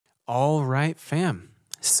All right, fam.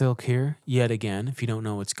 Silk here yet again. If you don't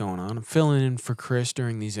know what's going on, I'm filling in for Chris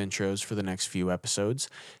during these intros for the next few episodes.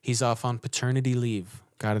 He's off on paternity leave.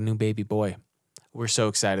 Got a new baby boy. We're so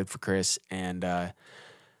excited for Chris, and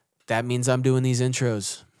that means I'm doing these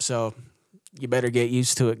intros. So you better get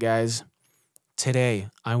used to it, guys. Today,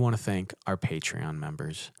 I want to thank our Patreon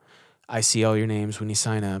members. I see all your names when you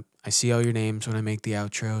sign up. I see all your names when I make the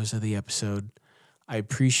outros of the episode. I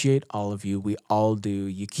appreciate all of you. We all do.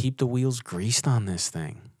 You keep the wheels greased on this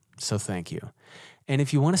thing. So thank you. And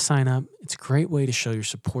if you want to sign up, it's a great way to show your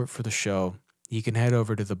support for the show. You can head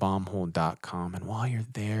over to thebombhole.com. And while you're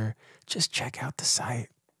there, just check out the site.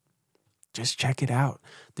 Just check it out.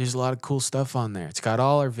 There's a lot of cool stuff on there. It's got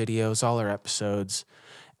all our videos, all our episodes.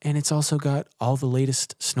 And it's also got all the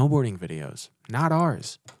latest snowboarding videos. Not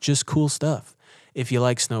ours, just cool stuff. If you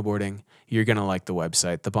like snowboarding, you're going to like the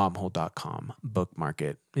website, thebombhole.com. Bookmark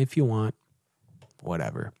it if you want,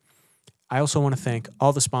 whatever. I also want to thank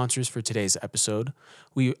all the sponsors for today's episode.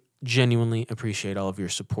 We genuinely appreciate all of your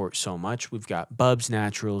support so much. We've got Bubs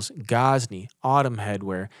Naturals, Gosney, Autumn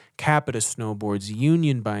Headwear, CAPiTA Snowboards,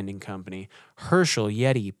 Union Binding Company, Herschel,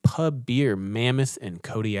 Yeti, Pub Beer, Mammoth, and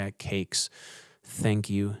Kodiak Cakes. Thank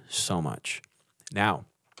you so much. Now,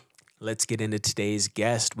 let's get into today's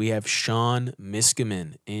guest. We have Sean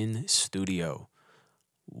Miskiman in studio.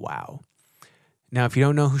 Wow. Now, if you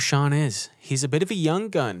don't know who Sean is, he's a bit of a young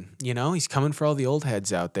gun. You know, he's coming for all the old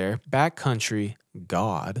heads out there. Backcountry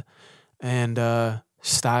God. And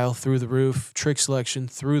style through the roof, trick selection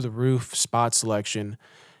through the roof, spot selection,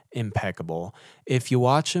 impeccable. If you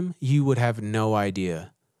watch him, you would have no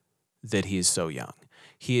idea that he is so young.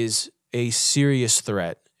 He is a serious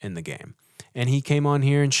threat in the game. And he came on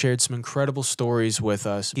here and shared some incredible stories with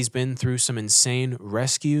us. He's been through some insane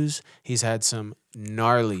rescues. He's had some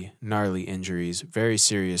gnarly injuries, very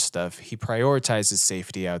serious stuff. He prioritizes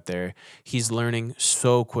safety out there. He's learning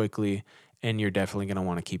so quickly, and you're definitely going to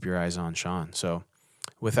want to keep your eyes on Sean. So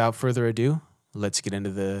without further ado, let's get into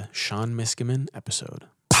the Sean Miskiman episode.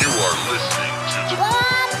 You are listening to the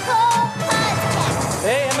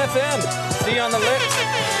Hey, MFM. See you on the lift.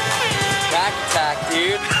 Back attack,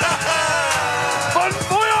 dude. Bon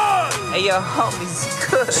Voyage! Hey, yo, homies,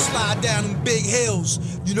 good. Slide down them big hills,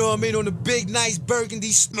 you know what I mean, on the big, nice burgundy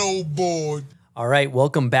snowboard. All right,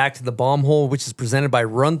 welcome back to the Bomb Hole, which is presented by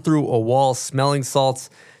Run Through a Wall Smelling Salts.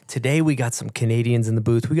 Today we got some Canadians in the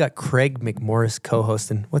booth. We got Craig McMorris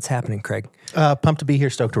co-hosting. What's happening, Craig? Pumped to be here,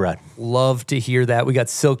 stoked to ride. Love to hear that. We got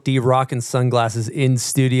Silk D rocking sunglasses in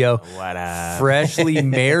studio. What up? Freshly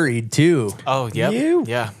married, too. Oh, yep. You?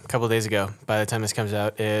 Yeah, a couple of days ago. By the time this comes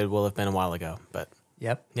out, it will have been a while ago. But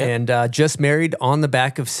Yep. Yep. And just married on the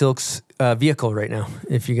back of Silk's vehicle right now.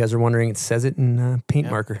 If you guys are wondering, it says it in paint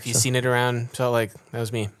marker. if you've seen it around, felt like that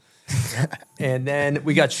was me. And then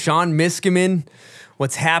we got Sean Miskiman.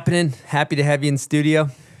 What's happening? Happy to have you in studio.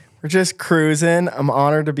 We're just cruising. I'm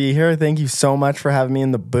honored to be here. Thank you so much for having me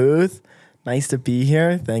in the booth. Nice to be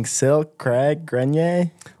here. Thanks, Silk, Craig, Grenier.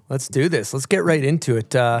 Let's do this. Let's get right into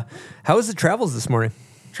it. How was the travels this morning?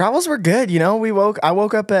 Travels were good. You know, I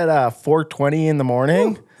woke up at 4:20 in the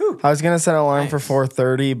morning. I was going to set an alarm for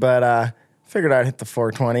 4:30, but figured I'd hit the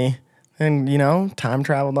 4:20. And, you know, time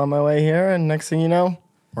traveled on my way here. And next thing you know,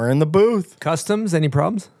 we're in the booth. Customs, any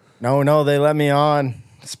problems? No, they let me on.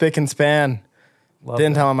 Spick and span. Love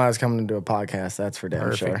Didn't that. tell them I was coming to do a podcast. That's for damn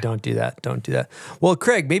Perfect. sure. Don't do that. Don't do that. Well,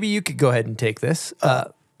 Craig, maybe you could go ahead and take this.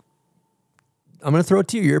 I'm going to throw it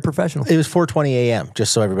to you. You're a professional. It was 4:20 a.m.,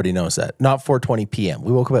 just so everybody knows that. Not 4:20 p.m.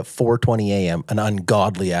 We woke up at 4:20 a.m., an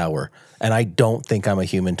ungodly hour, and I don't think I'm a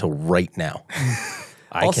human till right now.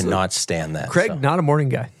 I Also, cannot stand that. Craig, so. not a morning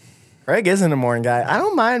guy. Greg isn't a morning guy. I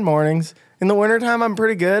don't mind mornings. In the wintertime, I'm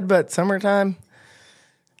pretty good, but summertime,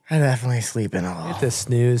 I definitely sleep in a little. Hit the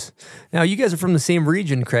snooze. Now, you guys are from the same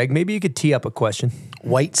region, Craig. Maybe you could tee up a question.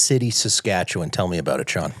 White City, Saskatchewan. Tell me about it,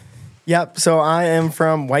 Sean. Yep, so I am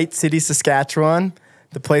from White City, Saskatchewan,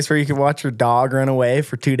 the place where you can watch your dog run away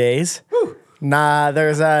for 2 days. Nah,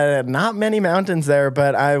 there's not many mountains there,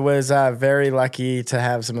 but I was very lucky to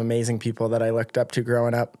have some amazing people that I looked up to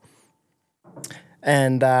growing up.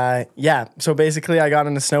 And yeah, so basically I got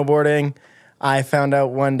into snowboarding. I found out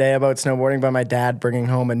one day about snowboarding by my dad bringing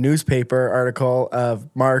home a newspaper article of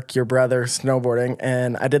Mark, your brother, snowboarding.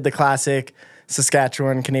 And I did the classic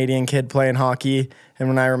Saskatchewan Canadian kid playing hockey. And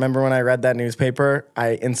when I read that newspaper,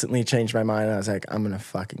 I instantly changed my mind. I was like, I'm going to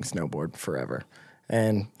fucking snowboard forever.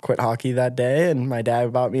 And quit hockey that day. And my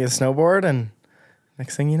dad bought me a snowboard. And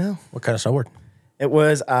next thing you know, What kind of snowboard? it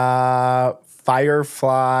was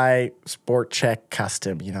Firefly Sport Check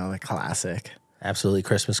Custom, you know, the classic. Absolutely,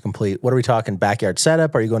 Christmas complete. What are we talking? Backyard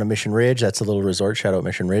setup? Are you going to Mission Ridge? That's a little resort. Shout out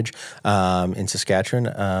Mission Ridge in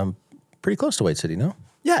Saskatchewan. Pretty close to White City, no?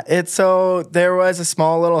 Yeah, so there was a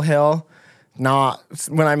small little hill, not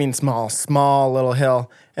when I mean small little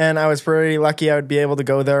hill, and I was pretty lucky I would be able to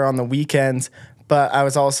go there on the weekends. But I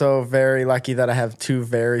was also very lucky that I have two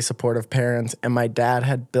very supportive parents, and my dad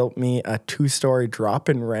had built me a 2-story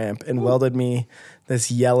drop-in ramp and welded me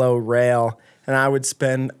this yellow rail, and I would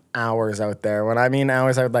spend hours out there. When I mean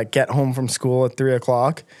hours, I would like get home from school at 3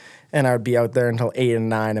 o'clock, and I would be out there until 8 and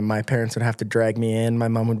 9, and my parents would have to drag me in. My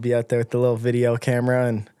mom would be out there with the little video camera,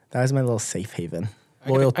 and that was my little safe haven.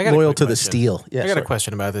 Loyal I got a to quick the question. steel. Yeah, I got a sorry.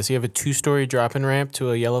 question about this. You have a 2-story drop-in ramp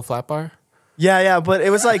to a yellow flat bar? Yeah, but it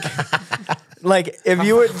was like, like if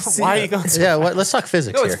you would see, Why are you going so Yeah, let's talk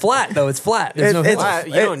physics No, here. it's flat though. It's flat. There's no it's-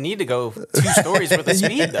 hill. You don't need to go 2 stories with the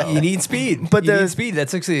speed, though. You need speed. But you the- need speed.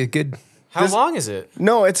 That's actually a good. How long is it?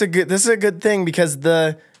 No, this is a good thing because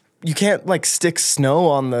you can't like stick snow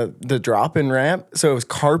on the drop-in ramp, so it was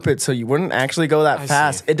carpet, so you wouldn't actually go that I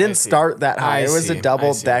fast. see. It didn't I see. start that high. I It was see. a double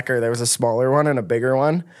I see. decker. There was a smaller one and a bigger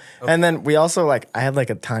one. And then we also I had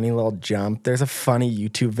like a tiny little jump. There's a funny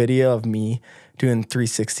YouTube video of me doing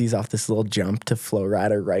 360s off this little jump to flow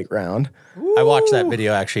rider right round. I watched that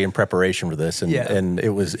video actually in preparation for this, and, Yeah. and it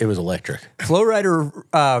was electric. Flowrider,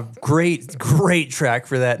 great track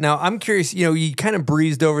for that. Now, I'm curious, you kind of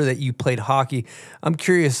breezed over that you played hockey. I'm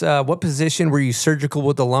curious, what position were you surgical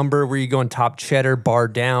with the lumber? Were you going top cheddar, bar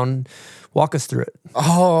down? Walk us through it.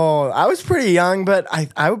 Oh, I was pretty young, but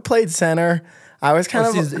I played center. I was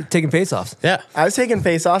kind of taking face-offs. Yeah. I was taking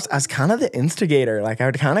face-offs. I was kind of the instigator. Like I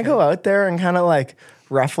would kind of go out there and kind of like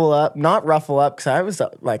not ruffle up because I was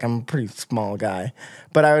like I'm a pretty small guy,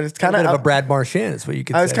 but I was kind Kind of a of Brad Marchand is what you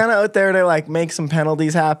could say. I was kind of out there to like make some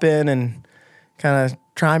penalties happen and kind of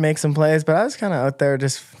try and make some plays, but I was kind of out there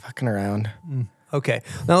just fucking around. Okay.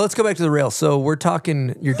 Now let's go back to the rail. So we're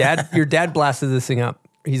talking your dad blasted this thing up.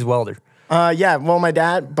 He's a welder. Yeah,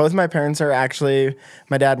 well, both my parents are actually,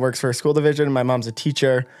 my dad works for a school division and my mom's a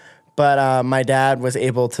teacher, but my dad was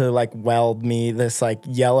able to like weld me this like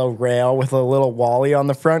yellow rail with a little wally on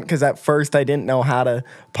the front because at first I didn't know how to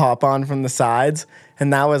pop on from the sides,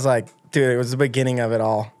 and that was like, dude, it was the beginning of it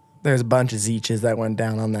all. There's a bunch of zeeches that went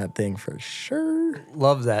down on that thing for sure.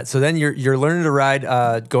 Love that. So then you're learning to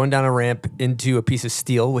ride, going down a ramp into a piece of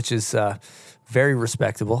steel, which is very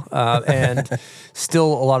respectable. And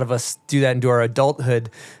still a lot of us do that into our adulthood.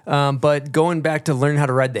 But going back to learn how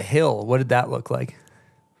to ride the hill, what did that look like?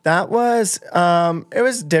 That was it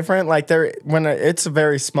was different. Like it's a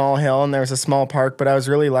very small hill and there was a small park, but I was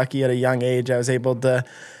really lucky at a young age. I was able to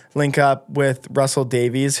link up with Russell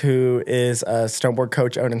Davies, who is a snowboard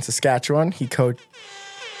coach out in Saskatchewan. He coached,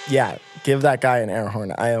 give that guy an air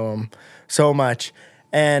horn. I owe him so much.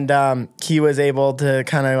 And he was able to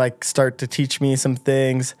kind of like start to teach me some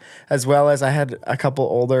things, as well as I had a couple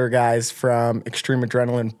older guys from Extreme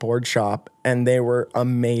Adrenaline Board Shop, and they were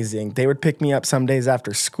amazing. They would pick me up some days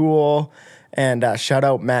after school, and shout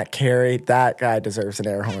out Matt Carey. That guy deserves an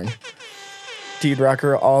air horn. Deed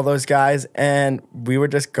Rucker, all those guys, and we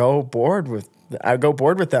would just go board with. I'd go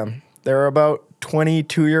board with them. They were about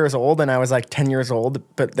 22 years old, and I was like 10 years old,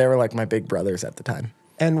 but they were like my big brothers at the time.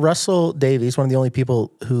 And Russell Davies, one of the only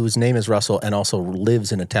people whose name is Russell and also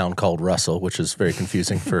lives in a town called Russell, which is very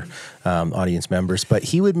confusing for audience members. But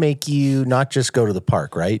he would make you not just go to the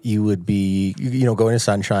park, right? You would be, going to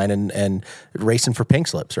Sunshine and racing for pink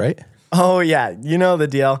slips, right? Oh, yeah. You know the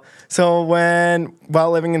deal. So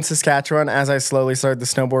while living in Saskatchewan, as I slowly started to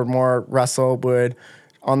snowboard more, Russell would,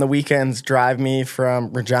 on the weekends, drive me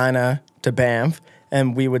from Regina to Banff.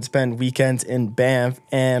 And we would spend weekends in Banff,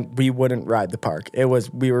 and we wouldn't ride the park.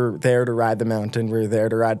 We were there to ride the mountain. We were there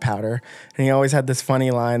to ride powder. And he always had this funny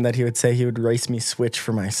line that he would say he would race me switch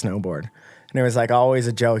for my snowboard. And it was like always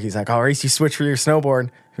a joke. He's like, I'll race you switch for your snowboard.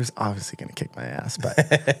 He was obviously going to kick my ass,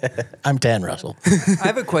 but I'm 10, Russell. I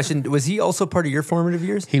have a question. Was he also part of your formative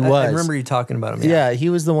years? He I was. remember you talking about him. Yeah, he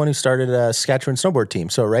was the one who started a Saskatchewan snowboard team.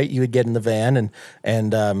 So, right, you would get in the van,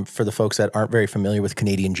 and for the folks that aren't very familiar with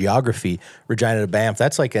Canadian geography, Regina to Banff,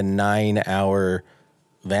 that's like a 9-hour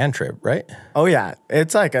van trip, right? oh yeah,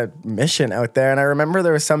 it's like a mission out there. And I remember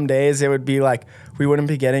there were some days it would be like we wouldn't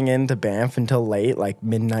be getting into Banff until late, like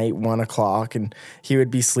midnight, 1 o'clock, and he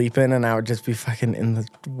would be sleeping, and I would just be fucking in the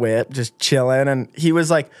whip, just chilling. And he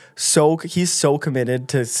was like he's so committed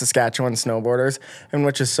to Saskatchewan snowboarders, and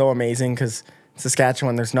which is so amazing because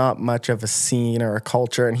Saskatchewan, there's not much of a scene or a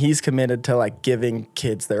culture, and he's committed to like giving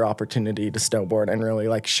kids their opportunity to snowboard and really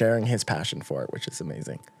like sharing his passion for it, which is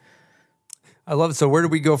amazing. I love it. So where do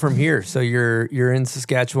we go from here? So you're in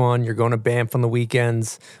Saskatchewan. You're going to Banff on the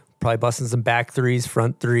weekends. Probably busting some back threes,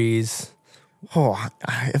 front threes. Oh,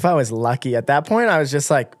 if I was lucky at that point, I was just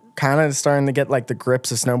like kind of starting to get like the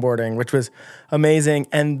grips of snowboarding, which was amazing.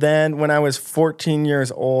 And then when I was 14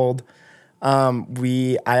 years old,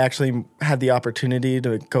 I actually had the opportunity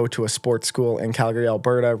to go to a sports school in Calgary,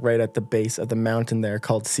 Alberta, right at the base of the mountain there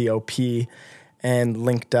called COP, and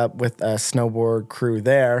linked up with a snowboard crew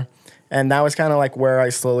there. And that was kind of like where I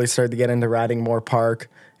slowly started to get into riding more park.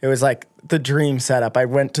 It was like the dream setup. I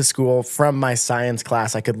went to school from my science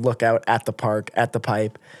class. I could look out at the park, at the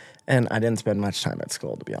pipe, and I didn't spend much time at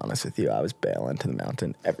school, to be honest with you. I was bailing to the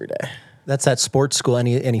mountain every day. That's that sports school.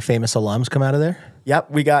 Any famous alums come out of there? Yep,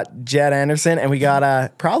 we got Jed Anderson, and we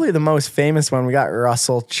got probably the most famous one. We got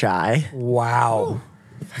Russell Chai. Wow.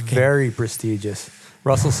 Very prestigious.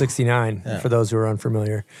 Russell 69, for those who are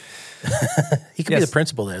unfamiliar. He could be the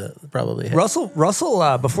principal there, probably. Russell,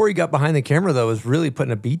 before he got behind the camera, though, was really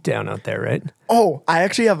putting a beat down out there, right? Oh, I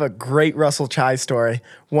actually have a great Russell Chai story.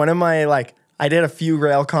 One of my, I did a few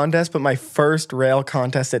rail contests, but my first rail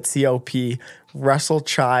contest at COP, Russell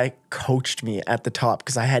Chai coached me at the top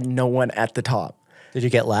because I had no one at the top. Did you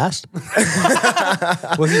get last?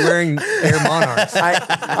 Was he wearing Air Monarchs?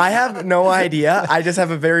 I have no idea. I just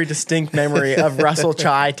have a very distinct memory of Russell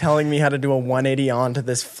Chai telling me how to do a 180 onto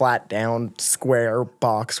this flat down square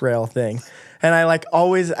box rail thing. And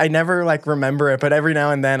I never remember it, but every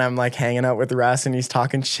now and then I'm hanging out with Russ and he's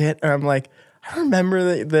talking shit. And I'm like, I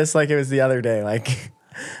remember this like it was the other day.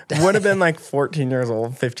 Would have been 14 years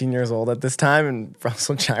old, 15 years old at this time, and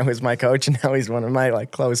Russell Chai was my coach, and now he's one of my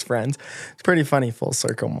close friends. It's pretty funny, full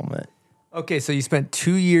circle moment. Okay, so you spent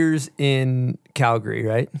 2 years in Calgary,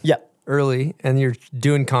 right? Yep. Early, and you're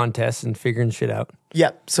doing contests and figuring shit out.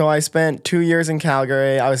 Yep. So I spent 2 years in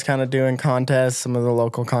Calgary. I was kind of doing contests, some of the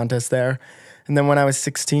local contests there. And then when I was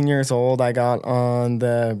 16 years old, I got on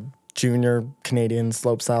the junior Canadian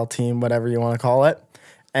slopestyle team, whatever you want to call it.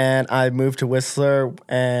 And I moved to Whistler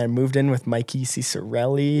and moved in with Mikey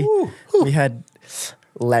Cicerelli. We had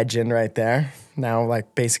legend right there. Now,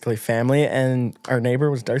 basically family. And our neighbor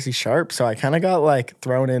was Darcy Sharp. So I kind of got,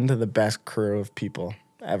 thrown into the best crew of people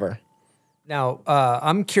ever. Now,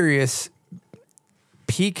 I'm curious.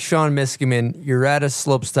 Peak Sean Miskiman, you're at a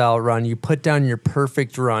slopestyle run. You put down your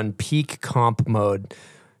perfect run, peak comp mode.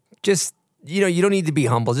 Just, you don't need to be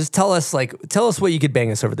humble. Just tell us what you could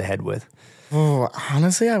bang us over the head with. Oh,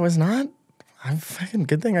 honestly, I was not. I'm fucking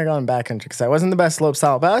good thing I got in backcountry because I wasn't the best slope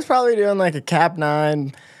style, but I was probably doing a cap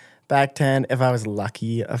 9, back 10. If I was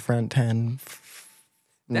lucky, a front 10,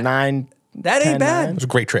 9. That ain't bad. 9. Those are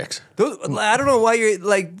great tricks. I don't know why you're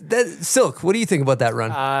that. Silk, what do you think about that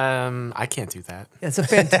run? I can't do that. It's a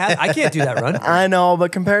fantastic. I can't do that run. I know,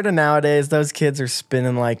 but compared to nowadays, those kids are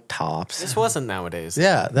spinning like tops. This wasn't nowadays.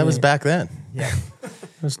 Yeah, that was back then. Yeah.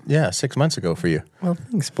 It was, 6 months ago for you. Well,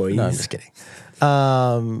 thanks, boys. No, I'm just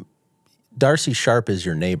kidding. Darcy Sharp is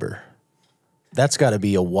your neighbor. That's got to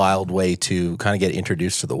be a wild way to kind of get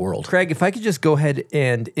introduced to the world. Craig, if I could just go ahead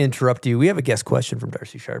and interrupt you. We have a guest question from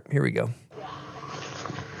Darcy Sharp. Here we go.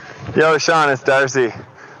 Yo, Sean, it's Darcy.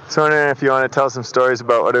 Just wondering if you want to tell some stories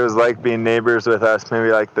about what it was like being neighbors with us. Maybe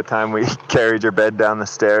the time we carried your bed down the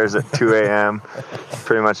stairs at 2 a.m.,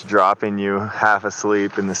 pretty much dropping you half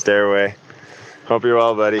asleep in the stairway. Hope you're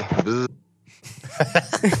well, buddy.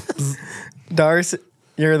 Darcy,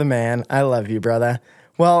 you're the man. I love you, brother.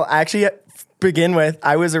 Well, actually, to begin with,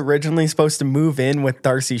 I was originally supposed to move in with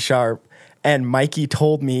Darcy Sharp, and Mikey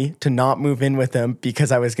told me to not move in with him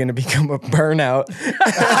because I was going to become a burnout.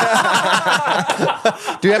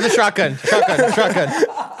 Do you have the shotgun? Shotgun.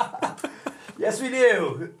 Yes, we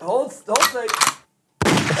do. Hold tight.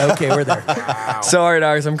 Okay, we're there. Wow. Sorry,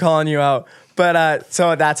 Darcy, I'm calling you out. But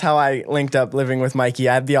so that's how I linked up living with Mikey.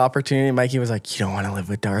 I had the opportunity. Mikey was like, "You don't want to live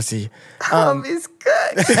with Darcy." He's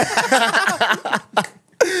good.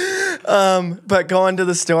 But going to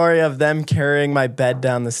the story of them carrying my bed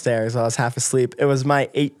down the stairs while I was half asleep. It was my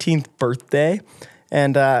 18th birthday,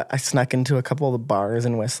 and I snuck into a couple of the bars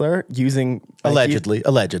in Whistler using Allegedly.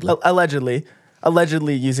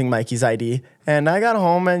 allegedly using Mikey's ID. And I got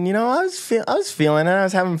home, and I was feeling it. I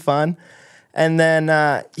was having fun. And then,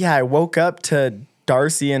 I woke up to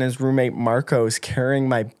Darcy and his roommate Marcos carrying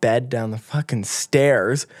my bed down the fucking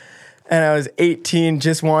stairs. And I was 18,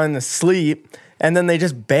 just wanting to sleep. And then they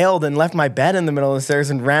just bailed and left my bed in the middle of the stairs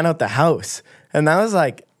and ran out the house. And that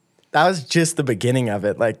was just the beginning of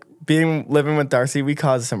it. Living with Darcy, we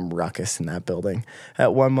caused some ruckus in that building.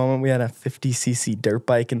 At one moment, we had a 50cc dirt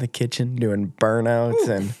bike in the kitchen doing burnouts.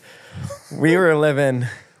 Ooh. And we were living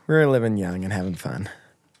young and having fun.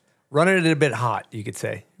 Running it a bit hot, you could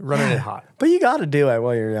say. Running it hot. But you got to do it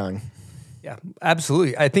while you're young. Yeah,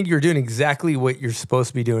 absolutely. I think you're doing exactly what you're supposed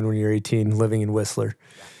to be doing when you're 18, living in Whistler.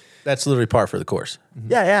 That's literally par for the course.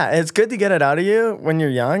 Yeah. It's good to get it out of you when you're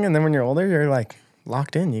young, and then when you're older, you're like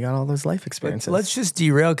locked in. You got all those life experiences. Let's just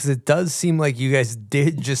derail because it does seem like you guys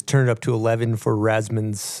did just turn up to 11 for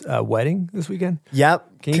Rasmund's wedding this weekend. Yep.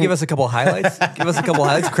 Can you give us a couple highlights?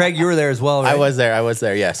 Craig, you were there as well, right? I was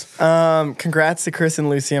there, yes. Congrats to Chris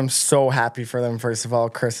and Lucy. I'm so happy for them. First of all,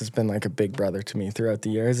 Chris has been like a big brother to me throughout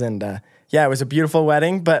the years. And it was a beautiful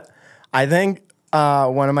wedding. But I think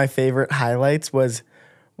one of my favorite highlights was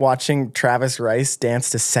watching Travis Rice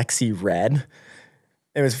dance to Sexy Red.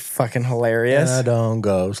 It was fucking hilarious. Don't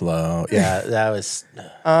go slow. Yeah, that was...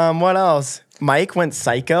 What else? Mike went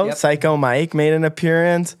psycho. Yep. Psycho Mike made an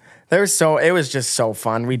appearance. It was just so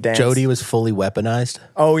fun. We danced. Jody was fully weaponized.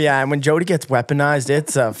 Oh, yeah. And when Jody gets weaponized,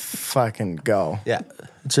 it's a fucking go. Yeah.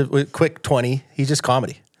 It's a quick 20. He's just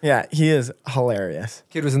comedy. Yeah, he is hilarious.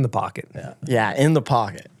 Kid was in the pocket. Yeah, in the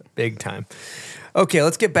pocket. Big time. Okay,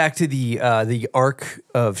 let's get back to the arc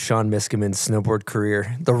of Sean Miskiman's snowboard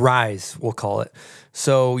career, the rise, we'll call it.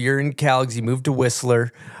 So you're in Calgs, you moved to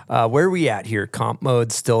Whistler. Where are we at here? Comp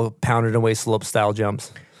mode, still pounding away slope style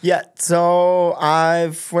jumps? Yeah, so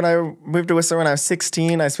when I moved to Whistler when I was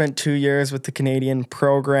 16, I spent 2 years with the Canadian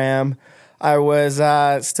program. I was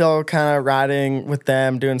still kind of riding with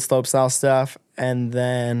them, doing slopestyle stuff. And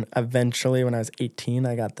then eventually when I was 18,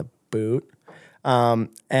 I got the boot.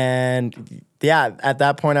 And yeah, at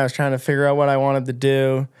that point I was trying to figure out what I wanted to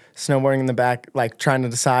do, snowboarding in the back, like trying to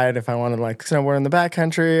decide if I wanted to like snowboard in the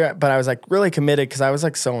backcountry, but I was like really committed because I was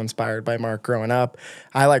like so inspired by Mark growing up.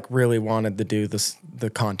 I like really wanted to do the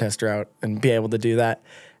contest route and be able to do that.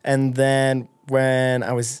 And then when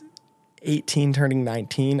I was 18 turning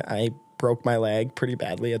 19, I broke my leg pretty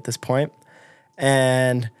badly at this point.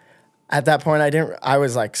 And at that point I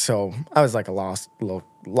was like a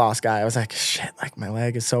lost guy. I was like, shit, like my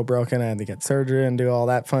leg is so broken. I had to get surgery and do all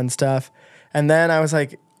that fun stuff. And then I was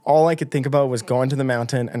like, all I could think about was going to the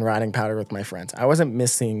mountain and riding powder with my friends. I wasn't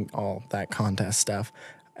missing all that contest stuff.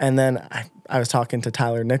 And then I was talking to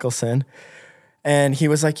Tyler Nicholson, and he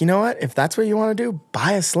was like, you know what? If that's what you want to do,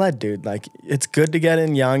 buy a sled, dude. Like, it's good to get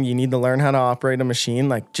in young. You need to learn how to operate a machine.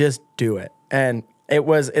 Like, just do it. And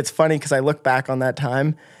it's funny because I look back on that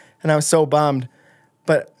time and I was so bummed,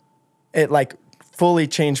 but it like fully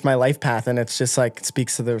changed my life path. And it's just like, it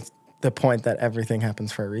speaks to the point that everything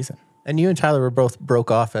happens for a reason. And you and Tyler were both broke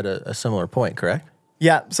off at a similar point, correct?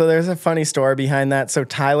 Yeah, so there's a funny story behind that. So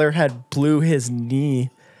Tyler had blew his knee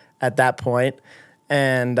at that point,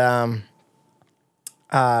 and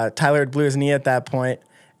Tyler had blew his knee at that point,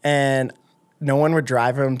 and no one would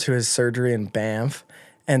drive him to his surgery in Banff.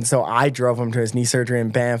 And so I drove him to his knee surgery in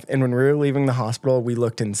Banff, and when we were leaving the hospital, we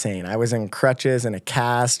looked insane. I was in crutches and a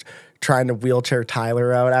cast, trying to wheelchair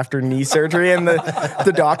Tyler out after knee surgery. And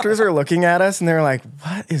the doctors are looking at us and they're like,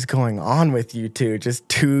 what is going on with you two? Just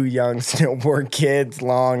two young snowboard kids,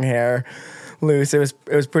 long hair, loose. It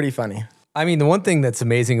was pretty funny. I mean, the one thing that's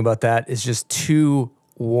amazing about that is just two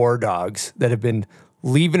war dogs that have been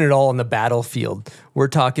leaving it all on the battlefield. We're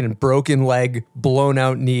talking broken leg, blown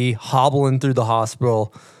out knee, hobbling through the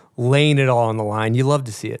hospital, laying it all on the line. You love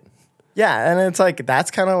to see it. Yeah, and it's like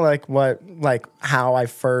that's kind of like how I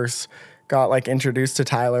first got like introduced to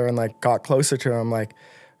Tyler and like got closer to him. Like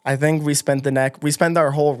I think we spent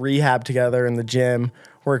our whole rehab together in the gym,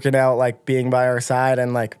 working out, like being by our side,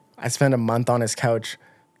 and like I spent a month on his couch,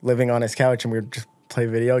 living on his couch, and we would just play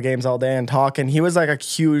video games all day and talk. And he was like a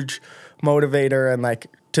huge motivator and like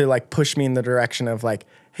to like push me in the direction of like,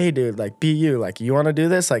 hey dude, like be you, like you want to do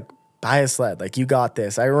this, like buy a sled, like you got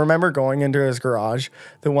this. I remember going into his garage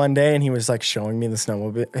the one day and he was like showing me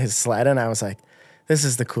his sled, and I was like, this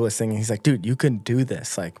is the coolest thing. And he's like, dude, you can do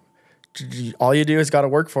this. Like all you do is got to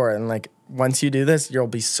work for it. And like once you do this, you'll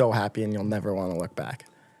be so happy and you'll never want to look back.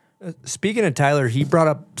 Speaking of Tyler, he brought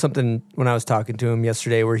up something when I was talking to him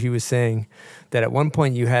yesterday where he was saying that at one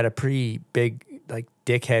point you had a pretty big like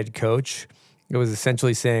dickhead coach. It was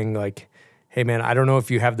essentially saying like, hey man, I don't know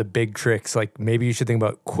if you have the big tricks. Like maybe you should think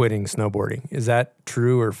about quitting snowboarding. Is that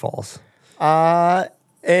true or false?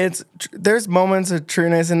 There's moments of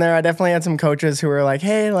trueness in there. I definitely had some coaches who were like,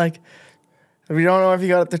 hey, like we don't know if you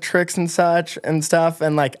got the tricks and such and stuff.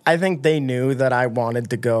 And like, I think they knew that I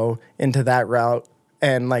wanted to go into that route.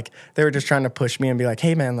 And like, they were just trying to push me and be like,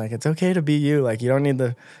 hey man, like it's okay to be you. Like you don't need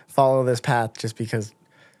to follow this path just because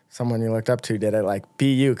someone you looked up to did it. Like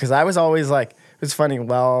be you. Cause I was always like, it was funny,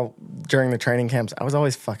 during the training camps, I was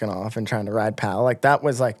always fucking off and trying to ride PAL. Like that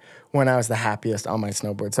was like when I was the happiest on my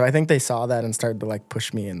snowboard. So I think they saw that and started to like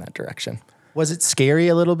push me in that direction. Was it scary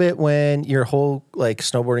a little bit when your whole like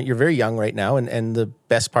snowboarding, you're very young right now, and the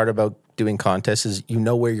best part about doing contests is you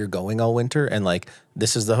know where you're going all winter, and like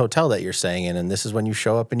this is the hotel that you're staying in, and this is when you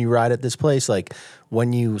show up and you ride at this place. Like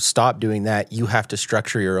when you stop doing that, you have to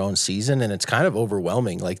structure your own season, and it's kind of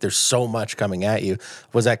overwhelming. Like there's so much coming at you.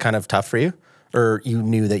 Was that kind of tough for you, or you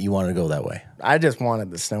knew that you wanted to go that way? I just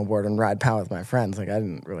wanted to snowboard and ride POW with my friends. Like I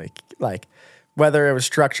didn't really like whether it was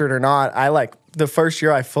structured or not. I like the first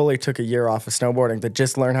year I fully took a year off of snowboarding to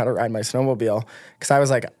just learn how to ride my snowmobile, because I was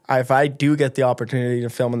like, if I do get the opportunity to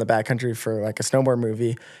film in the backcountry for like a snowboard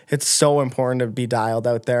movie, it's so important to be dialed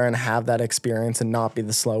out there and have that experience and not be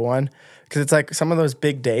the slow one. Because it's like some of those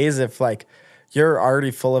big days, if like you're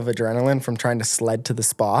already full of adrenaline from trying to sled to the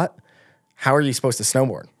spot, how are you supposed to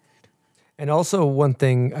snowboard? And also one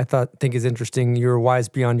thing I think is interesting, you were wise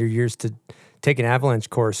beyond your years to take an avalanche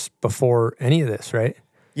course before any of this, right?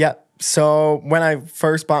 Yeah. So when I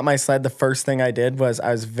first bought my sled, the first thing I did was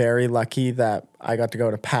I was very lucky that I got to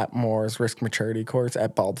go to Pat Moore's risk maturity course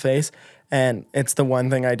at Baldface. And it's the one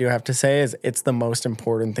thing I do have to say is it's the most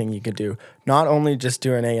important thing you could do. Not only just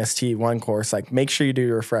do an AST1 course, like make sure you do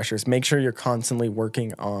your refreshers, make sure you're constantly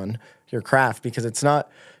working on your craft, because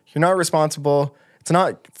you're not responsible. It's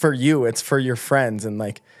not for you, it's for your friends. And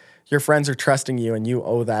like your friends are trusting you, and you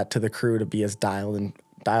owe that to the crew to be as dialed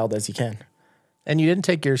as you can. And you didn't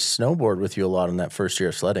take your snowboard with you a lot in that first year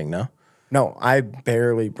of sledding, no? No, I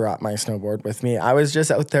barely brought my snowboard with me. I was just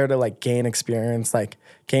out there to like gain experience, like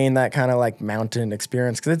gain that kind of like mountain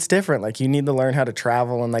experience, because it's different. Like you need to learn how to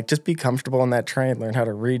travel and like just be comfortable in that terrain, learn how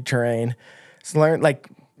to read terrain, just learn like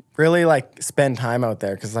really like spend time out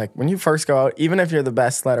there. Because like when you first go out, even if you're the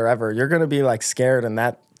best sledder ever, you're going to be like scared, and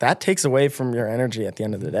that takes away from your energy at the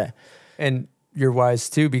end of the day. And you're wise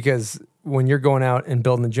too, because when you're going out and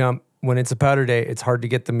building the jump, when it's a powder day, it's hard to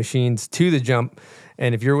get the machines to the jump.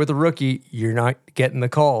 And if you're with a rookie, you're not getting the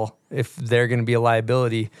call if they're going to be a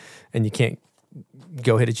liability and you can't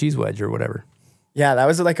go hit a cheese wedge or whatever. Yeah, that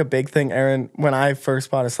was like a big thing, Aaron. When I first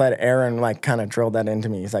bought a sled, Aaron like kind of drilled that into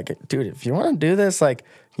me. He's like, dude, if you want to do this, like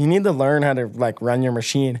you need to learn how to like run your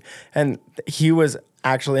machine. And he was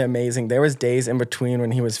actually amazing. There was days in between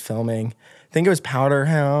when he was filming. I think it was Powder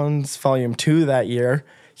Hounds Volume 2 that year.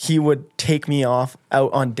 He would take me off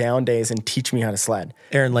out on down days and teach me how to sled.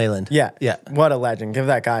 Aaron Leyland. Yeah. Yeah. What a legend. Give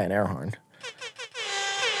that guy an air horn.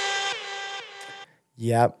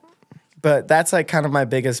 Yep. But that's like kind of my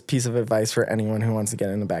biggest piece of advice for anyone who wants to get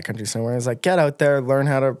into backcountry snowboarding is like get out there, learn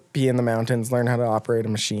how to be in the mountains, learn how to operate a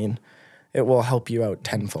machine. It will help you out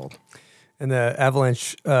tenfold. And the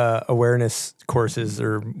avalanche awareness courses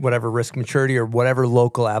or whatever risk maturity or whatever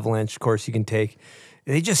local avalanche course you can take,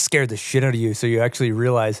 they just scared the shit out of you. So you actually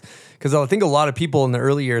realize, because I think a lot of people in the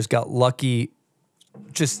early years got lucky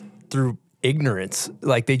just through ignorance.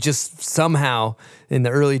 Like they just somehow in the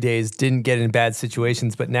early days didn't get in bad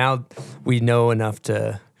situations, but now we know enough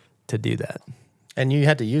to do that. And you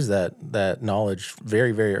had to use that knowledge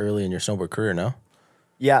very, very early in your snowboard career, no?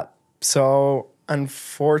 Yeah. So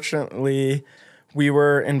unfortunately, we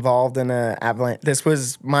were involved in an avalanche. This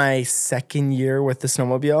was my second year with the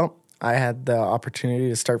snowmobile. I had the opportunity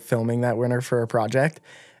to start filming that winter for a project.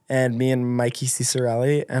 And me and Mikey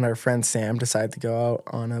Cicerelli and our friend Sam decided to go out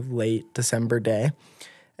on a late December day.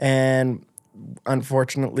 And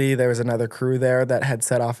unfortunately, there was another crew there that had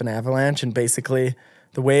set off an avalanche. And basically,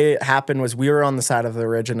 the way it happened was we were on the side of the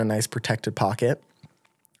ridge in a nice protected pocket.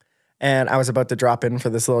 And I was about to drop in for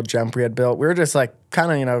this little jump we had built. We were just like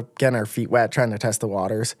kind of, getting our feet wet, trying to test the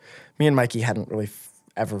waters. Me and Mikey hadn't really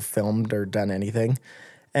ever filmed or done anything.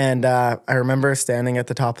 And I remember standing at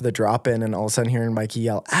the top of the drop-in and all of a sudden hearing Mikey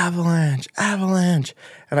yell, avalanche, avalanche.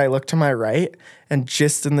 And I looked to my right, and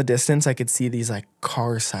just in the distance, I could see these like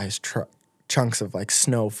car-sized chunks of like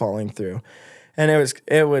snow falling through. And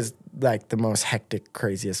it was like the most hectic,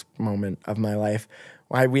 craziest moment of my life.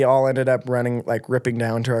 We all ended up running, like ripping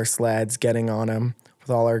down to our sleds, getting on them with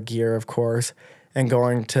all our gear, of course, and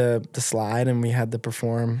going to the slide, and we had to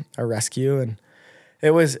perform a rescue. And it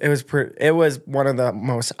was one of the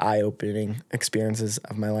most eye-opening experiences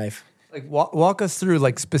of my life. Like walk us through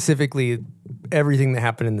like specifically everything that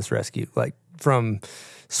happened in this rescue, like from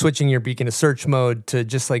switching your beacon to search mode to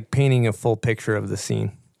just like painting a full picture of the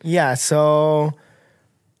scene. Yeah, so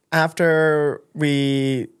after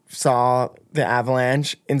we saw the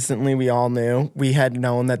avalanche, instantly we all knew. We had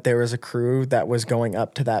known that there was a crew that was going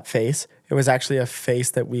up to that face. It was actually a face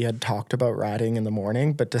that we had talked about riding in the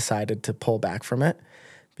morning, but decided to pull back from it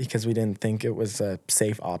because we didn't think it was a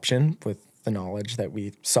safe option with the knowledge that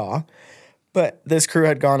we saw. But this crew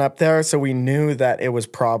had gone up there, so we knew that it was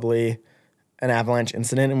probably an avalanche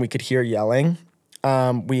incident, and we could hear yelling.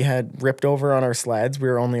 We had ripped over on our sleds. We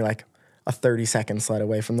were only like a 30-second sled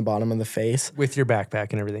away from the bottom of the face. With your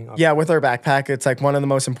backpack and everything. Yeah, with our backpack, it's like one of the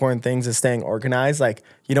most important things is staying organized. Like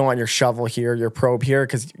you don't want your shovel here, your probe here,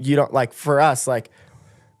 because you don't like for us, like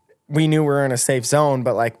we knew we were in a safe zone,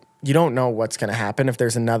 but like you don't know what's gonna happen if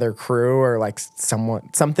there's another crew or like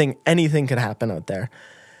anything could happen out there.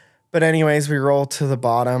 But anyways, we rolled to the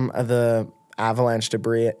bottom of the avalanche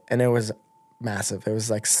debris and it was massive. It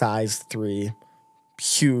was like size 3,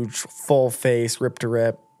 huge, full face, rip to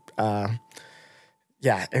rip.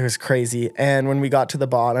 Yeah, it was crazy. And when we got to the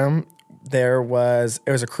bottom, it was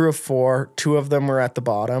a crew of 4. 2 of them were at the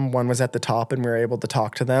bottom. 1 was at the top, and we were able to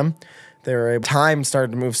talk to them. Time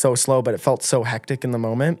started to move so slow, but it felt so hectic in the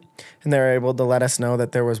moment. And they were able to let us know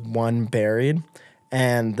that there was 1 buried,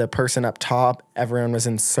 and the person up top, everyone was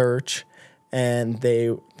in search, and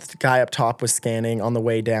the guy up top was scanning on the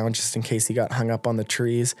way down just in case he got hung up on the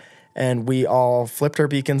trees. And we all flipped our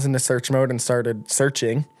beacons into search mode and started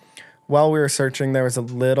searching. While we were searching, there was a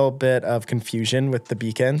little bit of confusion with the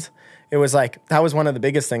beacons. It was like, that was one of the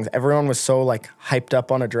biggest things. Everyone was so like hyped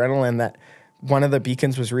up on adrenaline that one of the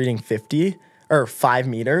beacons was reading 50 or 5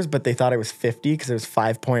 meters, but they thought it was 50 because it was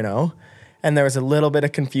 5.0. And there was a little bit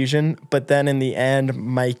of confusion. But then in the end,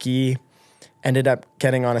 Mikey ended up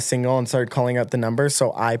getting on a signal and started calling out the numbers.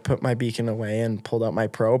 So I put my beacon away and pulled out my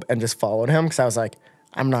probe and just followed him because I was like,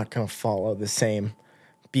 I'm not going to follow the same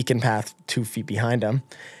beacon path 2 feet behind him.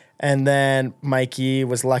 And then Mikey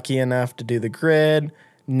was lucky enough to do the grid,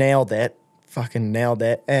 fucking nailed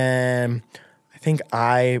it. And I think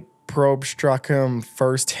I probe struck him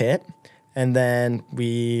first hit, and then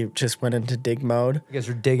we just went into dig mode. You guys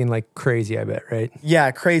were digging like crazy, I bet, right?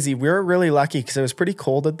 Yeah, crazy. We were really lucky because it was pretty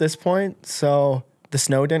cold at this point, so the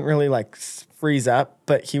snow didn't really like freeze up,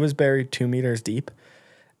 but he was buried 2 meters deep.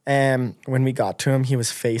 And when we got to him, he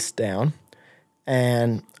was face down.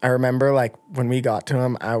 And I remember, like, when we got to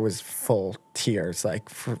him, I was full tears, like,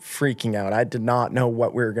 freaking out. I did not know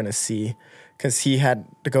what we were going to see because he had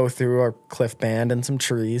to go through a cliff band and some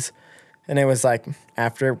trees. And it was, like,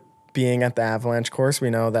 after being at the avalanche course, we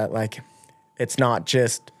know that, like, it's not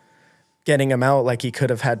just getting him out. Like, he could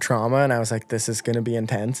have had trauma. And I was like, this is going to be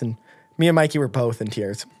intense. And me and Mikey were both in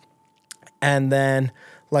tears. And then,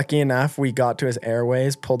 lucky enough, we got to his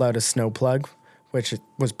airways, pulled out a snow plug, which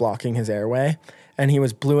was blocking his airway, and he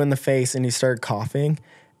was blue in the face and he started coughing,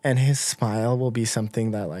 and his smile will be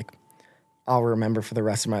something that like I'll remember for the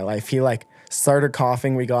rest of my life. He like started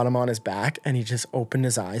coughing, we got him on his back, and he just opened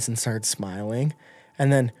his eyes and started smiling,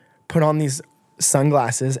 and then put on these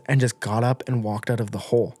sunglasses and just got up and walked out of the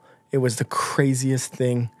hole. It was the craziest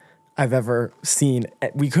thing I've ever seen.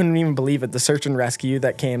 We couldn't even believe it. The search and rescue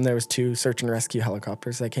that came, there was 2 search and rescue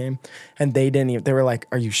helicopters that came, and they were like,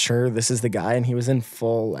 are you sure this is the guy? And he was in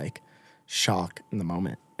full like shock in the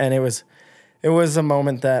moment. And it was a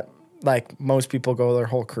moment that like most people go their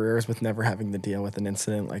whole careers with never having to deal with an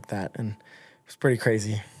incident like that. And it was pretty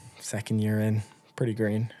crazy. 2nd year in, pretty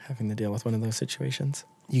green, having to deal with one of those situations.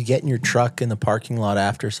 You get in your truck in the parking lot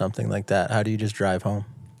after something like that. How do you just drive home?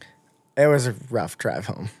 It was a rough drive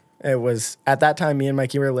home. It was, at that time, me and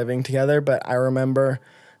Mikey were living together, but I remember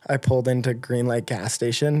I pulled into Green Lake gas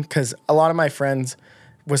station because a lot of my friends,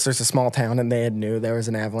 there's a small town and they had knew there was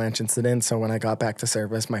an avalanche incident. So when I got back to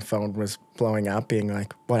service, my phone was blowing up being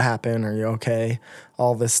like, what happened? Are you okay?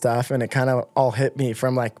 All this stuff. And it kind of all hit me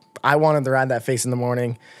from like, I wanted to ride that face in the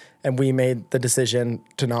morning and we made the decision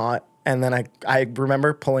to not. And then I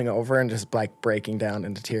remember pulling over and just like breaking down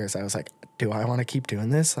into tears. I was like, do I want to keep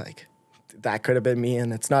doing this? Like, that could have been me,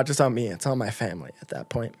 and it's not just on me; it's on my family. At that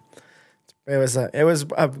point, it was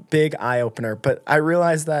a big eye opener. But I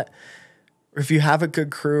realized that if you have a good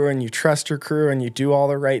crew and you trust your crew and you do all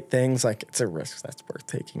the right things, like it's a risk that's worth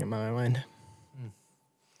taking in my mind.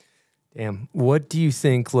 Damn. What do you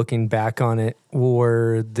think, looking back on it,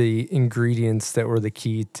 were the ingredients that were the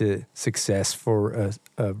key to success for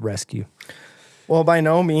a rescue? Well, by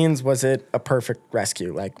no means was it a perfect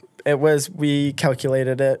rescue. Like, we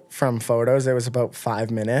calculated it from photos. It was about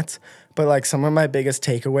 5 minutes. But, like, some of my biggest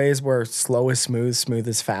takeaways were slow is smooth, smooth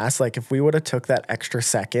is fast. Like, if we would have took that extra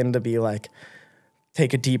second to be like,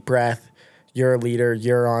 take a deep breath, you're a leader,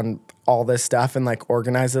 you're on all this stuff, and, like,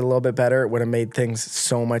 organize it a little bit better, it would have made things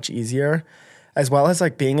so much easier. As well as,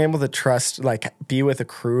 like, being able to trust, like, be with a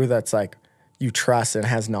crew that's, like, you trust and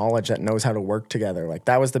has knowledge that knows how to work together. Like,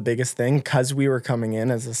 that was the biggest thing because we were coming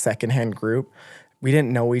in as a secondhand group. We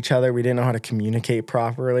didn't know each other. We didn't know how to communicate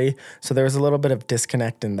properly. So there was a little bit of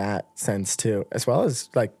disconnect in that sense too, as well as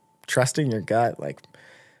like trusting your gut. Like,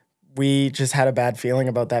 we just had a bad feeling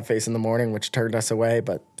about that face in the morning, which turned us away,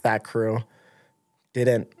 but that crew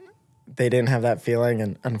didn't. They didn't have that feeling,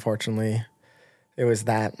 and unfortunately it was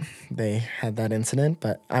that they had that incident.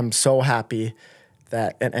 But I'm so happy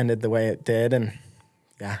that it ended the way it did. And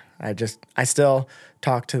yeah, I still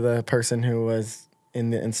talk to the person who was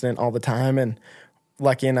in the incident all the time. And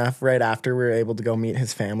lucky enough, right after, we were able to go meet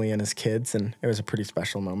his family and his kids. And it was a pretty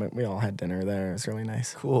special moment. We all had dinner there. It was really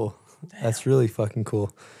nice. Cool. That's really fucking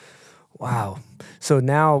cool. Wow. So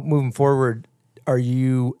now moving forward, do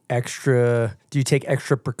you take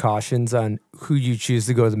extra precautions on who you choose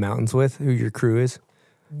to go to the mountains with, who your crew is?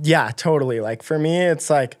 Yeah, totally. Like for me, it's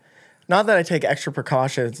like, not that I take extra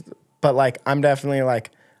precautions, but like I'm definitely like,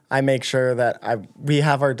 I make sure that we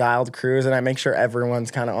have our dialed crews, and I make sure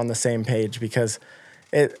everyone's kind of on the same page, because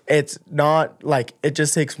it's not like, it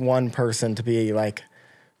just takes one person to be like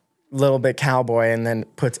a little bit cowboy and then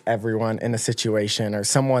puts everyone in a situation, or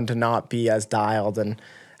someone to not be as dialed and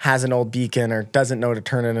has an old beacon or doesn't know to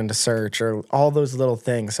turn it into search, or all those little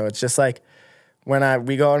things. So it's just like when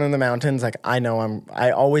we go out in the mountains, like I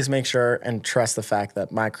always make sure and trust the fact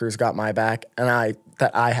that my crew's got my back, and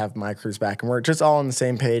that I have my crew's back, and we're just all on the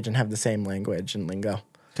same page and have the same language and lingo.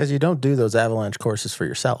 Because you don't do those avalanche courses for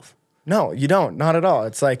yourself. No, you don't. Not at all.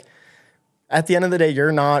 It's like, at the end of the day,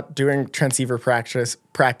 you're not doing transceiver practice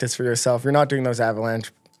for yourself. You're not doing those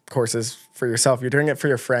avalanche courses for yourself. You're doing it for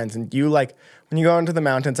your friends. And you, like, when you go into the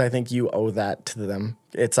mountains, I think you owe that to them.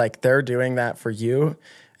 It's like they're doing that for you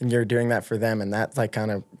and you're doing that for them. And that like kind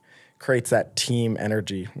of creates that team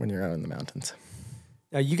energy when you're out in the mountains.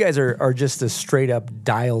 Now, you guys are just a straight up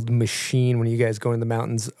dialed machine when you guys go in the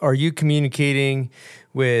mountains. Are you communicating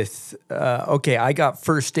with, okay, I got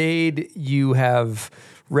first aid, you have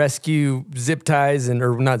rescue zip ties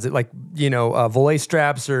volley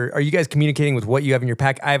straps, or are you guys communicating with what you have in your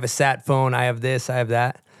pack? I have a sat phone, I have this, I have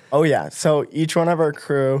that. Oh yeah. So each one of our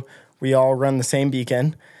crew, we all run the same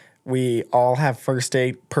beacon. We all have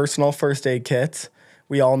personal first aid kits.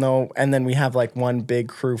 We all know, and then we have like one big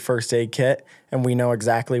crew first aid kit, and we know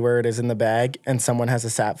exactly where it is in the bag, and someone has a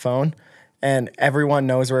sat phone. And everyone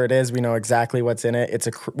knows where it is. We know exactly what's in it.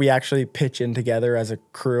 We actually pitch in together as a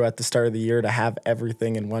crew at the start of the year to have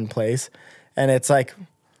everything in one place. And it's like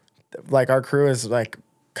our crew has like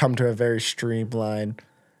come to a very streamlined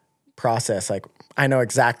process. Like I know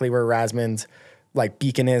exactly where Rasmund's like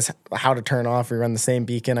beacon is, how to turn off. We run the same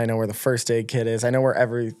beacon. I know where the first aid kit is. I know where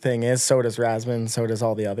everything is. So does Rasmund. So does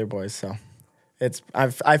all the other boys. So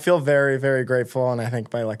I feel very, very grateful, and I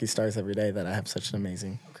thank my lucky stars every day that I have such an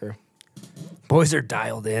amazing crew. Boys are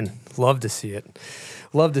dialed in. Love to see it.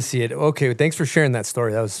 Love to see it. Okay, thanks for sharing that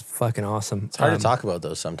story. That was fucking awesome. It's hard to talk about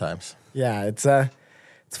those sometimes. Yeah, it's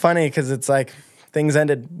funny because it's like things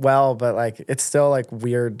ended well, but like it's still like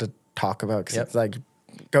weird to talk about because it's like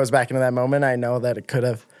goes back into that moment. I know that it could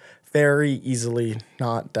have very easily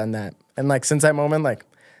not done that. And like since that moment, like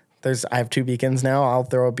I have 2 beacons now. I'll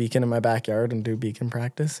throw a beacon in my backyard and do beacon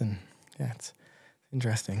practice, and yeah, it's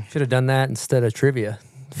interesting. Should have done that instead of trivia.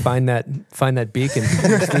 Find that beacon.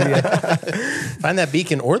 Find that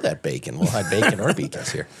beacon or that bacon. We'll have bacon or beacons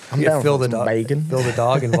here. I'm down Phil for the some dog. bacon. Phil the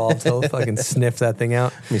dog involved. He'll fucking sniff that thing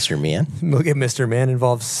out. Mr. Man. We'll get Mr. Man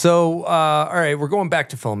involved. So, all right, we're going back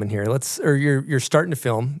to filming here. You're starting to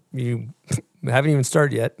film. You haven't even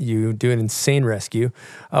started yet. You do an insane rescue.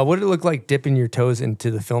 What did it look like dipping your toes into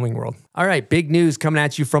the filming world? All right, big news coming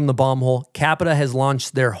at you from the bomb hole. CAPiTA has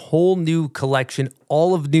launched their whole new collection.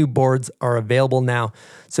 All of new boards are available now,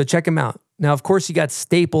 so check them out. Now, of course, you got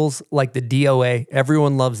staples like the DOA.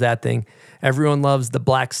 Everyone loves that thing. Everyone loves the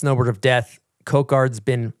black snowboard of death. Coquard's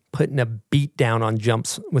been putting a beat down on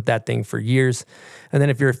jumps with that thing for years. And then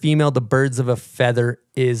if you're a female, the Birds of a Feather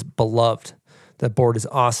is beloved. That board is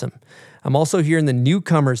awesome. I'm also hearing the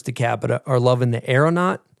newcomers to CAPiTA are loving the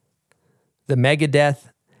Aeronaut, the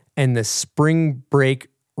Megadeth, and the Spring Break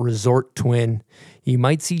Resort Twin. You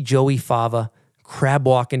might see Joey Fava crab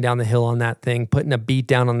walking down the hill on that thing, putting a beat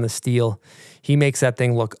down on the steel. He makes that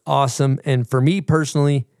thing look awesome. And for me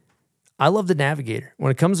personally, I love the Navigator.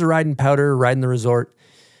 When it comes to riding powder, riding the resort,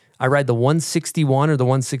 I ride the 161 or the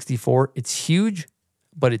 164. It's huge,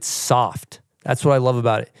 but it's soft. That's what I love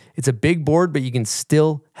about it. It's a big board, but you can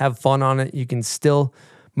still have fun on it. You can still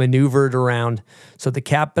maneuver it around. So the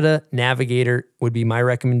CAPiTA Navigator would be my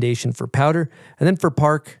recommendation for powder. And then for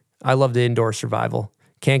park, I love the Indoor Survival.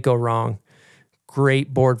 Can't go wrong.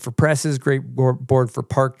 Great board for presses, great board for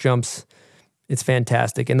park jumps. It's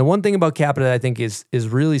fantastic. And the one thing about CAPiTA that I think is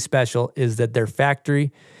really special is that their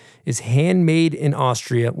factory is handmade in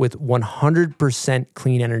Austria with 100%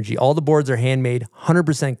 clean energy. All the boards are handmade,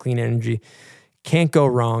 100% clean energy. Can't go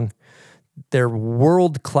wrong. They're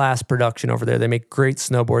world-class production over there. They make great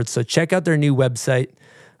snowboards. So check out their new website,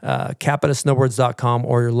 CAPitasnowboards.com,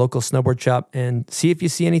 or your local snowboard shop, and see if you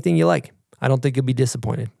see anything you like. I don't think you'll be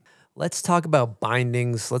disappointed. Let's talk about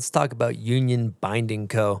bindings. Let's talk about Union Binding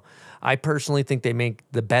Co. I personally think they make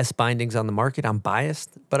the best bindings on the market. I'm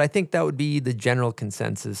biased, but I think that would be the general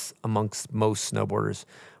consensus amongst most snowboarders.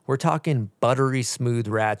 We're talking buttery smooth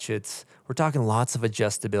ratchets. We're talking lots of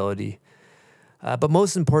adjustability. But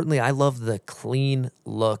most importantly, I love the clean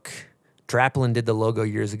look. Draplin did the logo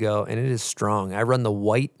years ago, and it is strong. I run the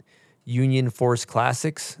white Union Force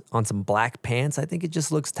Classics on some black pants. I think it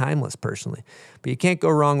just looks timeless, personally. But you can't go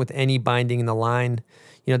wrong with any binding in the line.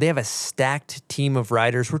 You know, they have a stacked team of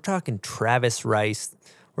riders. We're talking Travis Rice.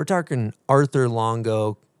 We're talking Arthur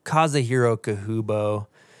Longo, Kazuhiro Kahubo,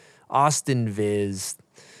 Austin Viz,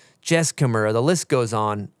 Jess Kimura. The list goes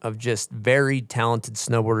on of just very talented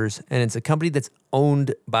snowboarders, and it's a company that's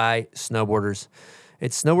owned by snowboarders.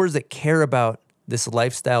 It's snowboarders that care about this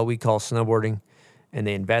lifestyle we call snowboarding, and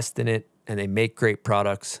they invest in it, and they make great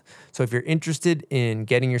products. So if you're interested in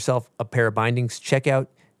getting yourself a pair of bindings, check out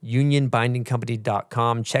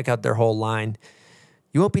unionbindingcompany.com. Check out their whole line.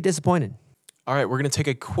 You won't be disappointed. All right, we're going to take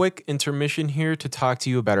a quick intermission here to talk to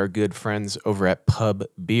you about our good friends over at Pub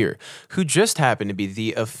Beer, who just happen to be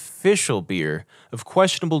the official beer of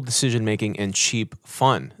questionable decision-making and cheap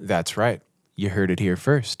fun. That's right. You heard it here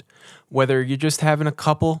first. Whether you're just having a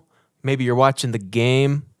couple, maybe you're watching the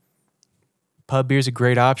game, Pub Beer's a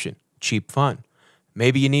great option. Cheap fun.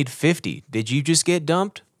 Maybe you need 50. Did you just get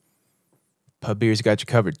dumped? Pub Beer's got you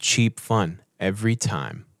covered. Cheap fun every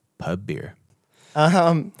time. Pub Beer.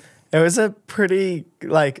 It was a pretty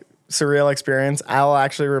surreal experience. I'll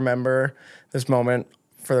actually remember this moment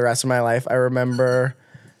for the rest of my life. I remember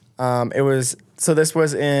this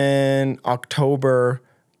was in October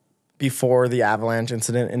before the avalanche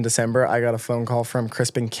incident in December. I got a phone call from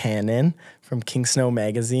Crispin Cannon from King Snow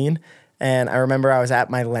magazine. And I remember I was at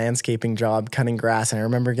my landscaping job cutting grass, and I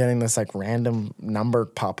remember getting this random number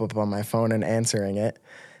pop up on my phone and answering it.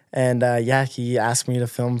 And he asked me to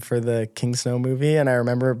film for the King Snow movie, and I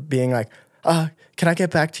remember being like, can I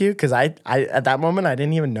get back to you? Because I at that moment, I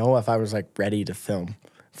didn't even know if I was ready to film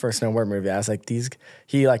for a snowboard movie. I was like,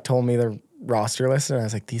 he told me the roster list, and I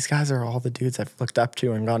was like, these guys are all the dudes I've looked up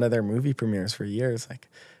to and gone to their movie premieres for years.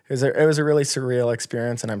 It was a really surreal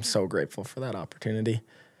experience, and I'm so grateful for that opportunity.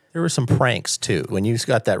 There were some pranks too. When you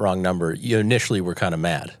got that wrong number, you initially were kind of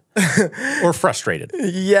mad or frustrated.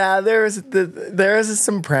 Yeah, there was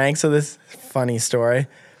some pranks. So this funny story.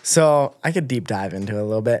 So I could deep dive into it a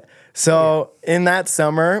little bit. So in that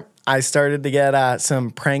summer, I started to get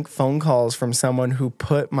some prank phone calls from someone who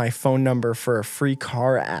put my phone number for a free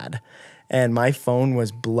car ad, and my phone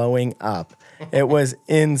was blowing up. It was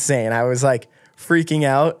insane. I was freaking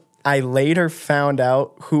out. I later found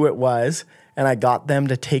out who it was, and I got them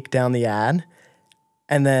to take down the ad.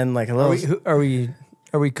 And then a little. Are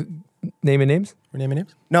we naming names? We're naming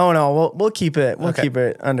names? No. We'll keep it. We'll keep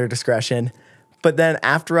it under discretion. But then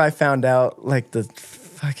after I found out the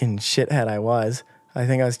fucking shithead I was, I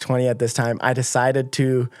think I was 20 at this time, I decided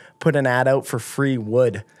to put an ad out for free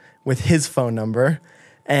wood with his phone number,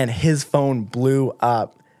 and his phone blew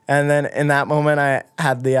up. And then in that moment, I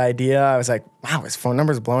had the idea. I was like, wow, his phone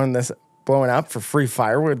number's blowing up for free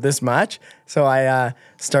firewood this much. So I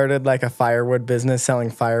started a firewood business selling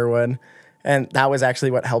firewood. And that was actually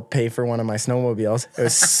what helped pay for one of my snowmobiles. It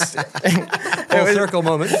was Full circle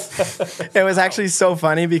moment. It was actually so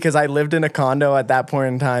funny because I lived in a condo at that point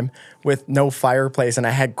in time with no fireplace, and I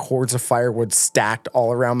had cords of firewood stacked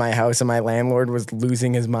all around my house, and my landlord was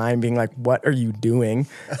losing his mind, being like, "What are you doing?"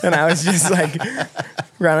 And I was just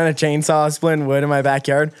running a chainsaw, splitting wood in my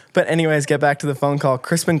backyard. But anyways, get back to the phone call.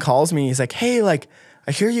 Crispin calls me. He's like, "Hey,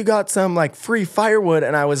 I hear you got some free firewood,"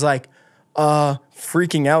 and I was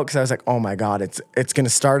freaking out because I was like, oh my God, it's gonna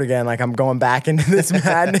start again. I'm going back into this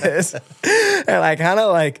madness. And I kind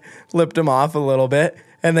of flipped him off a little bit.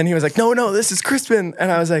 And then he was like, no, this is Crispin.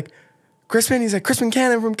 And I was like, Crispin? He's like, Crispin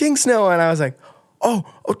Cannon from King Snow. And I was like, oh,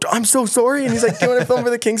 I'm so sorry. And he's like, do you want to film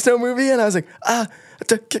for the King Snow movie? And I was like,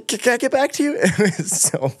 can I get back to you? It was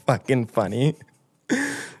so fucking funny.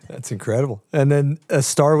 That's incredible. And then a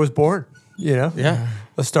star was born. Yeah.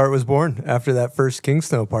 A star was born after that first King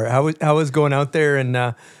Snow part. How was going out there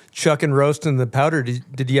and chucking roasting the powder?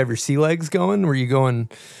 Did you have your sea legs going? Were you going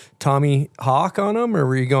Tommy Hawk on them, or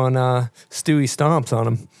were you going Stewie Stomps on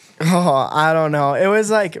them? Oh, I don't know. It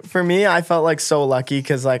was for me, I felt so lucky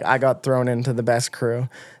because I got thrown into the best crew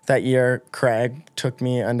that year. Craig took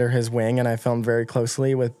me under his wing, and I filmed very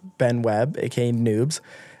closely with Ben Webb, aka Noobs,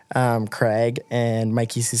 Craig, and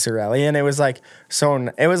Mikey Cicerelli, and it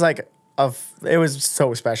was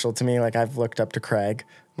so special to me. I've looked up to Craig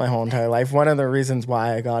my whole entire life. One of the reasons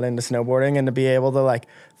why I got into snowboarding, and to be able to like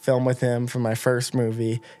film with him for my first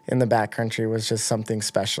movie in the backcountry was just something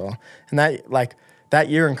special. And that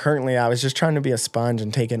year and currently, I was just trying to be a sponge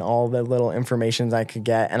and taking all the little informations I could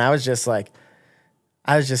get. And I was just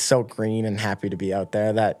so green and happy to be out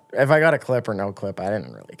there that if I got a clip or no clip, I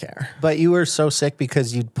didn't really care. But you were so sick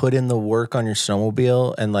because you'd put in the work on your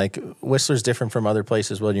snowmobile, and like Whistler's different from other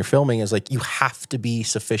places when you're filming is like you have to be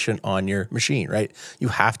sufficient on your machine, right? You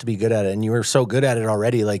have to be good at it. And you were so good at it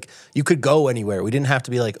already, like you could go anywhere. We didn't have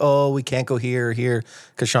to be like, oh, we can't go here or here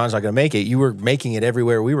because Sean's not going to make it. You were making it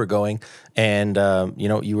everywhere we were going. And,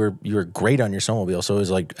 you were great on your snowmobile. So it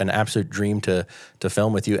was like an absolute dream to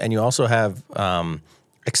film with you. And you also have,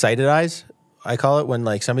 excited eyes, I call it, when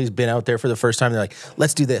like somebody's been out there for the first time. They're like,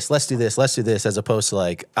 let's do this, as opposed to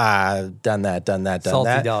like, done that.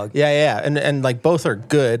 Salty dog. Yeah. And like both are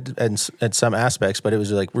good at some aspects, but it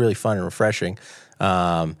was like really fun and refreshing.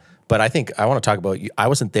 But I think I want to talk about you. I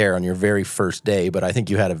wasn't there on your very first day, but I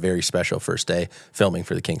think you had a very special first day filming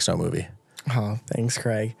for the King Snow movie. Oh, thanks,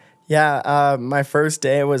 Craig. Yeah, my first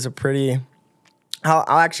day was I'll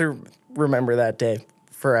actually remember that day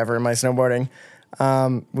forever in my snowboarding.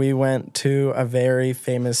 We went to a very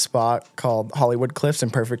famous spot called Hollywood Cliffs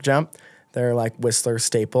and Perfect Jump. They're like Whistler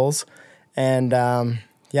staples. And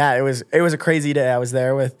it was a crazy day. I was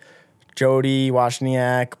there with Jody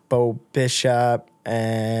Wozniak, Bo Bishop,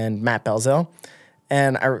 and Matt Belzil.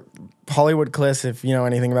 And Hollywood Cliffs, if you know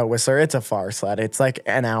anything about Whistler, it's a far sled. It's like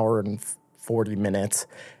an hour and 40 minutes.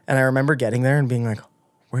 And I remember getting there and being like,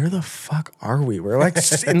 where the fuck are we? We're like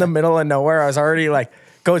in the middle of nowhere. I was already like,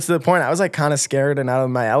 go to the point. I was like kind of scared and out of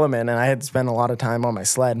my element, and I had spent a lot of time on my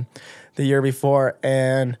sled the year before,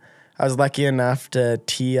 and I was lucky enough to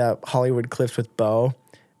tee up Hollywood Cliffs with Bo,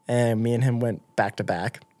 and me and him went back to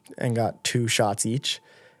back and got 2 shots each.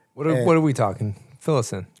 What are we talking? Fill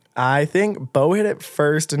us in. I think Bo hit it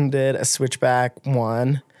first and did a switchback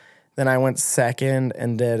 1. Then I went second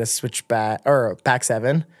and did a switchback or back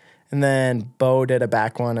 7, and then Bo did a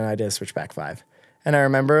back 1 and I did a switchback 5. And I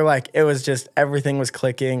remember, like, it was just, everything was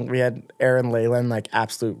clicking. We had Aaron Leyland, like,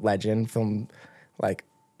 absolute legend, from, like,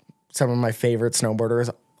 some of my favorite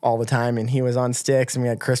snowboarders all the time. And he was on sticks, and we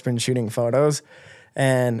had Crispin shooting photos.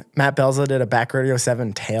 And Matt Belza did a Back Rodeo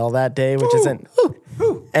 7 tail that day, which isn't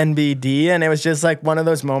NBD. And it was just, like, one of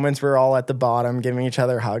those moments where we're all at the bottom giving each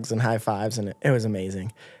other hugs and high fives, and it was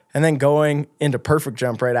amazing. And then going into Perfect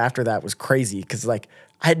Jump right after that was crazy because, like,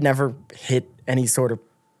 I had never hit any sort of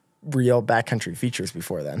real backcountry features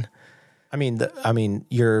before then. I mean,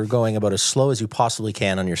 you're going about as slow as you possibly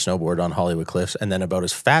can on your snowboard on Hollywood Cliffs, and then about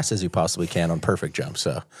as fast as you possibly can on Perfect Jump.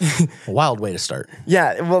 So, a wild way to start.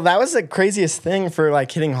 Yeah, well, that was the craziest thing for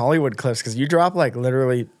like hitting Hollywood Cliffs because you drop like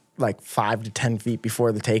literally like 5 to 10 feet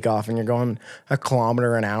before the takeoff, and you're going a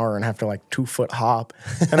kilometer an hour and have to like 2-foot hop.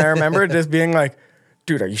 And I remember just being like,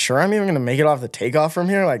 "Dude, are you sure I'm even gonna make it off the takeoff from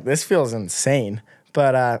here? Like, this feels insane."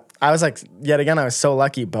 But I was like, yet again, I was so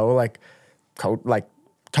lucky. Bo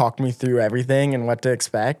talked me through everything and what to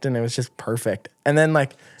expect, and it was just perfect. And then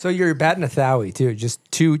like, so you're batting a thowie too, just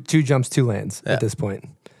two jumps, 2 lands at this point.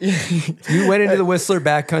 You went into the Whistler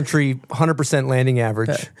backcountry 100% landing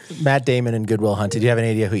average. Matt Damon and Goodwill Hunting. Do you have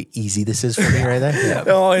any idea how easy this is for me right there? Yeah.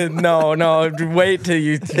 Oh no! Wait till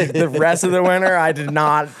the rest of the winter. I did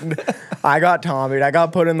not. I got Tommied. I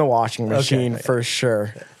got put in the washing machine for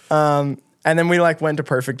sure. And then we like went to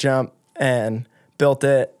Perfect Jump and built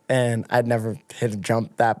it, and I'd never hit a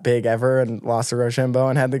jump that big ever, and lost to Rochambeau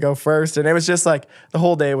and had to go first. And it was just like the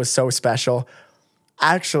whole day was so special.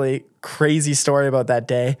 Actually, crazy story about that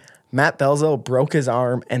day. Matt Belzo broke his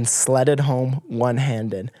arm and sledded home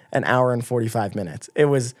one-handed, an hour and 45 minutes.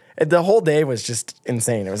 The whole day was just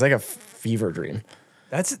insane. It was like a fever dream.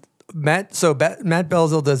 That's Matt. So Matt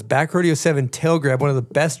Belzel does Back Rodeo 7 tail grab, one of the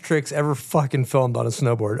best tricks ever fucking filmed on a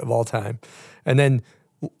snowboard of all time. And then,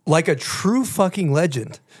 like a true fucking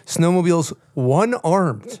legend, snowmobiles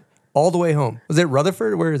one-armed all the way home. Was it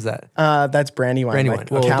Rutherford? Where is that? That's Brandywine. Brandywine.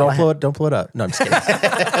 Well, don't blow it up. No, I'm just kidding.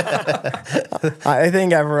 I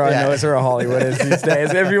think everyone knows where Hollywood is these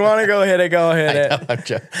days. If you want to go hit it, go hit it. I'm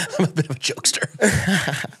a bit of a jokester.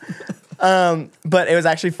 But it was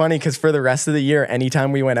actually funny because for the rest of the year,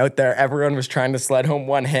 anytime we went out there, everyone was trying to sled home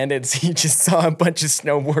one-handed. So you just saw a bunch of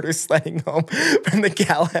snowboarders sledding home from the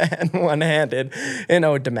Callahan one-handed in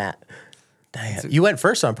ode to Matt. Damn. You went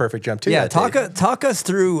first on Perfect Jump too. Yeah, talk us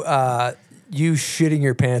through you shitting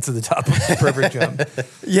your pants at the top of the Perfect Jump.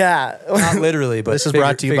 Yeah. Not literally, but this is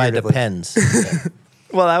brought to you by Depends.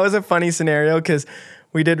 Well, that was a funny scenario because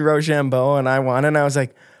we did Rochambeau and I won, and I was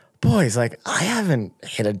like, boys, like, I haven't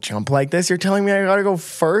hit a jump like this. You're telling me I gotta go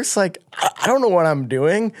first? Like, I don't know what I'm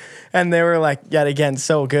doing. And they were like, yet again,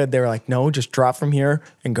 so good. They were like, no, just drop from here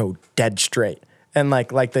and go dead straight. And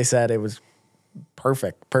like they said, it was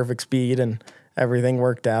perfect speed, and everything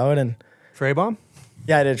worked out. And Tray bomb?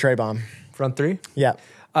 yeah, I did a tray bomb. Front three? Yeah.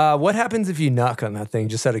 What happens if you knock on that thing,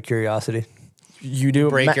 just out of curiosity? You do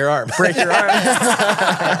Break your arm. Break your arm.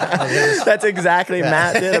 That's exactly.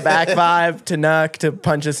 Matt did a back five to knuck to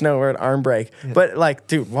punch a snowboard arm break. Yeah. But like,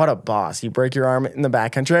 dude, what a boss! You break your arm in the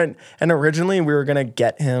backcountry, and originally we were gonna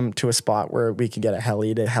get him to a spot where we could get a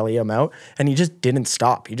heli to heli him out, and he just didn't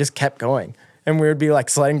stop. He just kept going, and we would be like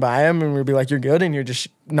sledding by him, and we'd be like, "You're good," and you're just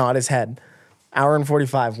nod his head. Hour and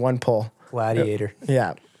 45, one pull. Gladiator.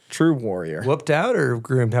 Yeah, true warrior. Whooped out or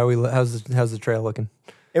groomed? How's the trail looking?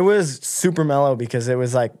 It was super mellow because it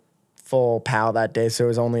was like full POW that day, so it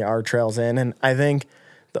was only our trails in. And I think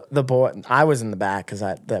the boy, I was in the back because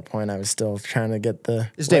at that point I was still trying to get the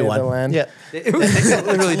It's day one. land. Yeah, It was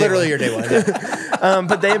literally your day one. Yeah.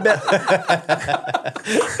 But they've been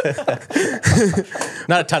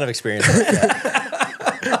Not a ton of experience.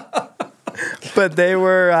 but they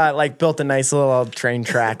were like built a nice little train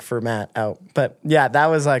track for Matt out. But yeah, that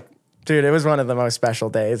was like, dude, it was one of the most special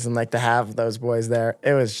days, and like to have those boys there,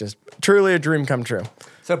 it was just truly a dream come true.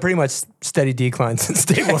 So pretty much steady decline since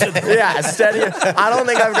day one. Yeah, steady. I don't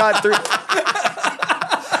think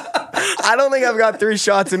I've got 3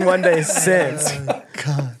 shots in one day since.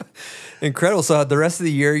 God. Incredible. So the rest of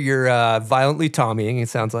the year, you're violently Tommying, it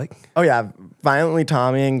sounds like. Oh yeah, violently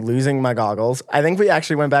Tommying, losing my goggles. I think we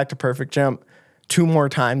actually went back to perfect jump 2 more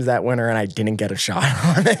times that winter, and I didn't get a shot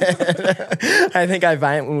on it. I think I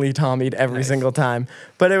violently Tommied every single time.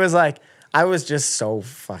 But it was like, I was just so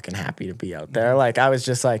fucking happy to be out there. Like, I was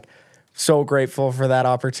just like so grateful for that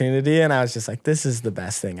opportunity, and I was just like, this is the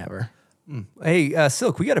best thing ever. Hey,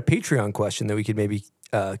 Silk, we got a Patreon question that we could maybe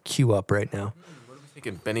queue up right now.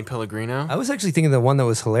 Thinking Benny Pellegrino. I was actually thinking the one that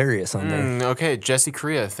was hilarious on there. Okay, Jesse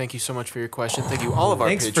Korea, thank you so much for your question. Thank you all of our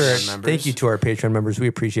Thanks Patreon members. Thank you to our Patreon members. We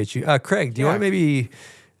appreciate you. Craig, do you want to maybe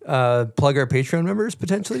plug our Patreon members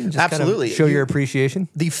potentially? And just Absolutely. Kind of show your appreciation?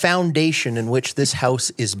 The foundation in which this house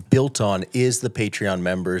is built on is the Patreon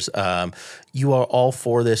members. You are all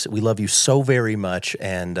for this. We love you so very much.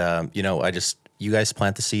 And, you guys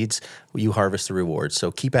plant the seeds, you harvest the rewards. So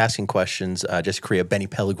keep asking questions. Just Korea, Benny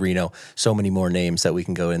Pellegrino, so many more names that we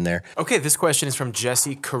can go in there. Okay, this question is from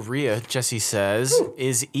Jesse Korea. Jesse says,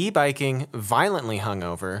 is e-biking violently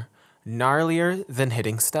hungover gnarlier than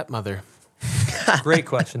hitting stepmother? Great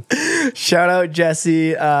question. Shout out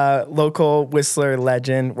Jesse, local Whistler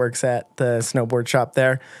legend, works at the snowboard shop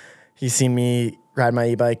there. He's seen me ride my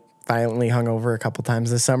e-bike violently hungover a couple times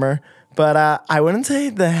this summer. But I wouldn't say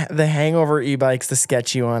the hangover e-bike's the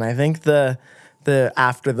sketchy one. I think the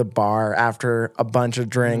after the bar, after a bunch of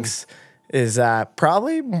drinks, is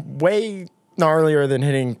probably way gnarlier than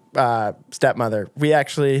hitting stepmother. We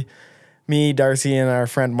actually, me, Darcy, and our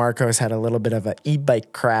friend Marcos had a little bit of an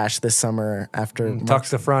e-bike crash this summer after A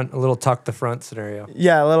little tuck the front scenario.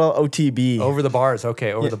 Yeah, a little OTB. Over the bars.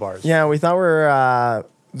 Okay, over the bars. Yeah, we thought we were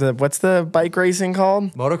what's the bike racing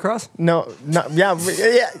called? Motocross? No, yeah.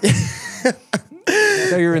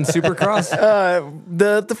 So you're in Supercross?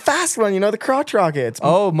 The fast one, the crotch rockets.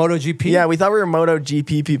 Oh, MotoGP? Yeah, we thought we were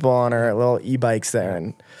MotoGP people on our little e-bikes there,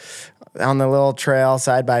 and on the little trail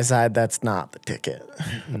side by side, that's not the ticket.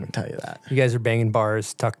 Let me tell you that. You guys are banging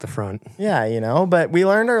bars, tuck the front. Yeah, but we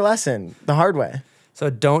learned our lesson the hard way. So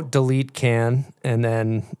don't delete can and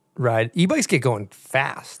then ride. E-bikes get going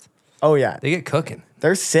fast. Oh, yeah. They get cooking.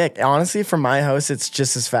 They're sick. Honestly, from my house, it's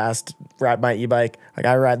just as fast. Ride my e-bike. Like,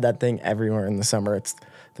 I ride that thing everywhere in the summer. It's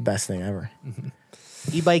the best thing ever. Mm-hmm.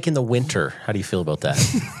 E-bike in the winter. How do you feel about that?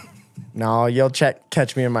 No, you'll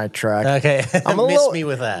catch me in my truck. Okay. I'm Miss me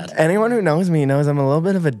with that. Anyone who knows me knows I'm a little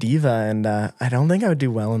bit of a diva, and I don't think I would do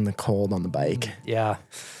well in the cold on the bike. Yeah.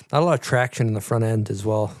 Not a lot of traction in the front end as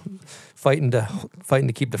well. Fighting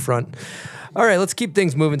to keep the front. All right, let's keep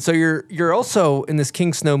things moving. So you're also in this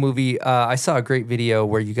King Snow movie. I saw a great video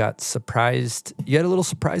where you got surprised. You had a little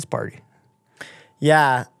surprise party.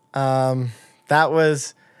 Yeah, that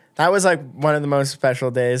was like one of the most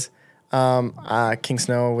special days. King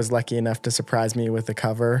Snow was lucky enough to surprise me with the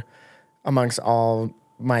cover amongst all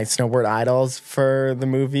my snowboard idols for the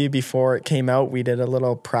movie. Before it came out, we did a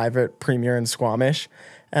little private premiere in Squamish.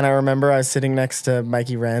 And I remember I was sitting next to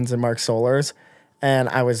Mikey Renz and Mark Solers, and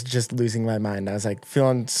I was just losing my mind. I was like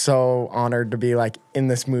feeling so honored to be like in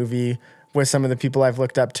this movie with some of the people I've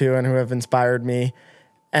looked up to and who have inspired me.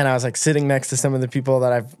 And I was like sitting next to some of the people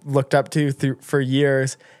that I've looked up to for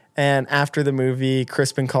years. And after the movie,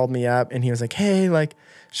 Crispin called me up and he was like, hey, like,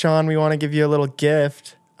 Sean, we want to give you a little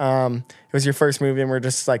gift. It was your first movie and we're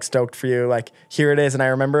just like stoked for you. Like, here it is. And I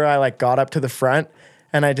remember I like got up to the front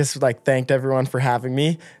and I just like thanked everyone for having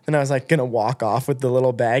me. Then I was like gonna walk off with the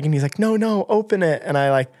little bag and he's like, no, open it. And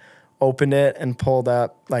I like opened it and pulled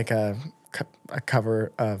up like a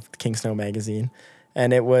cover of King Snow magazine.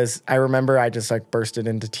 And it was, I remember I just like bursted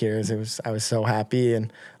into tears. I was so happy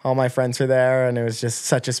and all my friends were there and it was just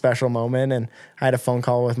such a special moment. And I had a phone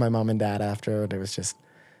call with my mom and dad after it. It was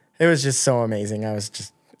just so amazing.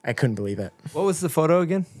 I couldn't believe it. What was the photo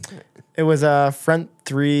again? It was a front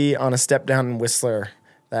three on a step down in Whistler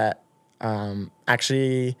that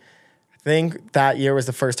actually, I think that year was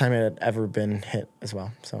the first time it had ever been hit as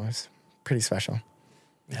well. So it was pretty special.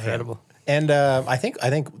 Incredible. And I think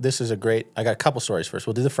this is a great. I got a couple stories first.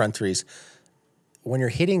 We'll do the front threes. When you're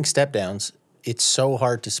hitting step downs, it's so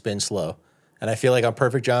hard to spin slow. And I feel like on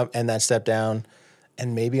perfect jump and that step down,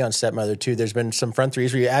 and maybe on stepmother too, there's been some front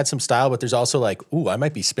threes where you add some style, but there's also like, ooh, I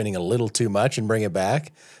might be spinning a little too much and bring it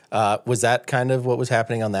back. Was that kind of what was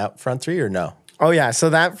happening on that front three or no? Oh yeah. So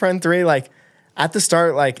that front three, like at the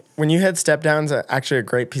start, like when you hit step downs, actually a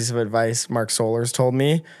great piece of advice Mark Solers told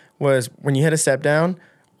me was when you hit a step down,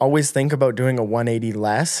 always think about doing a 180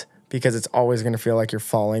 less because it's always going to feel like you're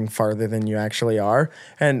falling farther than you actually are.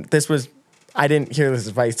 And this was, I didn't hear this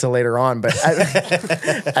advice till later on, but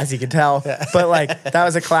as you can tell, but like that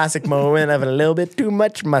was a classic moment of a little bit too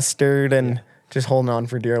much mustard and just holding on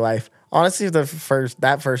for dear life. Honestly,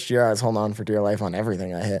 that first year I was holding on for dear life on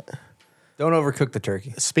everything I hit. Don't overcook the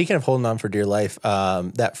turkey. Speaking of holding on for dear life,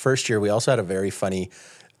 that first year we also had a very funny.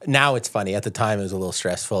 Now it's funny. At the time, it was a little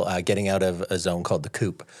stressful getting out of a zone called the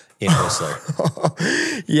Coop in Whistler.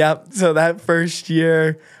 Yep. So that first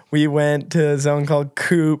year, we went to a zone called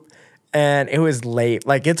Coop, and it was late.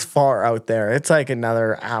 Like, it's far out there. It's like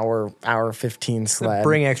another hour 15 sled.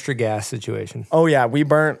 Bring extra gas situation. Oh, yeah.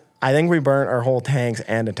 I think we burnt our whole tanks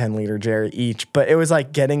and a 10-liter Jerry each. But it was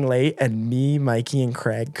like getting late, and me, Mikey, and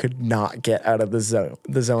Craig could not get out of the zone.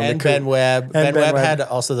 And Ben Webb. Ben Webb had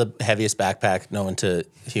also the heaviest backpack known to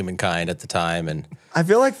humankind at the time. And I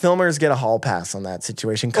feel like filmers get a hall pass on that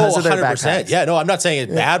situation because of their 100%. backpacks. Yeah, no, I'm not saying it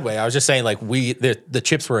in a bad way. I was just saying like the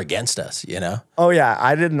chips were against us, you know? Oh, yeah.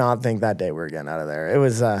 I did not think that day we were getting out of there. It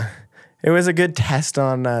was a good test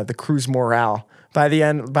on the crew's morale. By the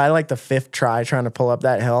end, by like the fifth try trying to pull up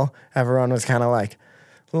that hill, everyone was kind of like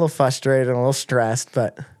a little frustrated and a little stressed,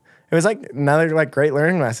 but it was like another like great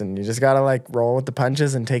learning lesson. You just got to like roll with the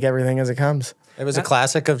punches and take everything as it comes. It was a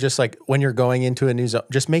classic of just like when you're going into a new zone,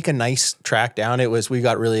 just make a nice track down. We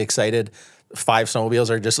got really excited. 5 snowmobiles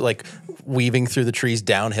are just like weaving through the trees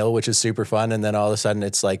downhill, which is super fun. And then all of a sudden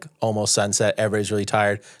it's like almost sunset. Everybody's really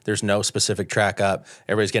tired. There's no specific track up.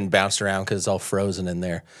 Everybody's getting bounced around because it's all frozen in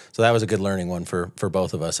there. So that was a good learning one for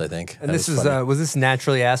both of us, I think. And this was this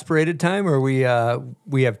naturally aspirated time or we have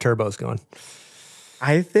turbos going?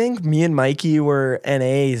 I think me and Mikey were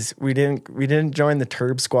NAs. We didn't join the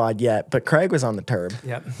Turb squad yet, but Craig was on the Turb.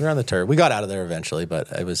 Yep. We were on the Turb. We got out of there eventually,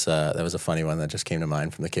 but it was that was a funny one that just came to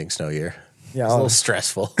mind from the King Snow year. Yeah, it was a little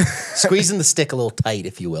stressful. Squeezing the stick a little tight,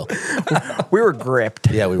 if you will. We were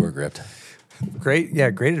gripped. Yeah, we were gripped. Great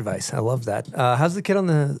advice. I love that. How's the kid on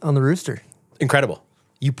the rooster? Incredible.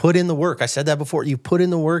 You put in the work. I said that before. You put in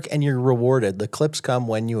the work and you're rewarded. The clips come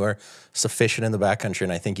when you are sufficient in the backcountry,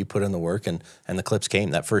 and I think you put in the work and the clips came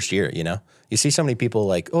that first year, you know? You see so many people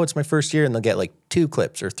like, oh, it's my first year, and they'll get like 2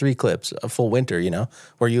 clips or 3 clips a full winter, you know,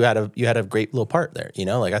 where you had a great little part there, you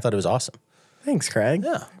know? Like I thought it was awesome. Thanks, Craig.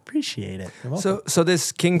 Yeah. Appreciate it. So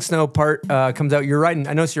this King Snow part comes out. I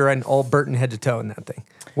noticed you're riding all Burton head to toe in that thing.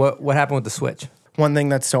 What happened with the switch? One thing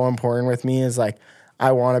that's so important with me is like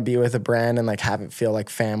I want to be with a brand and like have it feel like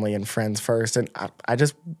family and friends first. And I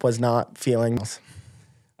just was not feeling this.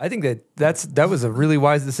 I think that was a really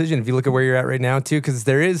wise decision if you look at where you're at right now too, because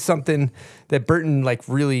there is something that Burton like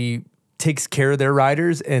really takes care of their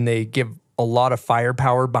riders and they give a lot of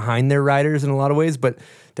firepower behind their riders in a lot of ways, but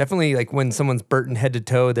definitely like when someone's Burton head to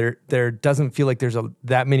toe, there doesn't feel like there's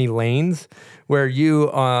that many lanes. Where you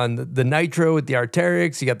on the Nitro with the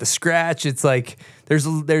Arc'teryx, you got the Scratch. It's like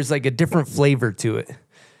there's like a different flavor to it.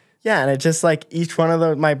 Yeah, and it's just like each one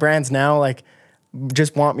of my brands now like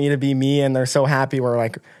just want me to be me, and they're so happy. We're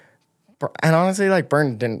like, and honestly, like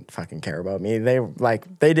Burton didn't fucking care about me. They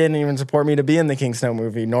didn't even support me to be in the King Snow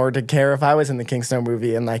movie, nor to care if I was in the King Snow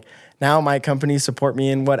movie. And like now my companies support me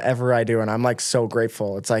in whatever I do, and I'm like so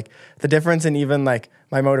grateful. It's like the difference in even like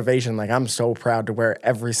my motivation. Like I'm so proud to wear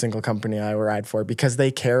every single company I ride for because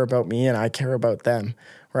they care about me and I care about them.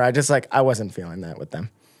 Where I just like I wasn't feeling that with them.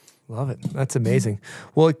 Love it. That's amazing.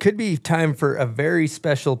 Well, it could be time for a very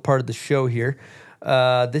special part of the show here.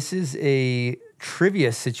 This is a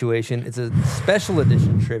trivia situation. It's a special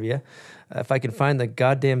edition trivia. If I can find the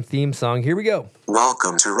goddamn theme song, here we go.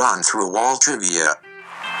 Welcome to Run Through a Wall Trivia.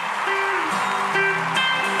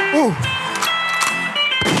 Ooh.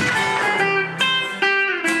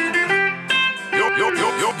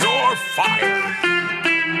 You're fired.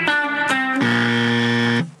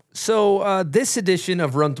 So this edition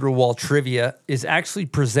of Run Through a Wall Trivia is actually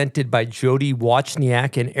presented by Jody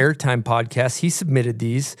Wachniak and Airtime Podcast. He submitted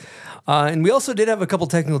these. And we also did have a couple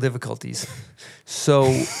technical difficulties. So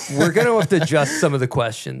we're going to have to adjust some of the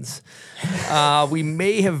questions. We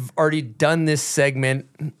may have already done this segment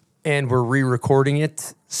and we're re-recording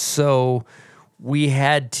it. So we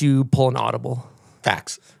had to pull an audible.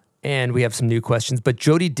 Facts. And we have some new questions. But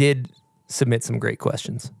Jody did submit some great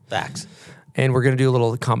questions. Facts. And we're going to do a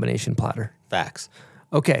little combination platter. Facts.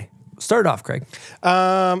 Okay. Start off, Craig.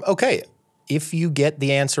 Okay. If you get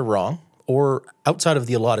the answer wrong or outside of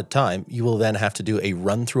the allotted time, you will then have to do a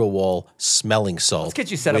run through a wall smelling salt. Let's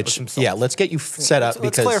get you set up with some salt. Yeah, let's get you set up Let's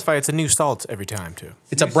because clarify, it's a new salt every time, too.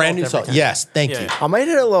 it's a brand new salt. Yes, thank you. I might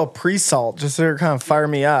hit a little pre-salt just to kind of fire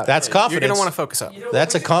me up. That's confidence. You're going to want to focus up.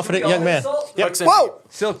 That's a confident young man. Yep. Whoa!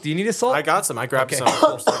 Silk, do you need a salt? I got some. I grabbed some.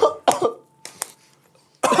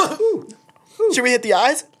 Should we hit the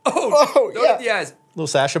eyes? Don't hit the eyes. Little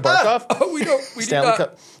Sasha Barkov Oh, we don't. We do Stanley not.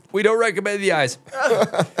 Cup. We don't recommend the eyes.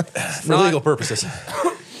 for legal purposes.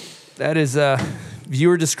 That is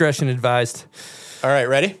viewer discretion advised. All right,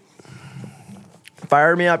 ready?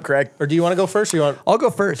 Fire me up, Craig. Or do you want to go first? Or you want? I'll go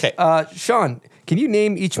first. Okay. Sean, can you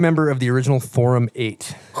name each member of the original Forum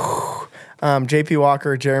 8? JP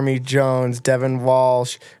Walker, Jeremy Jones, Devin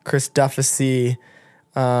Walsh, Chris Duffy.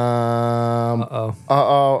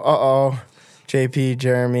 JP,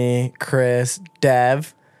 Jeremy, Chris,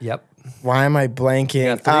 Dev. Yep. Why am I blanking?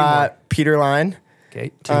 You got three more. Peter Line.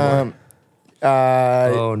 Okay. Two more.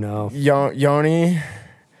 Oh no. Yoni.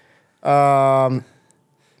 I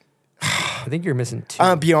think you're missing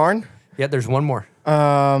two. Bjorn. Yeah, there's one more.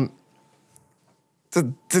 Oh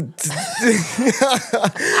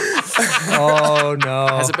no.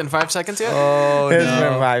 Has it been 5 seconds yet? Oh It's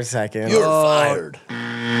no. been 5 seconds. You're fired.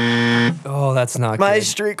 Oh, that's not My good.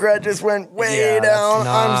 streak cred just went way Yeah, that's down.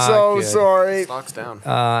 not I'm so good. sorry. Locks down.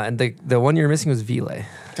 And the one you're missing was Vile.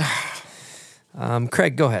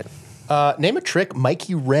 Craig, go ahead. Name a trick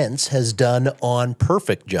Mikey Rentz has done on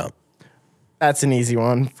Perfect Jump. That's an easy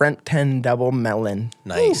one. Front 10 double melon.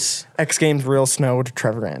 Nice. X Games real snow to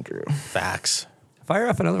Trevor Andrew. Facts. Fire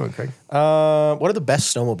off another one, Craig. What are the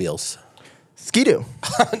best snowmobiles? Ski-Doo.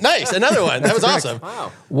 Nice. Another one. That was awesome.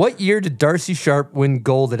 Wow. What year did Darcy Sharp win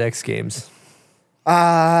gold at X Games?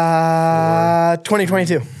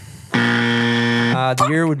 2022. The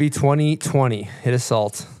year would be 2020. Hit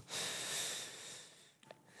assault.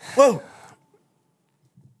 Whoa.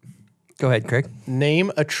 Go ahead, Craig.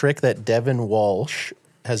 Name a trick that Devin Walsh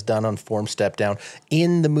has done on form step down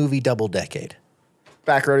in the movie Double Decade.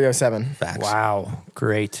 Back Rodeo 7. Facts. Wow,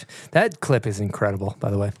 great. That clip is incredible, by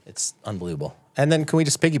the way. It's unbelievable. And then can we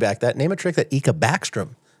just piggyback that? Name a trick that Ika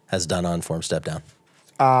Backstrom has done on form step down.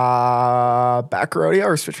 Back rodeo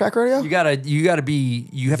or switchback rodeo? You gotta be.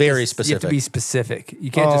 You have Very to, You have to specific. be specific. You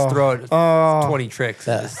can't just throw out 20 tricks.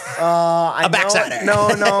 I A backside. No,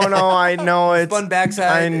 I know it's Spun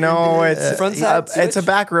backside. I know it's front side. it's a switch.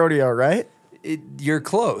 back rodeo, right? You're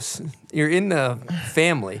close. You're in the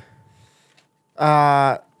family.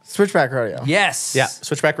 Switchback rodeo. Yes. Yeah,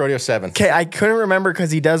 Switchback Rodeo 7. Okay, I couldn't remember because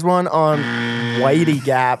he does one on Whitey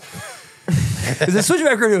Gap. Is the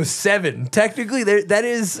switchback rodeo 7? Technically, that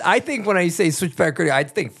is. I think when I say switchback rodeo, I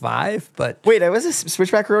think 5. But Wait, it was a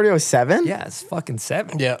switchback rodeo 7? yeah, it's fucking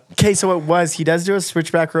 7. Yeah. Okay, so it was. He does do a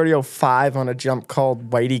switchback rodeo 5 on a jump called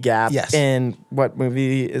Whitey Gap. Yes. And what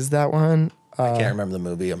movie is that one? I can't remember the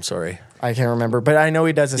movie. I'm sorry. I can't remember, but I know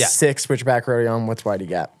he does a Yeah. 6 switchback rodeo on what's Whitey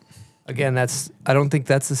Gap. Again, I don't think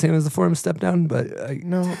that's the same as the forum step down, but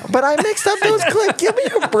No, but I mixed up those clips. Give me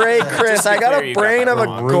a break, Chris. I got fair, a you got brain that of a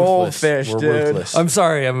wrong. goldfish, We're dude. ruthless. I'm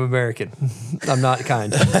sorry, I'm American. I'm not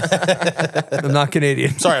kind. I'm not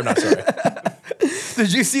Canadian. Sorry, I'm not sorry.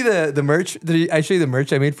 Did you see the merch? Did I show you the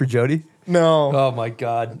merch I made for Jody? No. Oh my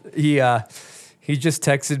god. He just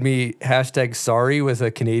texted me #sorry with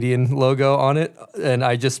a Canadian logo on it, and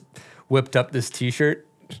I just whipped up this T-shirt.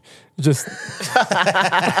 Just with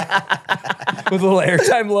a little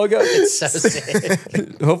Airtime logo. It's so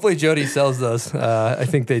sick. Hopefully Jody sells those. I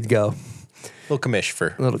think they'd go. Little commish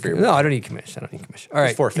for No, I don't need commission. All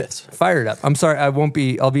right. 4/5. Fire it up. I'm sorry.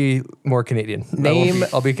 I'll be more Canadian. Name-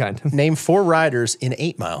 I'll be kind. Name 4 riders in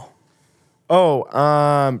 8 Mile. Oh,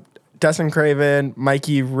 Dustin Craven,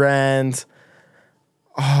 Mikey Renz,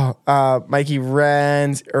 Earl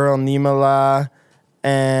Niemela,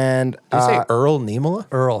 and Did you say Earl Niemela?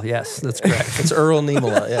 Earl, yes, that's correct. It's Earl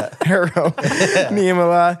Niemela, yeah. Earl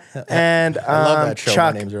Niemela, and I love that show.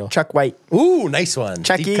 Chuck, My name's Earl. Chuck White. Ooh, nice one.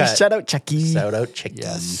 Chucky, Deep cut. shout out Chucky. Shout out Chucky.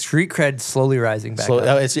 Yes. Street cred slowly rising back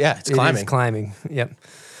up. It's climbing. It is climbing, yep.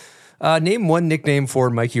 Name one nickname for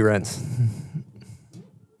Mikey Renz.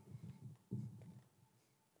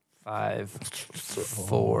 5,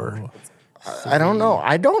 4. I don't know.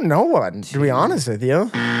 I don't know one, to be honest with you.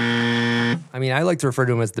 I mean, I like to refer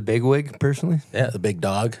to him as the big wig, personally. Yeah, the big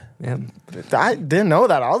dog. Yeah. I didn't know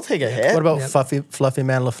that. I'll take a hit. What about Fluffy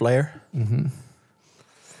Man LaFleur? Mm-hmm.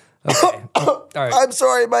 Okay. All right. I'm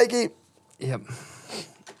sorry, Mikey. Yep.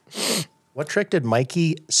 What trick did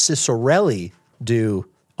Mikey Cicerelli do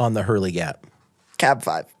on the Hurley Gap? Cab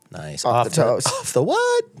 5. Nice. Off the toes. Off the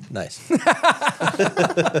what? Nice.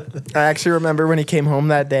 I actually remember when he came home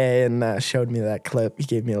that day and showed me that clip. He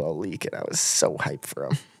gave me a little leak, and I was so hyped for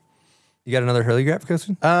him. You got another Hurley Gap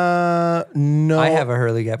question? No. I have a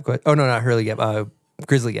Hurley Gap question. Oh, no, not Hurley Gap.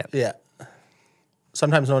 Grizzly Gap. Yeah.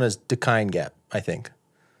 Sometimes known as Decline Gap, I think.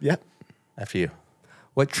 Yeah. After you.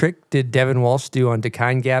 What trick did Devin Walsh do on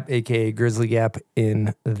Decline Gap, a.k.a. Grizzly Gap,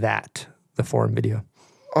 in the forum video?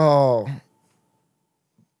 Oh.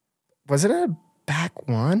 Was it a back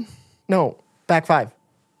 1? No, back 5.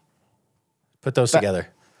 Put those together.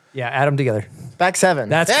 Yeah, add them together. Back 7.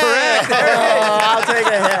 That's correct. I'll take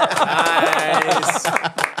a hit. Nice.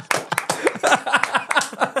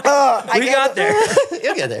 We got there.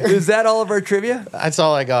 You'll get there. Is that all of our trivia? That's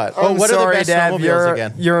all I got. I'm what sorry, are the best Dev. snowmobiles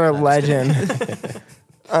again? You're a legend.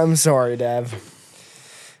 I'm sorry, Dev.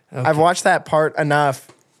 Okay. I've watched that part enough.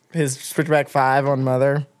 His switchback 5 on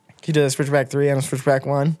Mother. He did a switchback 3 and a switchback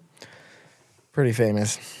 1. Pretty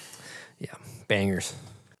famous. Yeah, bangers.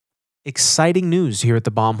 Exciting news here at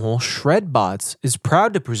the Bombhole. Shredbots is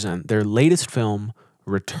proud to present their latest film,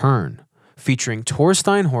 Return, featuring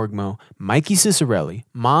Torstein Horgmo, Mikey Cicerelli,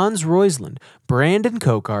 Mons Roisland, Brandon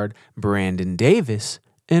Kokard, Brandon Davis,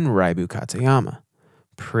 and Raibu Katayama.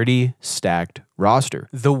 Pretty stacked roster.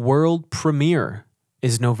 The world premiere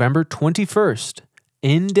is November 21st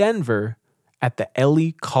in Denver at the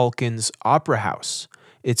Ellie Calkins Opera House.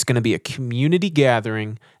 It's going to be a community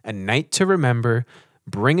gathering, a night to remember.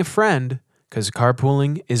 Bring a friend, because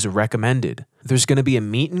carpooling is recommended. There's going to be a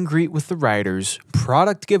meet and greet with the writers,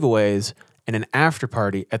 product giveaways, and an after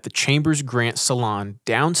party at the Chambers Grant Salon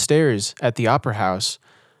downstairs at the Opera House,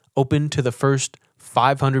 open to the first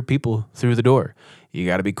 500 people through the door. You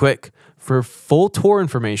got to be quick. For full tour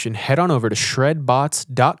information, head on over to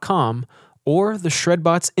shredbots.com or the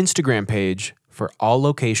Shredbots Instagram page for all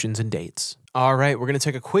locations and dates. All right, we're going to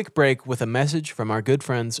take a quick break with a message from our good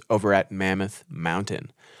friends over at Mammoth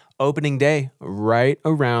Mountain. Opening day right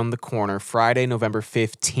around the corner, Friday, November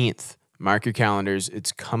 15th. Mark your calendars.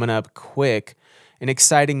 It's coming up quick. And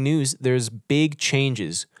exciting news, there's big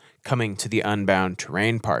changes coming to the Unbound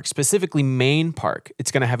Terrain Park, specifically Main Park.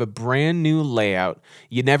 It's going to have a brand new layout.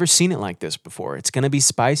 You've never seen it like this before. It's going to be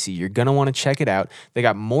spicy. You're going to want to check it out. They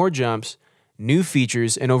got more jumps, new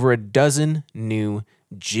features, and over a dozen new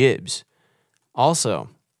jibs. Also,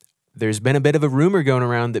 there's been a bit of a rumor going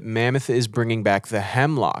around that Mammoth is bringing back the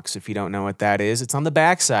Hemlocks. If you don't know what that is, it's on the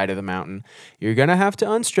backside of the mountain. You're going to have to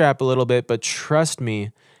unstrap a little bit, but trust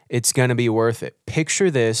me, it's going to be worth it. Picture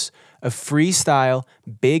this, a freestyle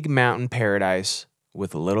big mountain paradise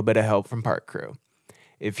with a little bit of help from park crew.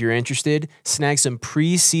 If you're interested, snag some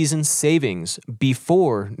pre-season savings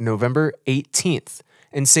before November 18th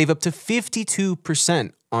and save up to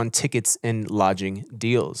 52% on tickets and lodging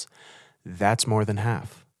deals. That's more than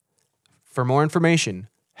half. For more information,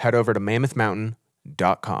 head over to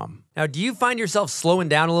mammothmountain.com. Now, do you find yourself slowing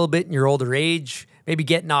down a little bit in your older age? Maybe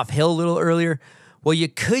getting off hill a little earlier? Well, you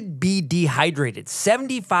could be dehydrated.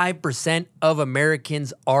 75% of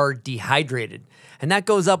Americans are dehydrated. And that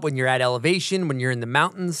goes up when you're at elevation, when you're in the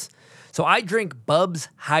mountains. So I drink Bubs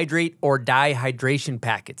Hydrate or Die hydration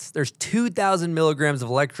packets. There's 2,000 milligrams of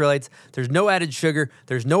electrolytes. There's no added sugar.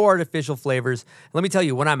 There's no artificial flavors. Let me tell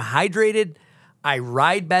you, when I'm hydrated, I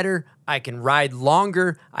ride better. I can ride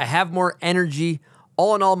longer. I have more energy.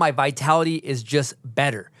 All in all, my vitality is just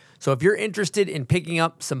better. So if you're interested in picking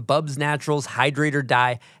up some Bubs Naturals Hydrate or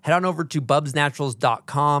Die, head on over to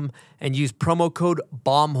bubsnaturals.com and use promo code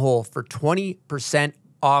BOMBHOLE for 20%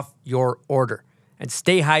 off your order. And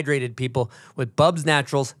stay hydrated, people, with Bubs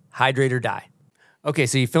Naturals Hydrate or Die. Okay,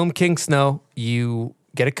 so you film King Snow. You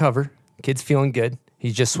get a cover. Kid's feeling good.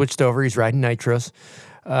 He's just switched over. He's riding nitros.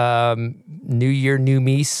 New Year, New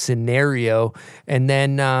Me scenario. And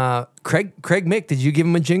then Craig Mick, did you give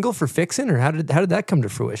him a jingle for fixing, or how did that come to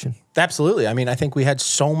fruition? Absolutely. I mean, I think we had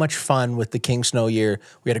so much fun with the King Snow year.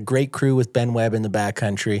 We had a great crew with Ben Webb in the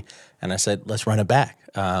backcountry, and I said, let's run it back.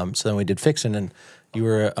 So then we did Fixin', and you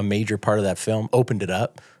were a major part of that film, opened it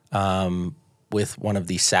up with one of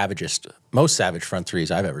the most savage front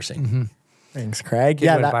threes I've ever seen. Mm-hmm. Thanks, Craig. It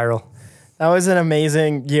went viral. That was an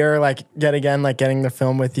amazing year. Like, yet again, like getting the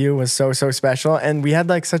film with you was so special. And we had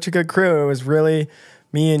like such a good crew. It was really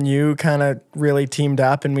me and you kind of really teamed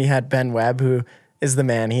up, and we had Ben Webb, who is the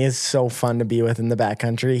man. He is so fun to be with in the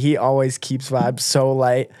backcountry. He always keeps vibes so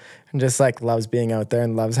light and just like loves being out there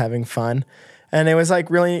and loves having fun. And it was like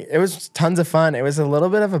it was tons of fun. It was a little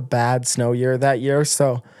bit of a bad snow year that year.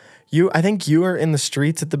 So I think you were in the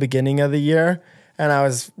streets at the beginning of the year. And I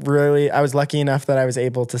was lucky enough that I was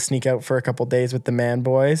able to sneak out for a couple days with the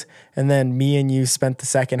Manboys. And then me and you spent the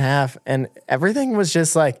second half, and everything was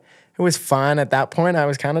just like, it was fun. At that point, I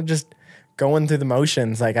was kind of just going through the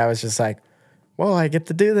motions. Like, I was just like, whoa, I get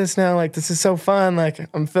to do this now. Like, this is so fun. Like,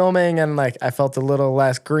 I'm filming, and like, I felt a little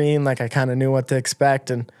less green. Like, I kind of knew what to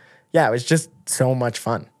expect. And yeah, it was just so much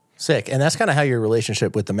fun. Sick. And that's kind of how your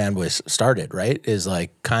relationship with the Manboys started, right? Is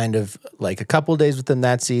like kind of like a couple of days within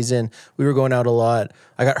that season. We were going out a lot.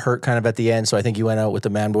 I got hurt kind of at the end, so I think you went out with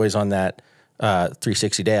the Manboys on that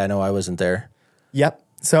 360 day. I know I wasn't there. Yep.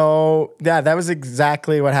 So yeah, that was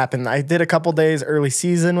exactly what happened. I did a couple days early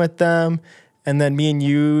season with them, and then me and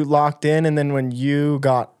you locked in. And then when you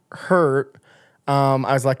got hurt,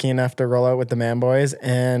 I was lucky enough to roll out with the Manboys,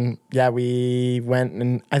 and yeah, we went,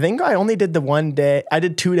 and I think I only did the one day. I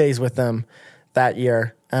did 2 days with them that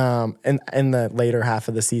year. And in the later half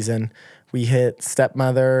of the season, we hit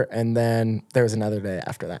Stepmother, and then there was another day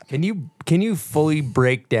after that. Can you fully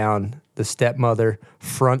break down the Stepmother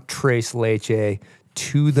front trace leche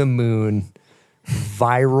to the moon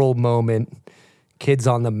viral moment? Kids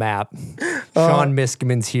on the map. Sean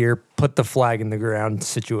Miskiman's here. Put the flag in the ground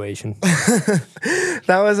situation.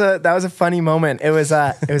 That was a funny moment. It was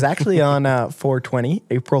actually on 4/20,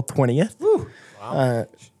 April 20th. Wow.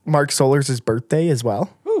 Mark Solar's birthday as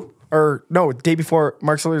well. Ooh. Or no, day before.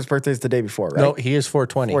 Mark Solar's birthday is the day before, right? No, he is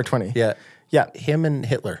 4/20. 4/20. Yeah. Yeah. Him and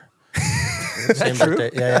Hitler. Is that true?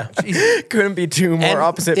 Birthday. Yeah. Couldn't be two more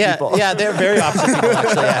opposite people. Yeah, they're very opposite people,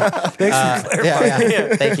 actually. Yeah. Thanks for clarifying.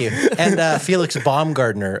 Yeah. Thank you. And Felix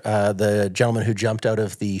Baumgartner, the gentleman who jumped out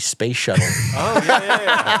of the space shuttle. Oh,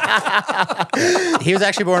 yeah. He was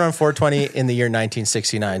actually born on 4/20 in the year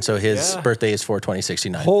 1969, so his birthday is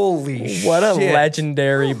 4/20/69. Holy shit. What a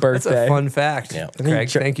legendary birthday. That's a fun fact. Yeah.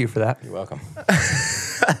 Craig, thank you for that. You're welcome.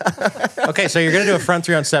 Okay, so you're going to do a front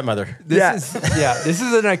three on Stepmother. This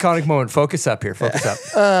is an iconic moment. Focus up here. Focus up.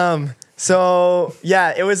 So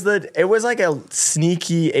yeah, it was like a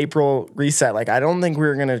sneaky April reset. Like, I don't think we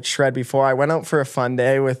were gonna shred before. I went out for a fun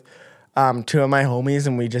day with 2 of my homies,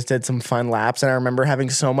 and we just did some fun laps. And I remember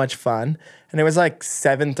having so much fun. And it was like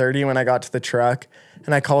 7:30 when I got to the truck,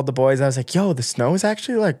 and I called the boys. I was like, "Yo, the snow is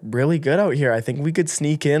actually like really good out here. I think we could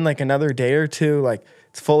sneak in like another day or two. Like,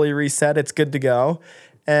 it's fully reset. It's good to go."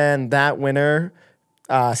 And that winter,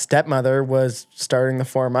 Stepmother was starting to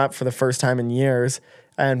form up for the first time in years.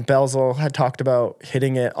 And Belzel had talked about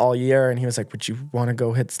hitting it all year. And he was like, "Would you want to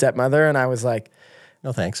go hit Stepmother?" And I was like,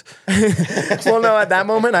 "No, thanks." Well, no, at that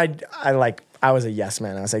moment, I was a yes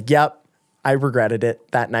man. I was like, "Yep." I regretted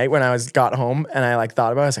it that night when I got home, and I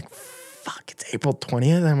thought about it. I was like, "Fuck, it's April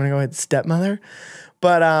 20th. I'm going to go hit Stepmother."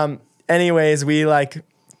 But anyways, we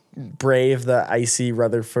brave the icy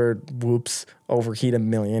Rutherford whoops, overheat a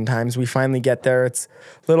million times. We finally get there. It's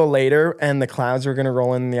a little later, and the clouds were going to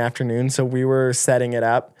roll in the afternoon, so we were setting it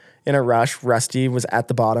up in a rush. Rusty was at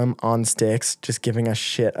the bottom on sticks, just giving us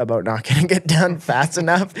shit about not getting it done fast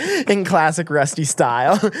enough in classic Rusty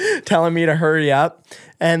style, telling me to hurry up.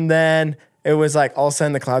 And then it was like all of a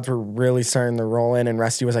sudden the clouds were really starting to roll in, and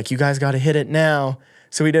Rusty was like, "You guys got to hit it now."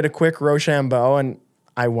 So we did a quick Rochambeau, and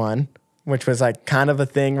I won, which was like kind of a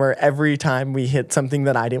thing where every time we hit something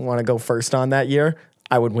that I didn't want to go first on that year,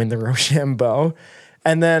 I would win the Rochambeau.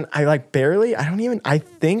 And then I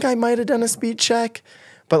think I might have done a speed check,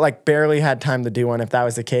 but barely had time to do one if that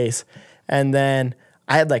was the case. And then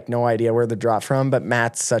I had no idea where the drop from, but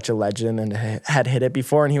Matt's such a legend and had hit it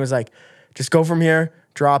before. And he was like, "Just go from here,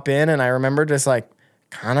 drop in." And I remember just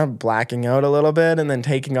kind of blacking out a little bit and then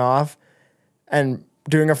taking off and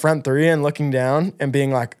doing a front three and looking down and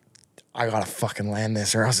being like, "I gotta fucking land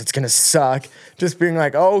this or else it's gonna suck." Just being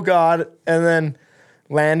like, "Oh God." And then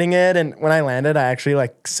landing it. And when I landed, I actually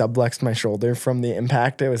subluxed my shoulder from the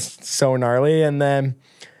impact. It was so gnarly. And then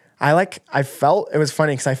I felt, it was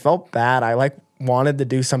funny because I felt bad. I wanted to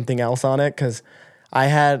do something else on it because I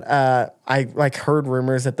had I like heard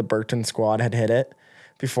rumors that the Burton squad had hit it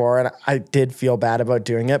before, and I did feel bad about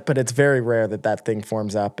doing it, but it's very rare that thing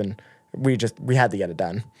forms up, and we had to get it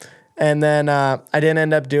done. And then I didn't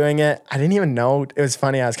end up doing it. I didn't even know. It was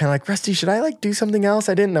funny. I was kind of like, Rusty, should I like do something else?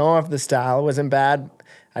 I didn't know if the style wasn't bad.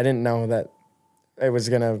 I didn't know that it was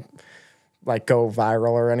gonna like go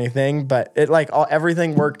viral or anything, but it like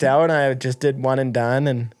everything worked out, and I just did one and done,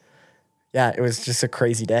 and yeah, it was just a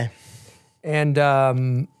crazy day. And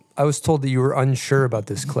I was told that you were unsure about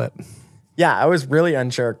this clip. Yeah, I was really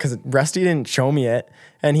unsure because Rusty didn't show me it,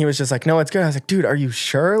 and he was just like, no, it's good. I was like, dude, are you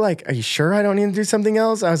sure? Like, are you sure I don't need to do something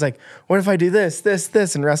else? I was like, what if I do this?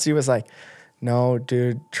 And Rusty was like, no,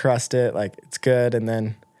 dude, trust it. Like, it's good. And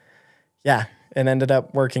then, yeah, it ended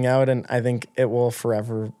up working out, and I think it will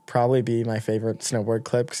forever probably be my favorite snowboard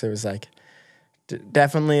clip because it was like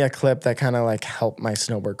definitely a clip that kind of like helped my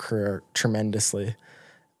snowboard career tremendously,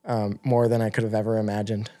 more than I could have ever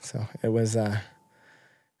imagined. So it was a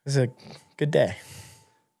good day.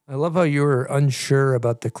 I love how you were unsure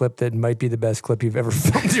about the clip that might be the best clip you've ever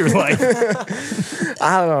filmed in your life.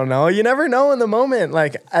 I don't know. You never know in the moment.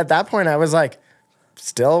 Like at that point, I was like,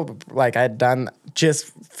 still like I'd done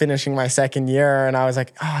just finishing my second year, and I was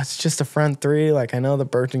like, oh, it's just a front three. Like I know the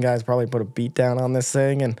Burton guys probably put a beat down on this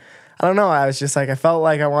thing, and I don't know. I was just like, I felt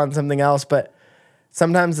like I wanted something else, but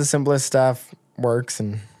sometimes the simplest stuff works,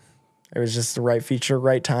 and it was just the right feature,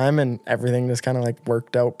 right time, and everything just kind of like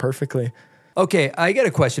worked out perfectly. Okay, I got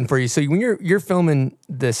a question for you. So when you're filming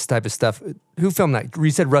this type of stuff, who filmed that? You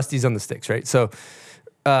said Rusty's on the sticks, right? So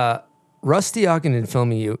Rusty Ockenden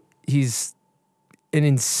filming you, he's an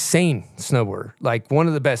insane snowboarder, like one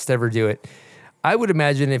of the best to ever do it. I would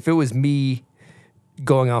imagine if it was me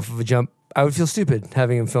going off of a jump, I would feel stupid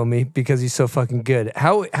having him film me because he's so fucking good.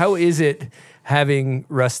 How is it having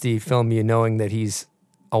Rusty film you knowing that he's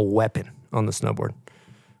a weapon on the snowboard?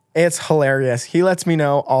 It's hilarious. He lets me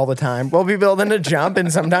know all the time. We'll be building a jump,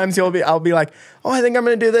 and sometimes I'll be like, oh, I think I'm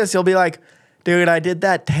going to do this. He'll be like, dude, I did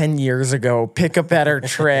that 10 years ago. Pick a better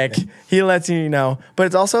trick. He lets you know. But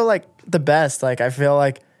it's also like the best. Like I feel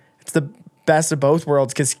like it's the best of both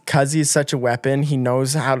worlds because he's such a weapon. He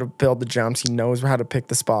knows how to build the jumps. He knows how to pick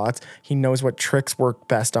the spots. He knows what tricks work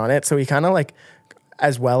best on it. So he kind of like,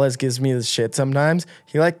 as well as gives me the shit sometimes,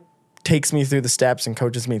 he like takes me through the steps and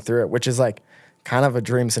coaches me through it, which is like kind of a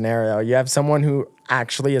dream scenario. You have someone who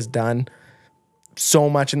actually has done so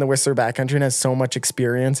much in the Whistler backcountry and has so much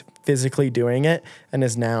experience physically doing it and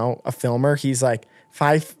is now a filmer. He's like, if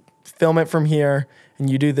I film it from here and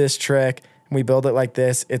you do this trick and we build it like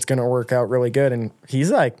this, it's going to work out really good. And he's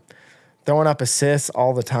like throwing up assists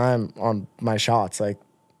all the time on my shots. Like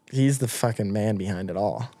he's the fucking man behind it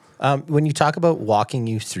all. When you talk about walking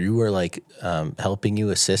you through or like helping you,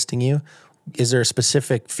 assisting you, is there a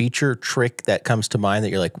specific feature, trick that comes to mind that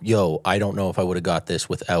you're like, yo, I don't know if I would have got this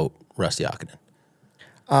without Rusty Ockenden?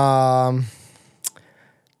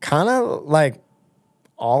 Kind of like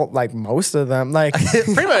all, like most of them, like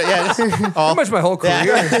Pretty much, yeah. Pretty much my whole career.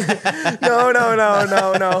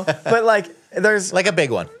 No. But like there's Like a big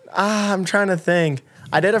one. I'm trying to think.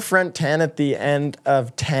 I did a front 10 at the end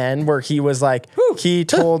of 10 where he was like, he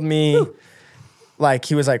told me, like,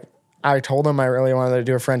 he was like, I told him I really wanted to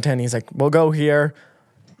do a front 10. He's like, we'll go here.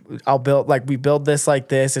 We build this like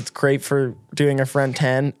this. It's great for doing a front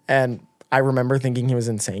 10. And I remember thinking he was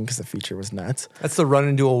insane because the feature was nuts. That's the run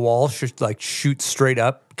into a wall, shoot straight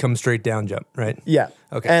up, come straight down jump, right? Yeah.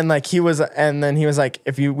 Okay. And like then he was like,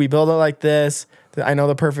 we build it like this, I know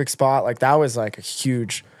the perfect spot. Like that was like a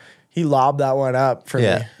huge, he lobbed that one up for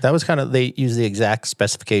me. That was kind of, they use the exact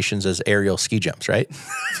specifications as aerial ski jumps, right?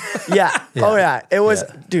 Yeah. Oh yeah. It was,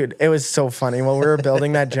 dude, it was so funny. While we were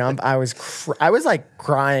building that jump, I was like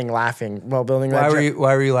crying, laughing while building that jump.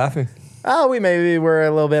 Why were you laughing? Oh, we maybe were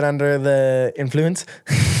a little bit under the influence.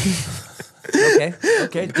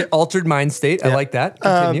 Okay. Altered mind state. I like that.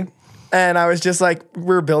 Continue. And I was just like, we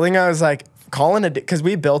were building, I was like calling it, because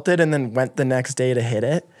we built it and then went the next day to hit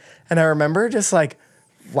it. And I remember just like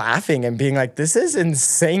laughing and being like, this is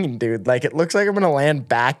insane, dude. Like, it looks like I'm going to land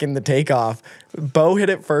back in the takeoff. Bo hit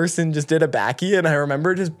it first and just did a backy. And I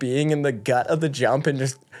remember just being in the gut of the jump and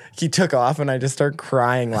just, he took off and I just started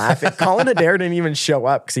crying, laughing. Colin Adair didn't even show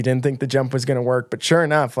up because he didn't think the jump was going to work. But sure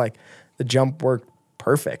enough, like the jump worked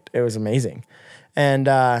perfect. It was amazing. And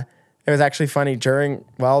it was actually funny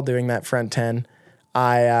while doing that front 10,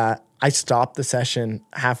 I stopped the session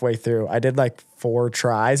halfway through. I did like 4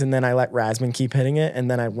 tries and then I let Rasman keep hitting it.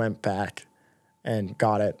 And then I went back and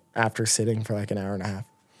got it after sitting for like an hour and a half.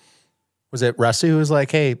 Was it Rusty who was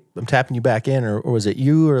like, hey, I'm tapping you back in, or was it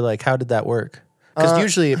you, or like, how did that work? Because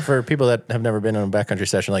usually for people that have never been on a backcountry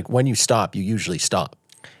session, like when you stop, you usually stop.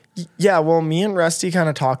 Yeah, well, me and Rusty kind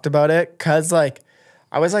of talked about it because, like,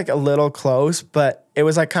 I was, like, a little close, but it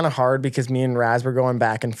was, like, kind of hard because me and Raz were going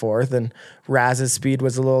back and forth, and Raz's speed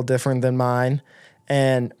was a little different than mine.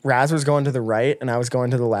 And Raz was going to the right, and I was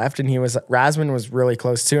going to the left, and Razman was really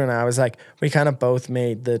close, too. And I was like, we kind of both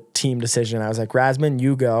made the team decision. I was like, Razman,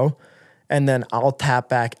 you go, and then I'll tap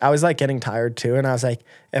back. I was, like, getting tired, too, and I was like,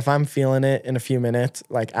 if I'm feeling it in a few minutes,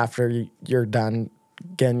 like, after you're done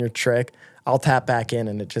getting your trick, I'll tap back in,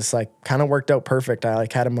 and it just like kind of worked out perfect. I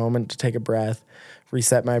like had a moment to take a breath,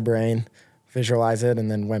 reset my brain, visualize it, and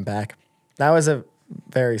then went back. That was a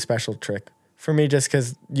very special trick for me just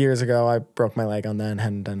because years ago I broke my leg on that and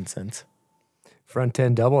hadn't done it since. Front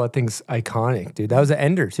 10 double, that thing's iconic, dude. That was an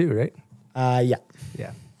ender too, right? Yeah.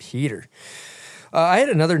 Yeah, Peter. I had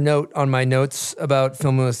another note on my notes about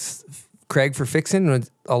filming with Craig for Fixin' with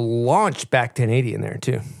a launch back 1080 in there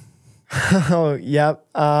too. Oh, yep.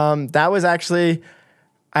 That was actually,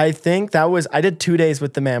 I did 2 days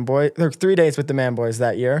with the Manboys, or 3 days with the Manboys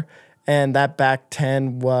that year. And that back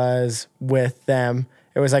 10 was with them.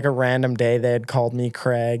 It was like a random day. They had called me,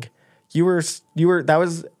 Craig. That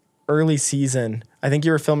was early season. I think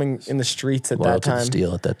you were filming in the streets at Loyal that to time. the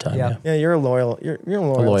steel at that time. Yeah. Yeah, you're a loyalist. A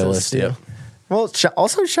loyalist, to the yeah. steel. Well,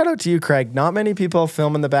 also shout out to you, Craig. Not many people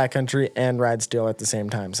film in the backcountry and ride steel at the same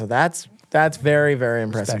time. So that's very, very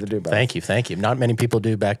impressive to do both. Thank you. Not many people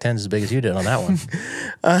do back tens as big as you did on that one.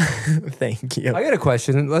 Thank you. I got a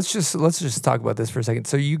question. Let's just talk about this for a second.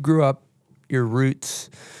 So you grew up, your roots,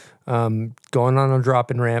 going on a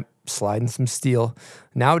drop-in ramp, sliding some steel.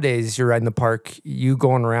 Nowadays, you're riding the park. You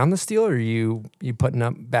going around the steel, or you putting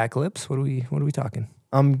up back lips? What are we talking?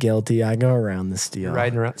 I'm guilty. I go around the steel.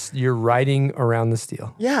 You're riding around the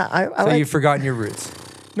steel. Yeah, I So like. you've forgotten your roots.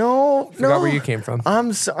 No, Forgot where you came from.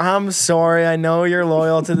 I'm sorry. I know you're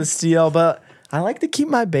loyal to the steel, but I like to keep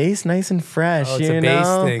my base nice and fresh. Oh, it's a base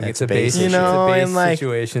thing. It's a base issue. issue. It's a base and like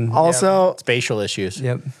situation. also, Spatial issues.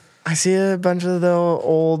 Yep. I see a bunch of the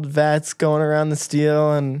old vets going around the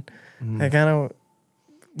steel, and I kind of,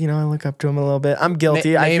 I look up to them a little bit. I'm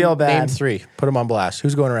guilty. I feel bad. Name three. Put them on blast.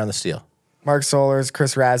 Who's going around the steel? Mark Solers,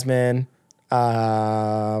 Chris Rasman,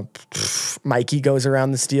 Mikey goes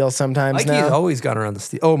around the steel sometimes. Mikey's now. always gone around the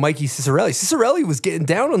steel. Oh, Mikey Cicerelli. Cicerelli was getting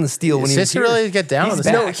down on the steel when he was here. Cicerelli get down on the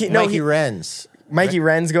back. steel. Mikey Renz. Mikey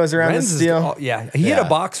Renz goes around the steel. He hit a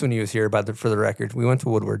box when he was here, for the record. We went to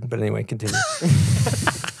Woodward, but anyway, continue.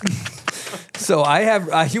 So I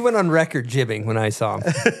have, he went on record jibbing when I saw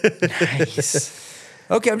him. Nice.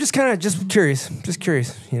 Okay, I'm just curious.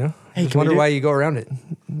 Hey, Just wonder why you go around it.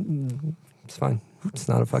 It's fine. It's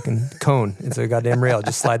not a fucking cone. It's a goddamn rail.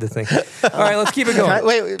 Just slide the thing. All right, let's keep it going.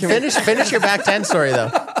 Wait, finish your back 10 story,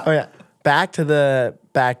 though. Oh, yeah. Back to the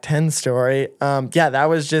back 10 story. That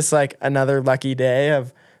was just like another lucky day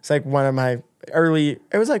it's like one of my it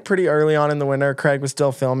was like pretty early on in the winter. Craig was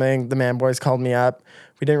still filming. The Manboys called me up.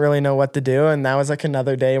 We didn't really know what to do. And that was like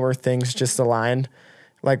another day where things just aligned,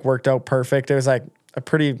 like worked out perfect. It was like a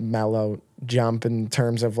pretty mellow jump in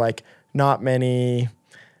terms of like not many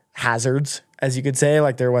hazards, as you could say.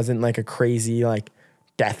 Like there wasn't like a crazy like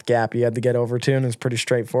death gap you had to get over to, and it was pretty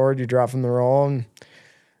straightforward. You drop from the roll and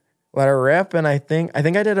let her rip. And I think I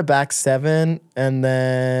did a back 7 and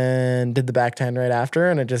then did the back 10 right after,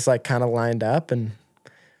 and it just like kind of lined up. And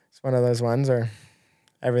it's one of those ones where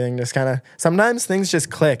everything just kind of, sometimes things just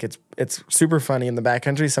click. It's super funny in the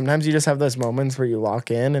backcountry. Sometimes you just have those moments where you lock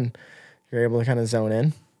in and you're able to kind of zone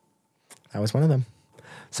in. That was one of them.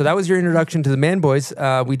 So that was your introduction to the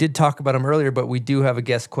Manboys. We did talk about them earlier, but we do have a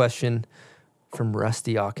guest question from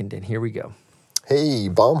Rusty Ockenden. Here we go. Hey,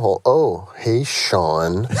 Bombhole. Oh, hey,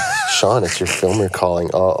 Sean. Sean, it's your filmer calling.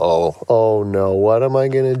 Uh-oh. Oh, no. What am I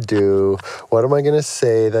going to do? What am I going to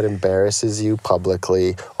say that embarrasses you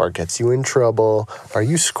publicly or gets you in trouble? Are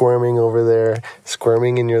you squirming over there?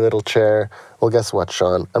 Squirming in your little chair? Well, guess what,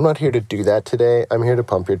 Sean? I'm not here to do that today. I'm here to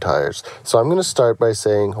pump your tires. So I'm going to start by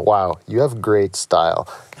saying, wow, you have great style.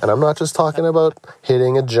 And I'm not just talking about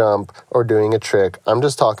hitting a jump or doing a trick. I'm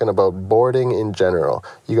just talking about boarding in general.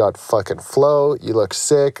 You got fucking flow. You look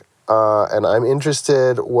sick. And I'm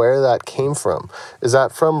interested where that came from. Is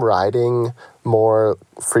that from riding more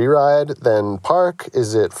free ride than park?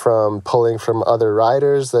 Is it from pulling from other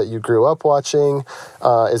riders that you grew up watching?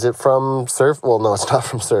 Is it from surf? Well, no, it's not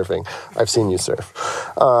from surfing. I've seen you surf.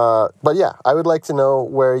 But yeah, I would like to know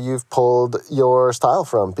where you've pulled your style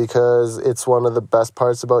from, because it's one of the best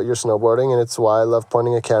parts about your snowboarding, and it's why I love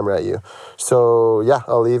pointing a camera at you. So yeah,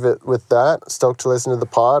 I'll leave it with that. Stoked to listen to the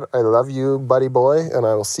pod. I love you, buddy boy, and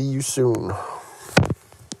I will see you soon.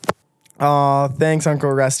 Oh, thanks,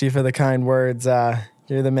 Uncle Rusty, for the kind words.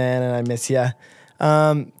 You're the man, and I miss you.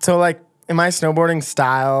 So, like, in my snowboarding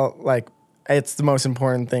style, like, it's the most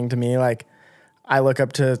important thing to me. Like, I look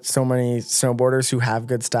up to so many snowboarders who have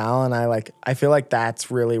good style, and I feel like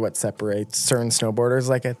that's really what separates certain snowboarders.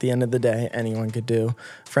 Like, at the end of the day, anyone could do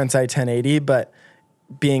frontside 1080, but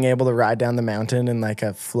being able to ride down the mountain in like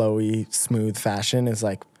a flowy, smooth fashion is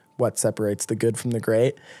like what separates the good from the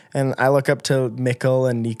great. And I look up to Mikkel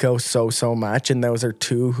and Nico so much, and those are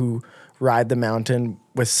two who ride the mountain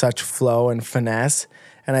with such flow and finesse.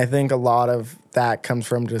 And I think a lot of that comes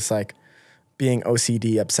from just like being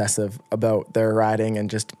OCD obsessive about their riding and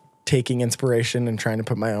just taking inspiration and trying to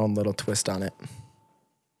put my own little twist on it.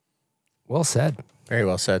 Well said. Very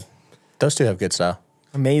well said. Those two have good style.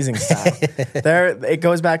 Amazing style. It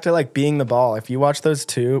goes back to like being the ball. If you watch those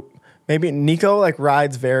two, maybe Nico like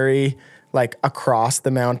rides very like across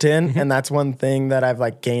the mountain, and that's one thing that I've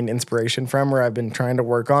like gained inspiration from, where I've been trying to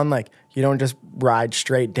work on. Like, you don't just ride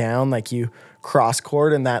straight down, like you cross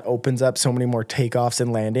chord, and that opens up so many more takeoffs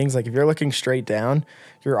and landings. Like, if you're looking straight down,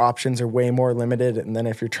 your options are way more limited. And then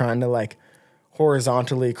if you're trying to like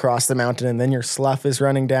horizontally cross the mountain and then your slough is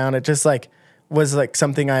running down, it just like was like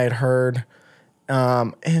something I had heard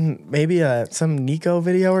in maybe some Nico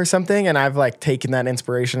video or something, and I've like taken that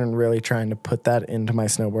inspiration and really trying to put that into my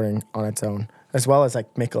snowboarding on its own, as well as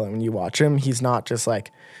like Mikkel. When you watch him, he's not just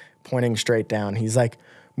like pointing straight down; he's like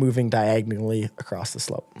moving diagonally across the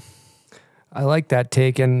slope. I like that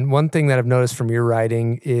take, and one thing that I've noticed from your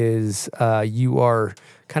riding is you are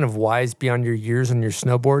kind of wise beyond your years on your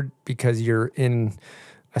snowboard, because you're in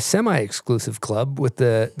a semi-exclusive club with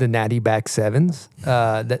the Natty Back Sevens.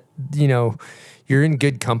 That, you know, you're in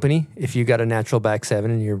good company. If you got a natural back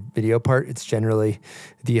seven in your video part, it's generally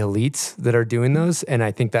the elites that are doing those. And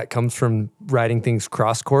I think that comes from riding things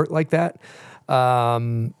cross court like that.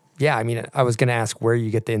 Yeah, I mean, I was going to ask where you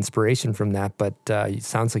get the inspiration from that, but it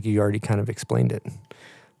sounds like you already kind of explained it.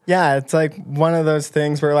 Yeah, it's like one of those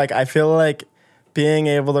things where like I feel like being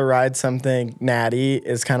able to ride something natty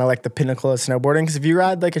is kind of like the pinnacle of snowboarding. Because if you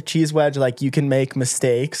ride like a cheese wedge, like you can make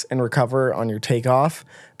mistakes and recover on your takeoff.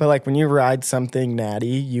 But like when you ride something natty,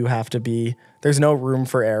 you have to be, there's no room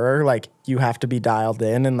for error. Like you have to be dialed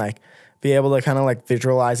in and like be able to kind of like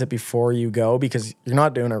visualize it before you go, because you're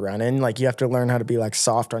not doing a run in. Like you have to learn how to be like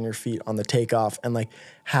soft on your feet on the takeoff and like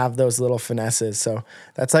have those little finesses. So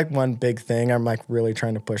that's like one big thing I'm like really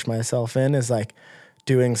trying to push myself in, is like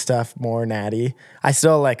doing stuff more natty. I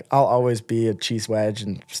still like, I'll always be a cheese wedge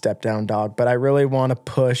and step down dog, but I really want to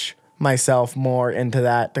push myself more into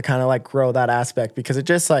that to kind of like grow that aspect, because it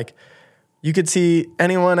just like, you could see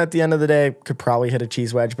anyone at the end of the day could probably hit a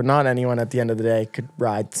cheese wedge, but not anyone at the end of the day could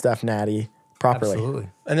ride stuff natty properly. Absolutely.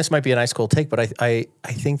 And this might be an ice cold take, but I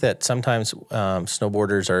think that sometimes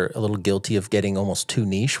snowboarders are a little guilty of getting almost too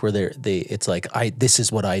niche, where it's like this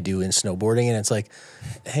is what I do in snowboarding, and it's like,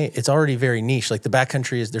 hey, it's already very niche. Like the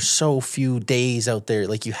backcountry there's so few days out there,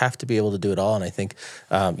 like you have to be able to do it all. And I think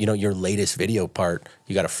your latest video part,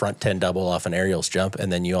 you got a front 10 double off an aerials jump,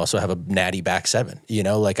 and then you also have a natty back seven.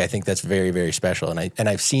 Like I think that's very, very special, and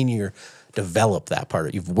I've seen you develop that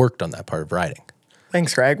part. You've worked on that part of riding.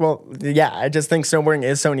 Thanks, Greg. Well, yeah, I just think snowboarding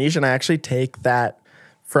is so niche, and I actually take that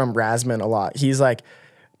from Rasmus a lot. He's like,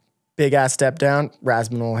 big ass step down,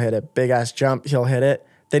 Rasmus will hit it. Big ass jump, he'll hit it.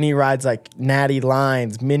 Then he rides like natty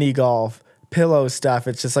lines, mini golf, pillow stuff.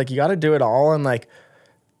 It's just like you got to do it all, and like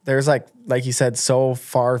there's like you said, so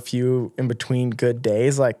far few in between good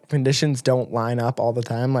days. Like conditions don't line up all the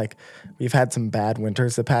time. Like we've had some bad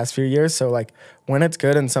winters the past few years, so like when it's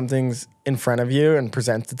good and something's in front of you and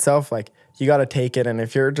presents itself, like you got to take it. And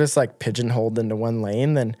if you're just like pigeonholed into one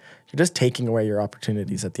lane, then you're just taking away your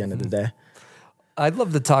opportunities at the end of the day. I'd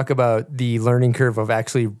love to talk about the learning curve of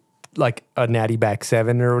actually like a natty back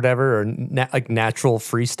seven or whatever, or like natural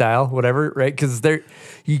freestyle, whatever, right? Because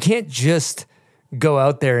you can't just go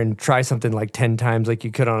out there and try something like 10 times like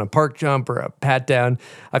you could on a park jump or a pat down.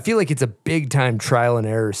 I feel like it's a big time trial and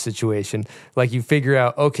error situation. Like you figure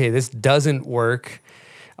out, okay, this doesn't work.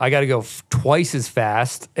 I got to go twice as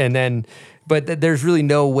fast. And then, but there's really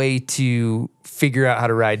no way to figure out how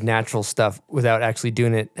to ride natural stuff without actually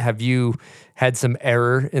doing it. Have you had some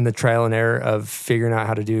error in the trial and error of figuring out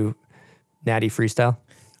how to do natty freestyle?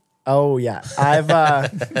 Oh yeah.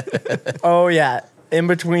 In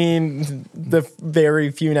between the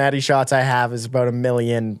very few natty shots I have is about 1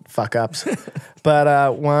 million fuck ups.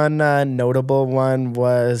 But one notable one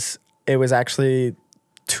was, it was actually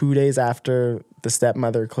 2 days after the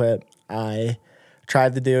stepmother clip. I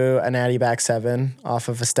tried to do a natty back seven off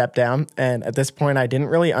of a step down. And at this point, I didn't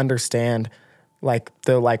really understand like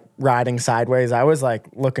the like riding sideways. I was like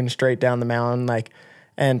looking straight down the mountain, like,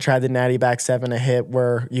 and tried the natty back 7 a hit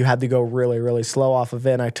where you had to go really, really slow off of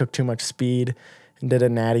it. And I took too much speed and did a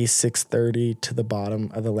natty 630 to the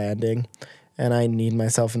bottom of the landing. And I kneed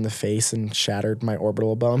myself in the face and shattered my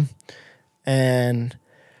orbital bone. And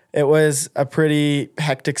it was a pretty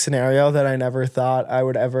hectic scenario that I never thought I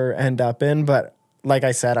would ever end up in. But like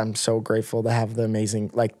I said, I'm so grateful to have the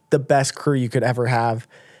amazing, like the best crew you could ever have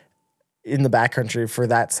in the backcountry for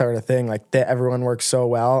that sort of thing. Like everyone works so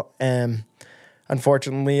well. And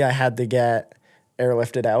unfortunately, I had to get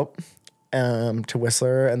airlifted out to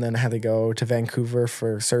Whistler, and then I had to go to Vancouver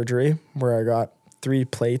for surgery where I got 3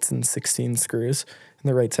 plates and 16 screws in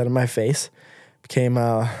the right side of my face. Became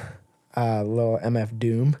a little MF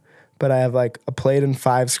Doom. But I have like a plate and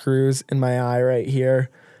 5 screws in my eye right here,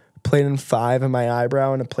 a plate and 5 in my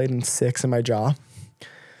eyebrow, and a plate and 6 in my jaw.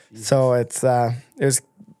 Jesus. So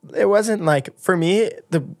it wasn't like, for me,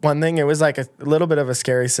 the one thing, it was like a little bit of a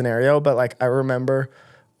scary scenario, but like I remember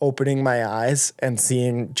opening my eyes and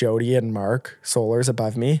seeing Jody and Mark Solers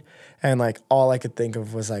above me. And like all I could think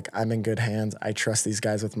of was like, I'm in good hands. I trust these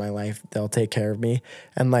guys with my life. They'll take care of me.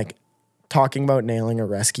 And like talking about nailing a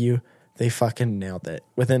rescue, they fucking nailed it.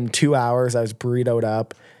 Within 2 hours, I was burritoed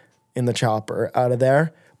up in the chopper out of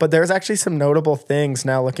there. But there's actually some notable things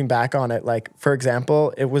now looking back on it. Like, for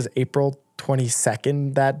example, it was April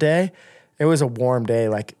 22nd that day. It was a warm day.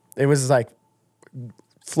 Like, it was like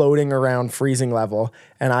floating around freezing level,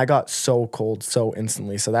 and I got so cold so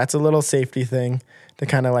instantly. So that's a little safety thing to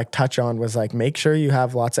kind of like touch on, was like, make sure you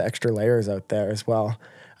have lots of extra layers out there as well.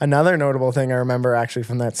 Another notable thing I remember actually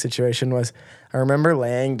from that situation was I remember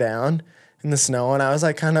laying down in the snow, and I was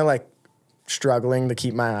like kind of like struggling to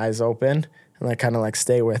keep my eyes open and like kind of like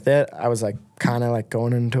stay with it. I was like kind of like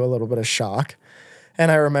going into a little bit of shock. And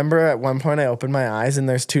I remember at one point I opened my eyes, and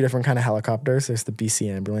there's 2 different kind of helicopters. There's the BC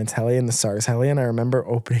ambulance heli and the SARS heli. And I remember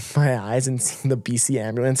opening my eyes and seeing the BC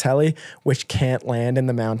ambulance heli, which can't land in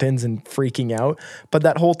the mountains, and freaking out. But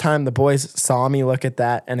that whole time the boys saw me look at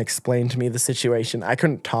that and explained to me the situation. I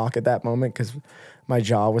couldn't talk at that moment because my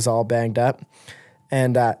jaw was all banged up.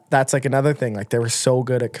 And that's like another thing. Like, they were so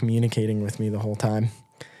good at communicating with me the whole time.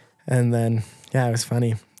 And then, yeah, it was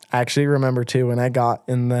funny. I actually remember too, when I got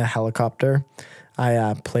in the helicopter,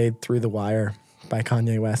 I played Through the Wire by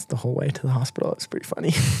Kanye West the whole way to the hospital. It was pretty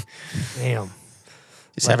funny. Damn.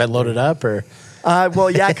 Just have it loaded up, or?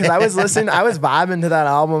 Well, yeah, because I was vibing to that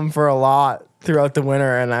album for a lot throughout the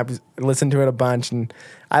winter, and I listened to it a bunch, and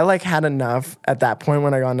I like had enough at that point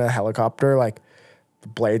when I got into the helicopter, like the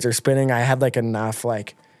blades are spinning. I had like enough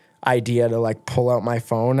like idea to like pull out my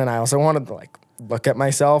phone, and I also wanted to like look at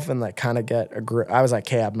myself and like kind of get a grip. I was like,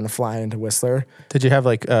 hey, I'm going to fly into Whistler. Did you have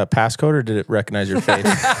like a passcode, or did it recognize your face?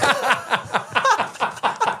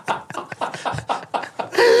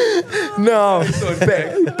 No.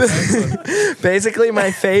 Basically, my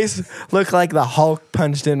face looked like the Hulk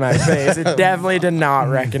punched in my face. It definitely did not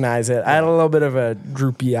recognize it. I had a little bit of a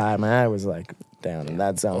droopy eye. My eye was like down in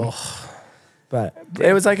that zone. But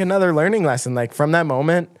it was like another learning lesson. Like, from that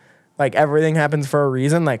moment, like everything happens for a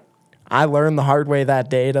reason. Like, I learned the hard way that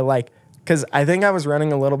day to like, because I think I was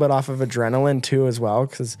running a little bit off of adrenaline too as well,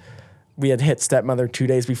 because we had hit Stepmother 2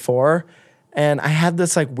 days before, and I had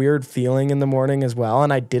this like weird feeling in the morning as well,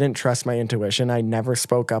 and I didn't trust my intuition. I never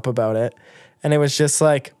spoke up about it, and it was just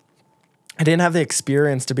like, I didn't have the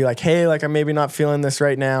experience to be like, hey, like I'm maybe not feeling this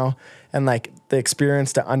right now, and like the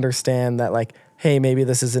experience to understand that like, hey, maybe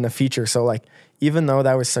this isn't a feature. So like, even though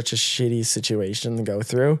that was such a shitty situation to go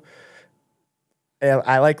through,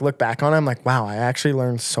 I like look back on it, I'm like, wow, I actually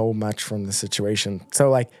learned so much from the situation.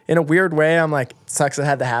 So like, in a weird way, I'm like, sucks it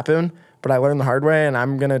had to happen, but I learned the hard way, and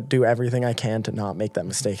I'm going to do everything I can to not make that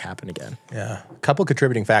mistake happen again. Yeah. A couple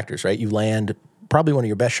contributing factors, right? You land probably one of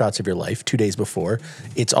your best shots of your life 2 days before.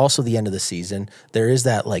 It's also the end of the season. There is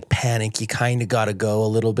that like panic. You kind of got to go a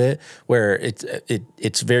little bit, where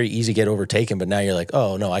it's very easy to get overtaken, but now you're like,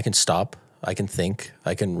 oh no, I can stop. I can think,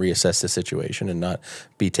 I can reassess the situation and not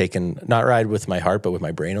ride with my heart, but with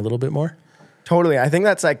my brain a little bit more. Totally. I think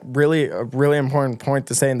that's like a really important point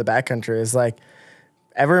to say in the backcountry is like,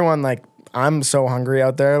 everyone, like, I'm so hungry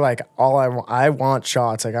out there. Like, I want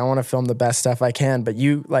shots. Like, I want to film the best stuff I can, but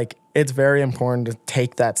it's very important to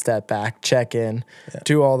take that step back, check in,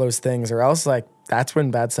 do all those things, or else like, that's when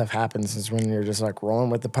bad stuff happens, is when you're just like rolling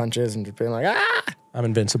with the punches and just being like, I'm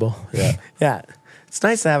invincible. Yeah. Yeah. It's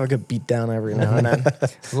nice to have a good beat down every now and then.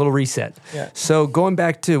 A little reset. Yeah. So going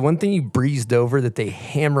back to one thing you breezed over that they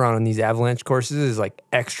hammer on these avalanche courses is like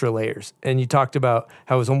extra layers. And you talked about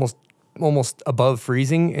how it was almost almost above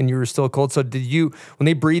freezing and you were still cold. So did you, when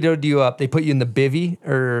they burritoed you up, they put you in the bivvy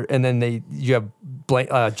and then you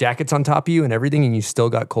have jackets on top of you and everything and you still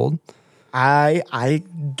got cold? I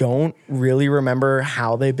don't really remember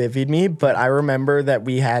how they bivvied me, but I remember that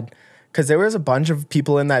we had, because there was a bunch of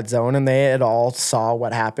people in that zone and they had all saw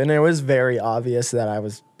what happened. And it was very obvious that I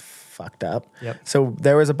was fucked up. Yep. So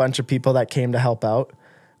there was a bunch of people that came to help out.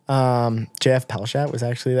 JF Pelshat was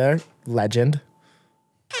actually there. Legend.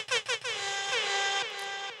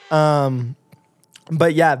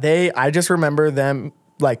 But yeah, I just remember them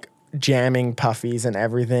like jamming puffies and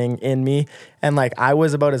everything in me. And like, I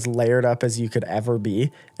was about as layered up as you could ever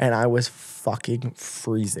be. And I was fucking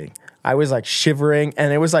freezing. I was like shivering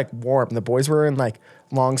and it was like warm. The boys were in like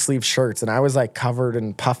long sleeve shirts and I was like covered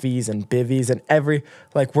in puffies and bivvies and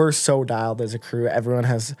we're so dialed as a crew. Everyone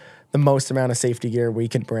has the most amount of safety gear we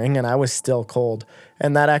can bring. And I was still cold.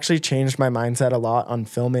 And that actually changed my mindset a lot on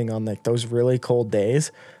filming on like those really cold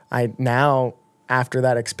days. Now after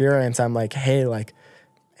that experience, I'm like, hey, like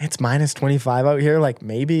it's minus 25 out here. Like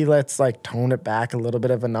maybe let's like tone it back a little bit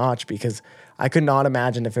of a notch, because I could not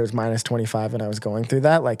imagine if it was minus 25 and I was going through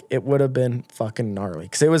that, like it would have been fucking gnarly.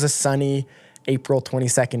 Cause it was a sunny April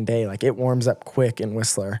 22nd day. Like it warms up quick in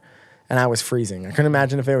Whistler and I was freezing. I couldn't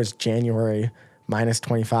imagine if it was January minus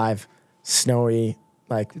 25, snowy.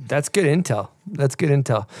 Like that's good intel. That's good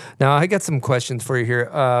intel. Now I got some questions for you here.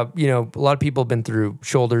 You know, a lot of people have been through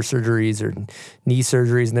shoulder surgeries or knee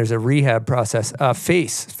surgeries, and there's a rehab process.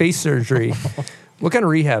 Face surgery. What kind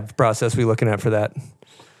of rehab process are we looking at for that?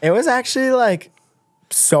 It was actually like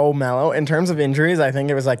so mellow in terms of injuries. I think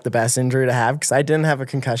it was like the best injury to have because I didn't have a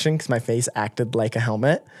concussion because my face acted like a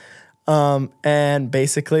helmet. And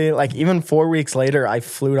basically, like even 4 weeks later, I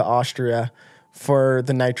flew to Austria for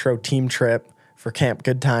the Nitro team trip for Camp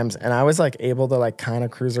Good Times, and I was like able to like kind of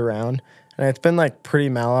cruise around, and it's been like pretty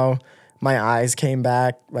mellow. My eyes came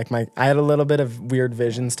back, like I had a little bit of weird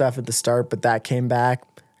vision stuff at the start, but that came back.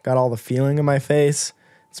 Got all the feeling in my face.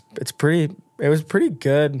 It was pretty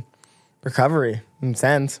good recovery in a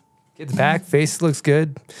sense. Kid's back, face looks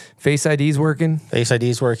good. Face ID's working. Face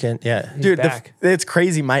ID's working, yeah. Dude, it's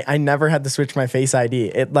crazy. I never had to switch my Face ID.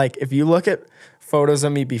 It like if you look at photos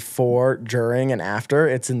of me before, during, and after,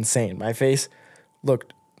 it's insane. My face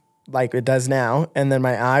looked like it does now, and then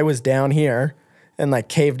my eye was down here and like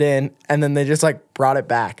caved in, and then they just like brought it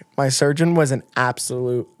back. My surgeon was an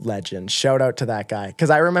absolute legend. Shout out to that guy,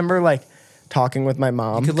 because I remember like talking with my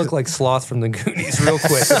mom. You could look like Sloth from the Goonies real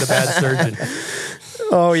quick with a bad surgeon.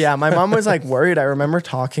 Oh yeah, my mom was like worried. I remember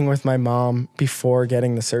talking with my mom before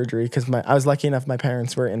getting the surgery because I was lucky enough my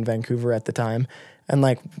parents were in Vancouver at the time, and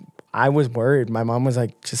like I was worried. My mom was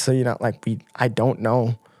like, just so you know, like I don't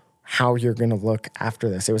know how you're gonna look after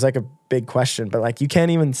this. It was like a big question, but like you can't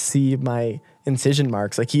even see my incision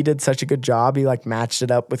marks. Like he did such a good job. He like matched it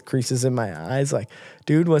up with creases in my eyes. Like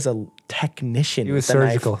dude was a technician. He was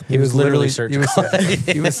surgical. He was literally surgical.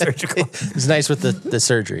 He was surgical. It was nice with the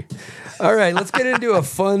surgery. All right, let's get into a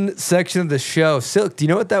fun section of the show. Silk, do you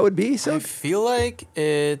know what that would be, Silk? I feel like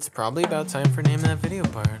it's probably about time for Name That Video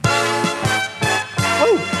part.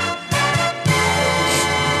 Oh!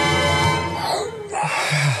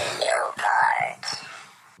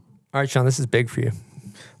 All right, Sean, this is big for you.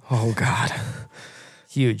 Oh, God.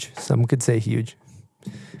 Huge. Some could say huge.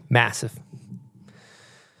 Massive.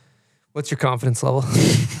 What's your confidence level?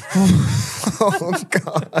 Oh,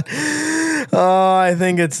 God. Oh, I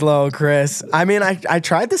think it's low, Chris. I mean, I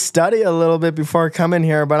tried to study a little bit before coming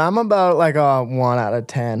here, but I'm about like a 1 out of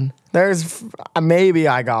 10. There's maybe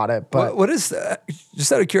I got it, but what is,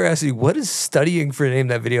 just out of curiosity, what does studying for Name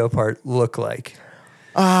That Video part look like?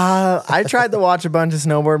 I tried to watch a bunch of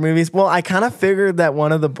snowboard movies. Well, I kind of figured that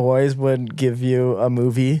one of the boys would give you a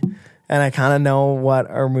movie, and I kind of know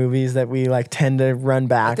what are movies that we like tend to run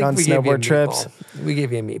back on snowboard trips. We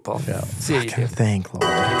gave you a meatball. Yeah. See you do. Thank Lord.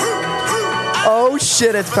 Oh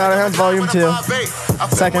shit! It's Powderhounds Volume 2.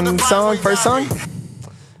 Second song, first song.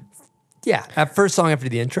 Yeah, first song after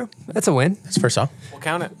the intro. That's a win. That's the first song. We'll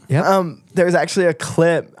count it. Yeah. There's actually a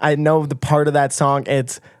clip. I know the part of that song.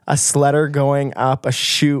 It's a sledder going up a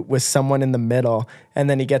chute with someone in the middle, and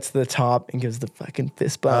then he gets to the top and gives the fucking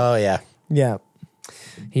fist bump. Oh yeah. Yeah.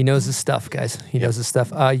 He knows his stuff, guys. He knows his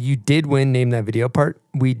stuff. You did win Name That Video part.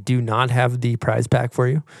 We do not have the prize pack for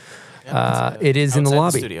you. It is in the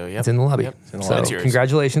lobby. Studio, yep. It's in the lobby. Yep. It's in the So lobby.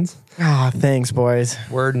 congratulations. Oh, thanks, boys.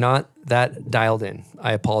 We're not that dialed in.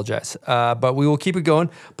 I apologize. But we will keep it going.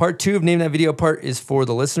 Part 2 of Name That Video part is for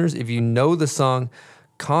the listeners. If you know the song,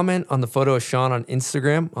 comment on the photo of Sean on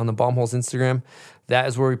Instagram, on the Bombholes Instagram. That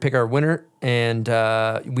is where we pick our winner. And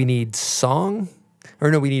we need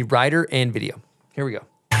we need rider and video. Here we go.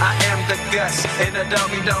 I am the Gus. In a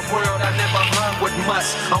doggy-dog world, I never hung with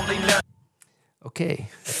must. Only know. Okay.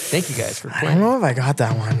 Thank you guys for I playing. don't know if I got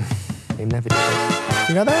that one. Name that video.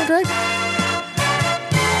 You got that one, Greg?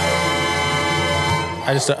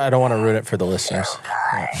 I don't want to ruin it for the listeners.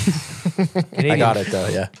 I got it though,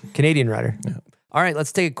 yeah. Canadian rider. Yeah. All right,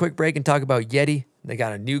 let's take a quick break and talk about Yeti. They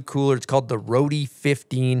got a new cooler. It's called the Roadie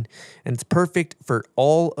 15, and it's perfect for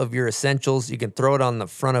all of your essentials. You can throw it on the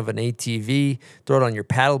front of an ATV, throw it on your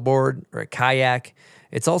paddleboard or a kayak.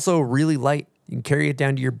 It's also really light. You can carry it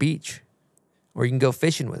down to your beach, or you can go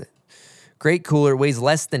fishing with it. Great cooler, weighs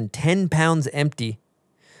less than 10 pounds empty.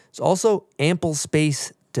 It's also ample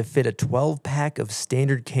space to fit a 12-pack of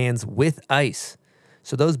standard cans with ice.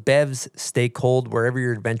 So those bevs stay cold wherever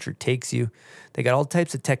your adventure takes you. They got all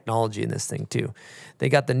types of technology in this thing too. They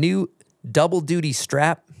got the new double duty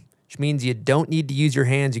strap, which means you don't need to use your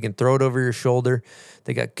hands. You can throw it over your shoulder.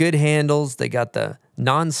 They got good handles. They got the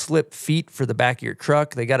non-slip feet for the back of your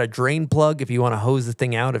truck. They got a drain plug if you want to hose the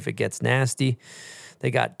thing out if it gets nasty. They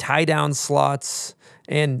got tie-down slots.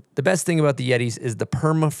 And the best thing about the Yetis is the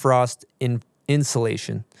permafrost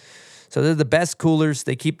insulation. So they're the best coolers.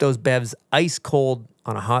 They keep those bevs ice cold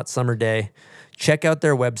on a hot summer day. Check out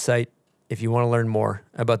their website if you want to learn more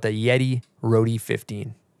about the Yeti Roadie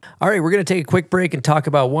 15. All right, we're going to take a quick break and talk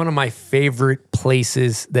about one of my favorite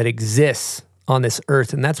places that exists on this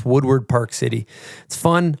earth, and that's Woodward Park City. It's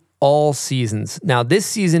fun all seasons. Now, this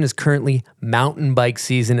season is currently mountain bike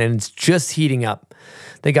season, and it's just heating up.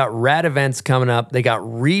 They got rad events coming up. They got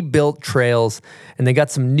rebuilt trails, and they got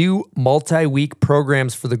some new multi-week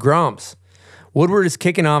programs for the Groms. Woodward is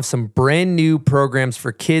kicking off some brand new programs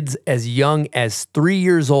for kids as young as 3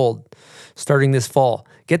 years old starting this fall.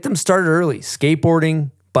 Get them started early,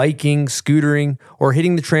 skateboarding, biking, scootering, or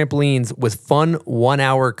hitting the trampolines with fun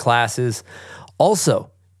 1-hour classes. Also,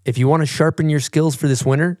 if you want to sharpen your skills for this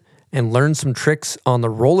winter and learn some tricks on the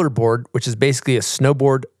rollerboard, which is basically a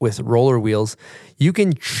snowboard with roller wheels, you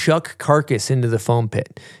can chuck carcass into the foam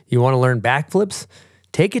pit. You want to learn backflips?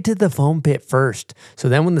 Take it to the foam pit first. So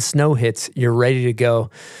then when the snow hits, you're ready to go.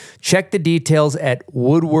 Check the details at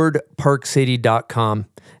woodwardparkcity.com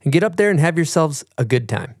and get up there and have yourselves a good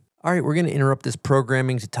time. All right, we're going to interrupt this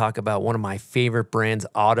programming to talk about one of my favorite brands,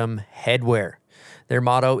 Autumn Headwear. Their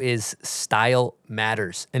motto is Style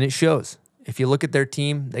Matters, and it shows. If you look at their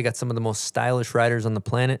team, they got some of the most stylish riders on the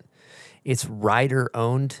planet. It's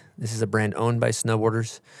rider-owned. This is a brand owned by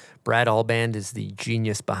snowboarders. Brad Alband is the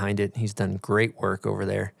genius behind it. He's done great work over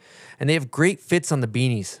there. And they have great fits on the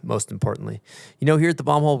beanies, most importantly. You know, here at the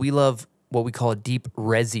Bomb Hole, we love what we call a deep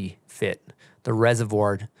resi fit, the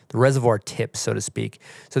reservoir tip, so to speak.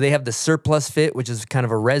 So they have the surplus fit, which is kind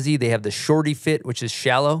of a resi. They have the shorty fit, which is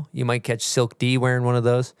shallow. You might catch Silk D wearing one of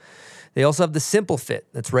those. They also have the simple fit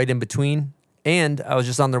that's right in between. And I was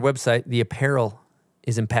just on their website. The apparel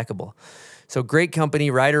is impeccable. So great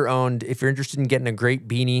company, rider owned. If you're interested in getting a great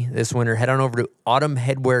beanie this winter, head on over to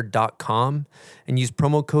autumnheadwear.com and use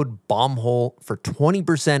promo code BOMBHOLE for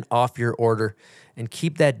 20% off your order and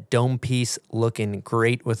keep that dome piece looking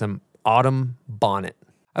great with an autumn bonnet.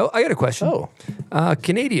 I got a question.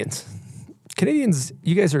 Canadians,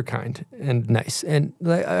 you guys are kind and nice. And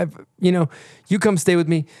you come stay with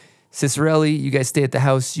me. Cicerelli, you guys stay at the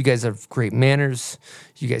house. You guys have great manners.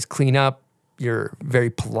 You guys clean up. You're very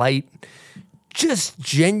polite. Just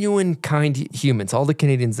genuine, kind humans. All the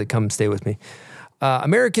Canadians that come stay with me.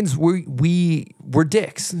 Americans, we're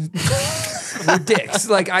dicks. We're dicks.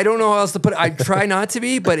 Like, I don't know how else to put it. I try not to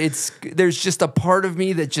be, but there's just a part of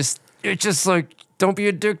me that it's just like, don't be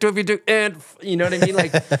a dick, don't be a dick. And you know what I mean?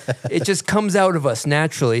 Like, it just comes out of us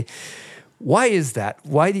naturally. Why is that?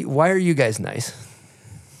 Why are you guys nice?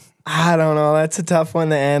 I don't know. That's a tough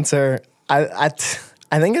one to answer. I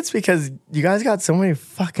think it's because you guys got so many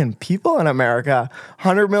fucking people in America.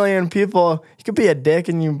 100 million people. You could be a dick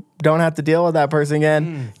and you don't have to deal with that person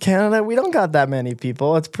again. Canada, we don't got that many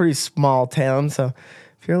people. It's a pretty small town. So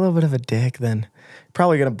if you're a little bit of a dick, then you're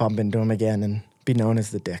probably going to bump into them again and be known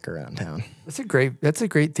as the dick around town. That's a great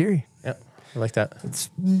theory. Yep. I like that.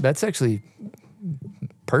 That's actually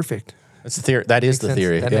perfect. That's the theory. That is the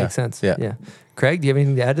theory. That makes sense. Yeah. Craig, do you have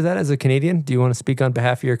anything to add to that as a Canadian? Do you want to speak on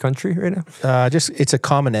behalf of your country right now? It's a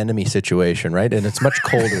common enemy situation, right? And it's much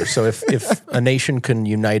colder. So if a nation can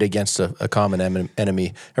unite against a common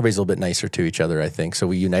enemy, everybody's a little bit nicer to each other, I think. So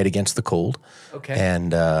we unite against the cold. Okay.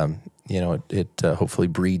 And, it hopefully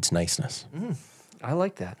breeds niceness. I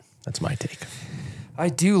like that. That's my take. I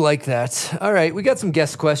do like that. All right, we got some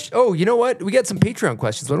guest questions. Oh, you know what? We got some Patreon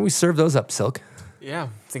questions. Why don't we serve those up, Silk? Yeah,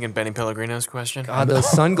 thinking Benny Pellegrino's question. God, those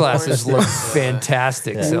sunglasses look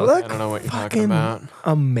fantastic. Yeah. So Look I don't know what you're talking about.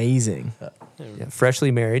 Amazing. Yeah,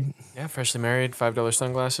 freshly married. Yeah, freshly married, $5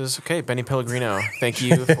 sunglasses. Okay, Benny Pellegrino, thank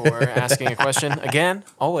you for asking a question. Again,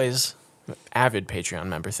 always avid Patreon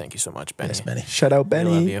member. Thank you so much, Benny. Yes, Benny. Shout out, Benny.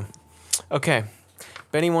 We love you. Okay,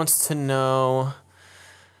 Benny wants to know,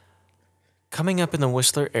 coming up in the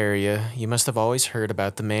Whistler area, you must have always heard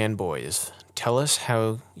about the Manboys. Tell us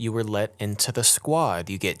how you were let into the squad.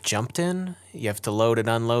 You get jumped in, you have to load and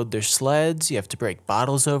unload their sleds, you have to break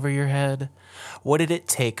bottles over your head. What did it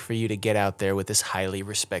take for you to get out there with this highly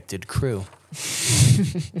respected crew?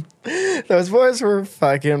 Those boys were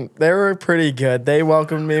they were pretty good. They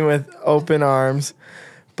welcomed me with open arms.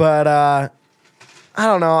 But I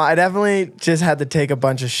don't know. I definitely just had to take a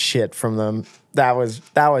bunch of shit from them. That was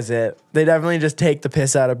it. They definitely just take the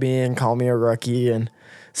piss out of me and call me a rookie and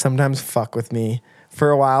sometimes fuck with me. For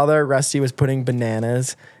a while there, Rusty was putting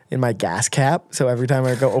bananas in my gas cap. So every time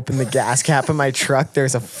I go open the gas cap in my truck,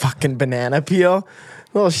 there's a fucking banana peel.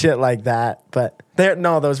 Little shit like that. But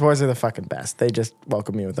those boys are the fucking best. They just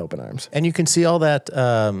welcome me with open arms. And you can see all that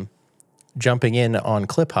jumping in on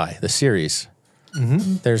Clip High, the series.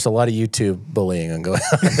 Mm-hmm. There's a lot of YouTube bullying going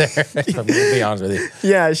on there. I'm gonna be honest with you.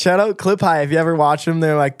 Yeah, shout out Clip High. If you ever watch them,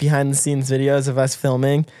 they're like behind the scenes videos of us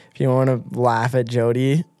filming. If you want to laugh at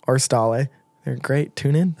Jody or Stale, they're great.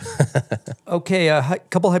 Tune in. Okay, a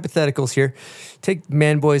couple hypotheticals here. Take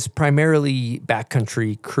Manboys, primarily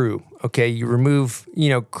backcountry crew. Okay, you remove,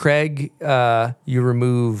 Craig. You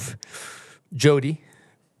remove Jody.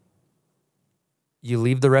 You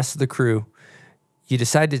leave the rest of the crew. You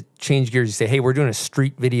decide to change gears. You say, hey, we're doing a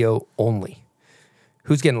street video only.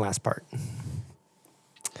 Who's getting the last part?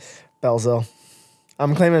 Belzo.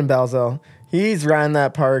 I'm claiming Belzo. He's riding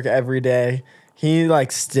that park every day. He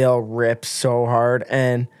still rips so hard.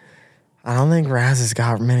 And I don't think Raz has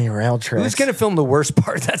got many rail tricks. Who's going to film the worst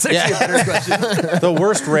part? That's actually a better question. The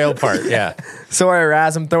worst rail part, yeah. Sorry,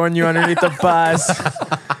 Raz, I'm throwing you underneath the bus.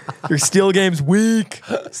 Your steel game's weak.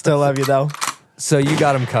 Still love you, though. So you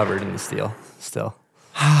got him covered in the steel still.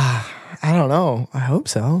 I don't know. I hope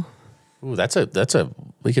so. Ooh,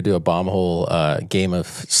 we could do a bomb hole game of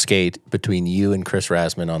skate between you and Chris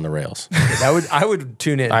Rasman on the rails. I would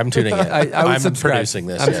tune in. I'm tuning in. I'm producing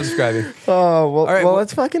this. I'm subscribing. Oh, well,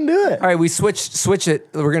 let's fucking do it. All right, we switch it.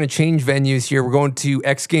 We're going to change venues here. We're going to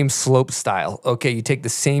X Games slope style. Okay, you take the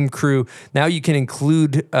same crew. Now you can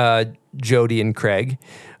include Jody and Craig.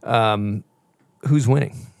 Who's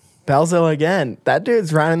winning? Belzo again. That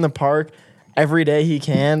dude's riding the park every day he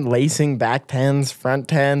can, lacing back 10s, front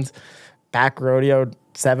 10s, back rodeo,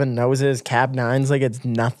 7 noses, cab 9s, it's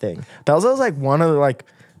nothing. Belzo's one of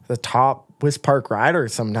the top West Park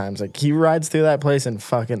riders sometimes. He rides through that place and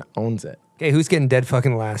fucking owns it. Okay, who's getting dead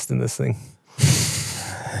fucking last in this thing?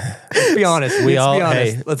 Let's be honest.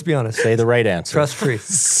 Let's be honest. Say the right answer. Trust free.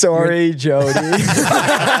 Sorry, Jody.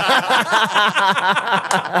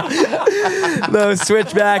 Those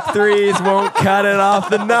switchback threes won't cut it off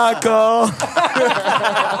the knuckle.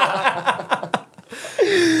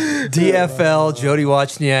 DFL, Jody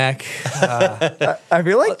Wozniak. I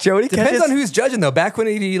feel like Jody depends on who's judging though. Back when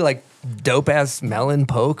he'd eat dope ass melon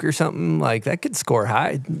poke or something, that could score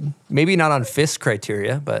high. Maybe not on fist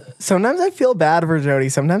criteria, but sometimes I feel bad for Jody.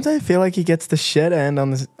 Sometimes I feel like he gets the shit end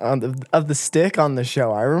of the stick on the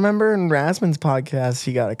show. I remember in Rasman's podcast,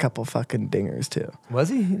 he got a couple fucking dingers too. Was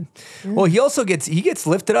he? Yeah. Well, he also gets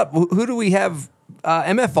lifted up. Who do we have?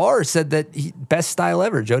 MFR said that best style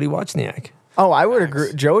ever, Jody Wozniak. Oh, I would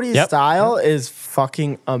agree. Jody's style is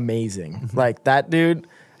fucking amazing. Mm-hmm. That dude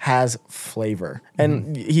has flavor,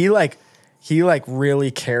 and he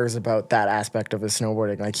really cares about that aspect of his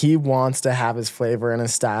snowboarding. He wants to have his flavor and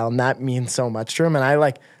his style, and that means so much to him. And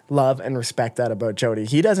I love and respect that about Jody.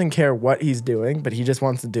 He doesn't care what he's doing, but he just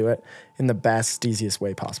wants to do it in the best, easiest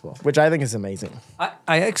way possible, which I think is amazing.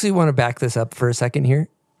 I actually want to back this up for a second here.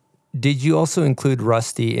 Did you also include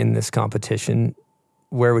Rusty in this competition?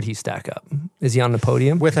 Where would he stack up? Is he on the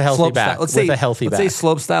podium? With a healthy back. Let's say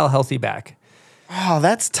slope style, healthy back. Oh,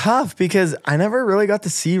 that's tough because I never really got to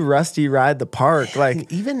see Rusty ride the park.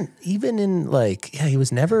 Even in he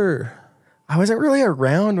was never. I wasn't really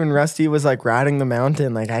around when Rusty was riding the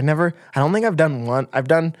mountain. I don't think I've done one. I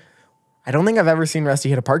don't think I've ever seen Rusty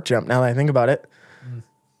hit a park jump now that I think about it.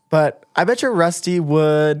 But I bet you Rusty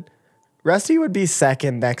would be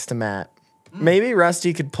second next to Matt. Maybe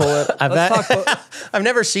Rusty could pull it. I've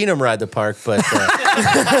never seen him ride the park, but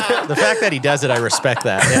the fact that he does it, I respect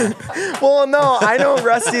that. Yeah. Well, no, I know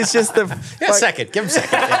Rusty's just the... second. Give him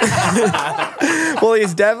second. Yeah. Well,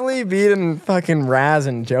 he's definitely beating fucking Raz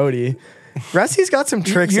and Jody. Rusty's got some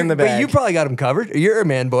tricks in the bag. But you probably got him covered. You're a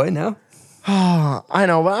man boy now. I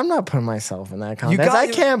know, but I'm not putting myself in that context. I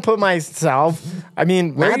can't put myself. I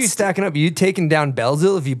mean, where are you stacking up? Are you taking down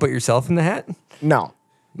Belzil if you put yourself in the hat? No.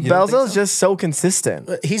 Belzil's just so consistent.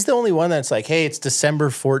 He's the only one that's like, hey, it's December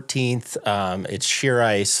 14th. It's sheer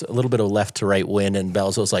ice, a little bit of left to right wind. And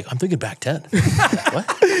Belzil's like, I'm thinking back 10.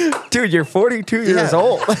 What? Dude, you're 42 years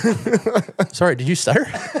old. Sorry, did you stutter?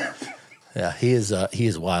 Yeah, he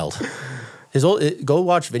is wild. His go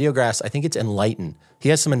watch Videograss. I think it's Enlighten. He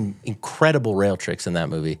has some incredible rail tricks in that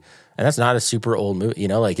movie, and that's not a super old movie. You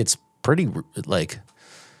know, like it's pretty. Like,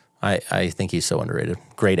 I think he's so underrated.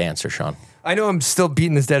 Great answer, Sean. I know I'm still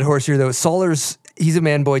beating this dead horse here though. Sollers, he's a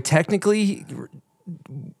man boy. Technically,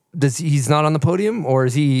 he's not on the podium, or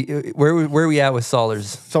is he? Where are we at with Sollers?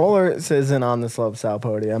 Sollers isn't on the slopestyle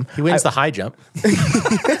podium. He wins the high jump.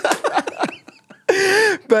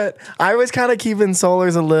 But I was kind of keeping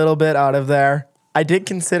Sollers a little bit out of there. I did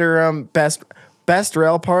consider him best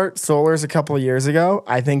rail part Sollers a couple of years ago.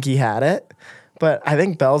 I think he had it, but I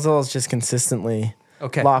think Belzil is just consistently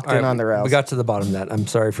locked in on the rails. We got to the bottom of that. I'm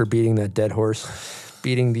sorry for beating that dead horse,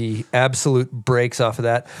 beating the absolute brakes off of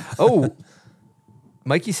that. Oh,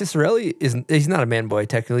 Mikey Cicerelli he's not a man boy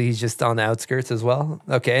technically. He's just on the outskirts as well.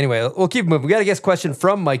 Okay, anyway, we'll keep moving. We got a guest question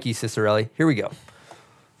from Mikey Cicerelli. Here we go.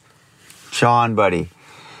 Sean, buddy,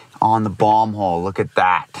 on the bomb hole. Look at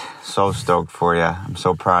that. So stoked for you. I'm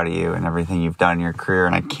so proud of you and everything you've done in your career,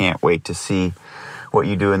 and I can't wait to see what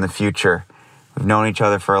you do in the future. We've known each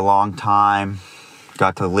other for a long time,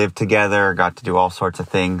 got to live together, got to do all sorts of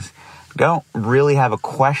things. I don't really have a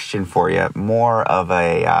question for you, more of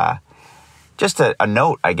just a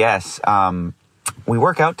note, I guess. We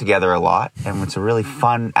work out together a lot, and it's a really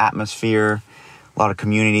fun atmosphere. A lot of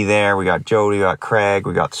community there. We got Jody, we got Craig,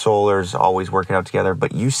 we got Sollers, always working out together.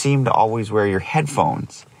 But you seem to always wear your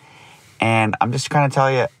headphones. And I'm just trying to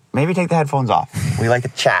tell you, maybe take the headphones off. We like to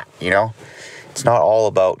chat, you know? It's not all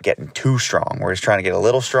about getting too strong. We're just trying to get a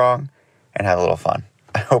little strong and have a little fun.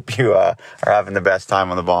 I hope you are having the best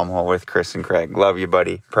time on the bomb hole with Chris and Craig. Love you,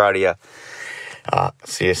 buddy. Proud of you.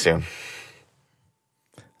 See you soon.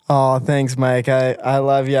 Oh, thanks, Mike. I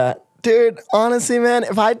love you. Dude, honestly, man,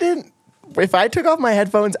 if I took off my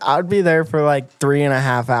headphones, I'd be there for like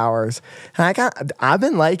 3.5 hours. And I've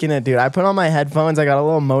been liking it, dude. I put on my headphones. I got a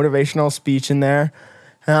little motivational speech in there.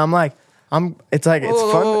 And I'm like, it's fun.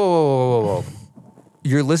 Whoa.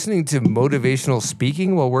 You're listening to motivational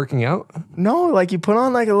speaking while working out? No, like you put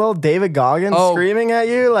on like a little David Goggins screaming at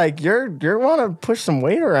you. Like you're want to push some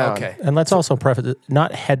weight around. Okay. And let's also preface it,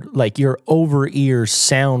 not like your over ear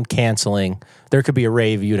sound canceling. There could be a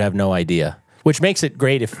rave, you'd have no idea. Which makes it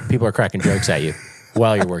great if people are cracking jokes at you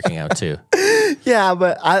while you're working out too. Yeah,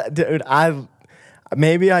 but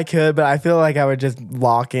maybe I could, but I feel like I would just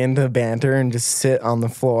lock into banter and just sit on the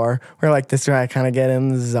floor. Where like this way I kind of get in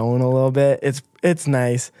the zone a little bit. It's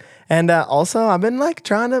nice. And also I've been like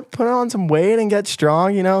trying to put on some weight and get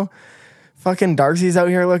strong, you know. Fucking Darcy's out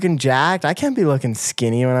here looking jacked. I can't be looking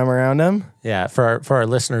skinny when I'm around him. Yeah, for our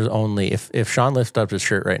listeners only, if Sean lifted up his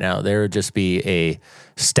shirt right now, there would just be a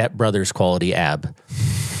Step Brothers quality ab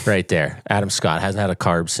right there. Adam Scott hasn't had a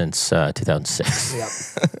carb since 2006.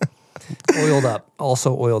 Yep. Oiled up.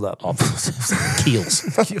 Also oiled up. Keels.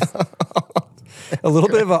 A little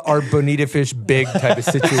bit of a Bonita Fish big type of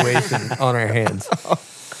situation on our hands.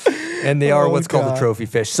 And they are what's called a trophy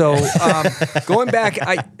fish. So going back,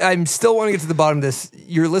 I'm still wanting to get to the bottom of this.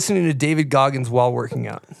 You're listening to David Goggins while working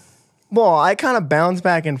out. Well, I kind of bounce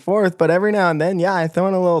back and forth, but every now and then, yeah, I throw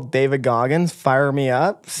in a little David Goggins, fire me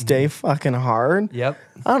up, stay fucking hard. Yep.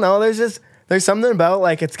 I don't know. There's something about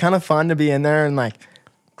like it's kind of fun to be in there and like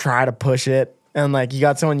try to push it, and like you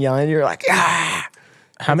got someone yelling, you're like, ah.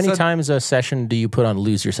 How many times a session do you put on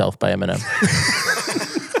 "Lose Yourself" by Eminem?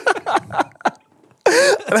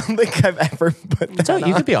 I don't think I've ever put that on.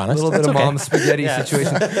 You could be honest. A little bit of mom spaghetti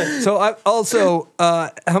situation. So I also,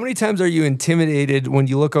 how many times are you intimidated when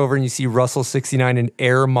you look over and you see Russell 69 in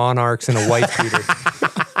Air Monarchs and a white beater?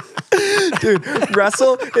 Dude,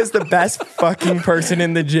 Russell is the best fucking person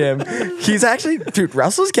in the gym. He's actually, dude,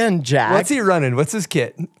 Russell's getting jacked. What's he running? What's his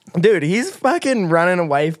kit? Dude, he's fucking running a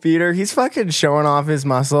wife beater. He's fucking showing off his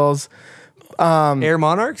muscles. Air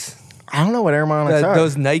Monarchs? I don't know what Air Monarchs are.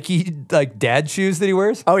 Those Nike like dad shoes that he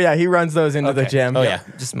wears? Oh yeah, he runs those into the gym. Oh yeah.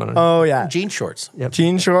 Just a minute. Oh yeah. Jean shorts. Yep.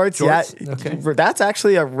 Jean shorts. Yeah. Okay. That's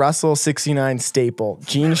actually a Russell 69 staple.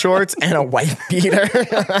 Jean shorts and a white beater.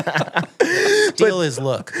 Steal his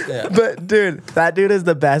look. Yeah. But dude, that dude is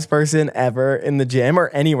the best person ever in the gym or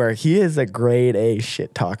anywhere. He is a grade A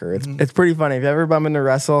shit talker. It's pretty funny. If you ever bump into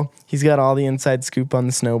Russell, he's got all the inside scoop on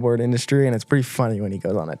the snowboard industry, and it's pretty funny when he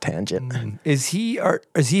goes on a tangent. Is he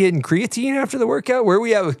hitting creatine after the workout? Where are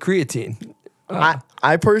we at with creatine?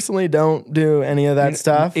 I personally don't do any of that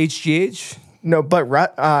stuff. HGH? No, but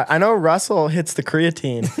I know Russell hits the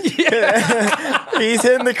creatine. He's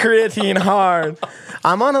hitting the creatine hard.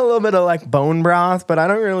 I'm on a little bit of like bone broth, but I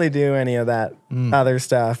don't really do any of that other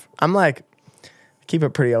stuff. I'm like, keep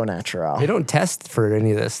it pretty au natural. They don't test for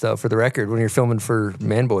any of this stuff, for the record, when you're filming for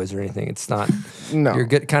Manboys or anything. It's not. No. You're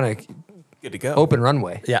kind of Good to go. open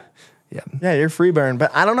runway. Yeah. Yeah, you're free burn.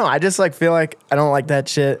 But I don't know. I just like feel like I don't like that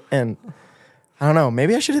shit. And I don't know.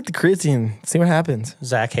 Maybe I should hit the creatine, see what happens.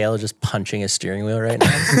 Zach Hale is just punching his steering wheel right now.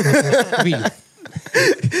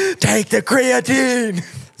 Take the creatine.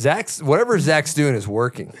 Whatever Zach's doing is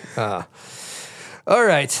working. All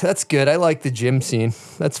right, that's good. I like the gym scene.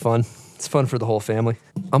 That's fun. It's fun for the whole family.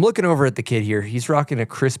 I'm looking over at the kid here. He's rocking a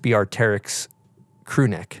crispy Arc'teryx crew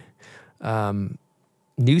neck.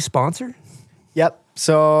 New sponsor? Yep.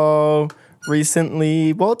 So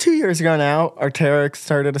recently, 2 years ago now, Arc'teryx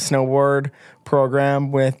started a snowboard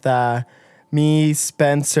program with me,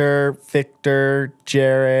 Spencer, Victor,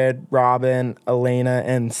 Jared, Robin, Elena,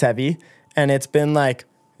 and Sevi. And it's been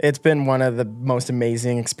one of the most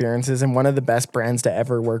amazing experiences and one of the best brands to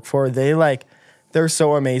ever work for. They're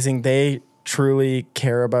so amazing. They truly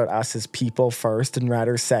care about us as people first and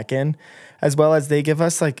riders second, as well as they give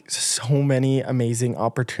us like so many amazing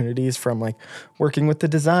opportunities from like working with the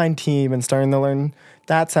design team and starting to learn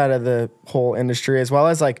that side of the whole industry, as well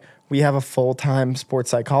as like we have a full-time sports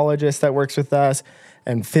psychologist that works with us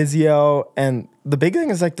and physio. And the big thing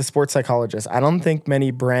is like the sports psychologist. I don't think many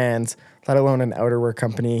brands, let alone an outerwear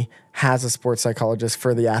company, has a sports psychologist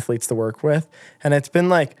for the athletes to work with. And it's been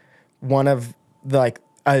like one of the, like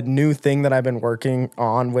a new thing that I've been working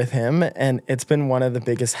on with him. And it's been one of the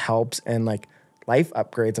biggest helps and like life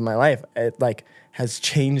upgrades in my life. It like has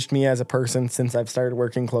changed me as a person since I've started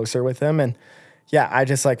working closer with him. And yeah, I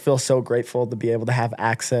just like feel so grateful to be able to have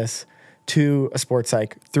access to a sports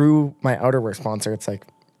psych through my outerwear sponsor. It's like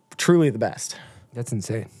truly the best. That's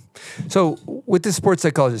insane. So with the sports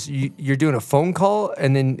psychologist, you're doing a phone call,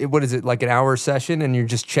 and then what is it, like an hour session, and you're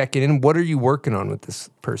just checking in? What are you working on with this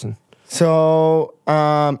person? So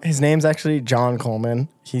his name's actually John Coleman.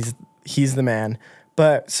 He's the man.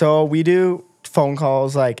 But so we do phone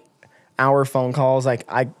calls, like hour phone calls. Like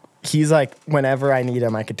he's like, whenever I need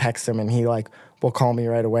him, I could text him, and he like will call me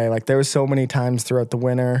right away. Like there was so many times throughout the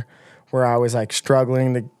winter where I was like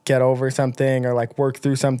struggling to get over something or like work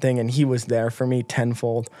through something, and he was there for me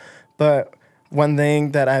tenfold. But one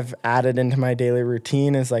thing that I've added into my daily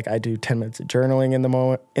routine is like I do 10 minutes of journaling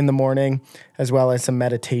in the morning, as well as some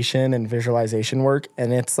meditation and visualization work.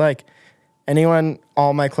 And it's like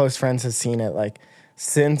all my close friends have seen it. Like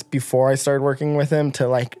since before I started working with him to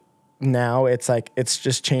like now, it's like it's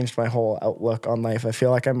just changed my whole outlook on life. I feel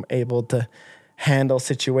like I'm able to handle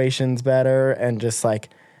situations better and just like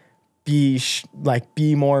be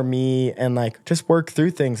more me and like just work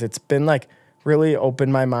through things. It's been like really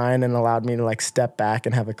opened my mind and allowed me to like step back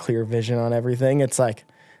and have a clear vision on everything. It's like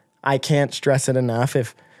I can't stress it enough.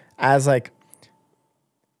 If as like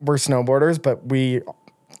we're snowboarders, but we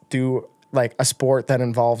do like a sport that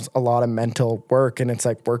involves a lot of mental work, and it's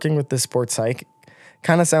like working with this sports psych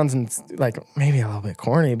kind of sounds like maybe a little bit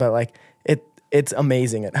corny, but like it's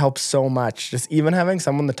amazing. It helps so much. Just even having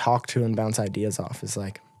someone to talk to and bounce ideas off is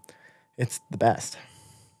like, it's the best.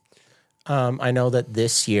 I know that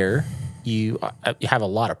this year you have a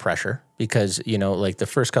lot of pressure because, you know, like the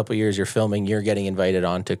first couple of years you're filming, you're getting invited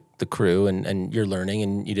onto the crew and you're learning,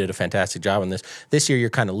 and you did a fantastic job on this. This year you're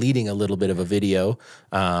kind of leading a little bit of a video,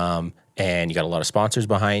 and you got a lot of sponsors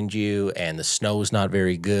behind you, and the snow's not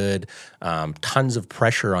very good. Tons of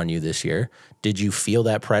pressure on you this year. Did you feel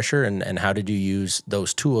that pressure, and how did you use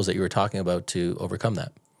those tools that you were talking about to overcome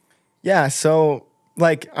that? Yeah, so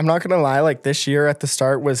like I'm not gonna lie, like this year at the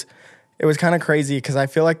start was kind of crazy because I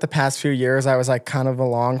feel like the past few years I was like kind of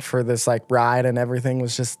along for this like ride, and everything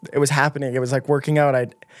was just, it was happening. It was like working out.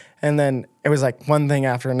 And then it was like one thing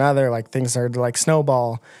after another, like things started to like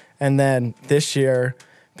snowball. And then this year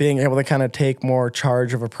being able to kind of take more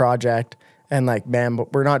charge of a project and like,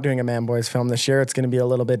 we're not doing a Manboys film this year. It's going to be a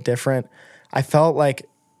little bit different. I felt like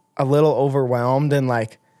a little overwhelmed and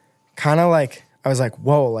like kind of like, I was like,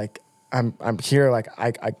 whoa, like I'm here. Like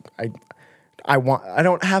don't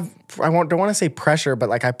want to say pressure, but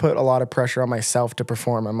like I put a lot of pressure on myself to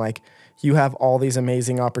perform. I'm like, you have all these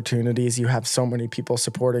amazing opportunities. You have so many people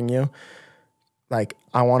supporting you. like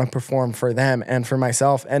I want to perform for them and for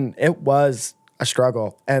myself. And it was a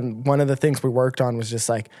struggle. And one of the things we worked on was just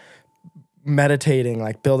like meditating,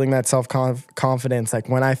 like building that self-confidence. Like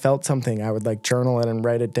when I felt something, I would like journal it and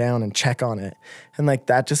write it down and check on it. And like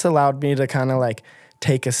that just allowed me to kind of like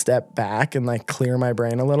take a step back and like clear my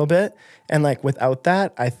brain a little bit. And like without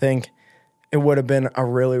that, I think it would have been a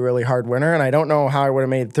really, really hard winter. And I don't know how I would have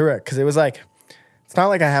made it through it, because it was like, it's not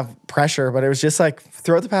like I have pressure, but it was just like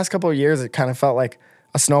throughout the past couple of years, it kind of felt like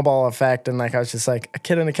a snowball effect. And like I was just like a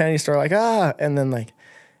kid in a candy store, like, and then like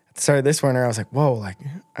started this winter, I was like, whoa, like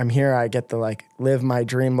I'm here. I get to like live my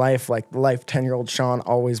dream life, like the life 10-year-old Sean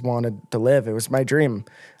always wanted to live. It was my dream.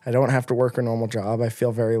 I don't have to work a normal job. I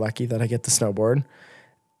feel very lucky that I get to snowboard.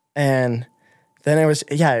 And then it was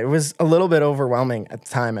a little bit overwhelming at the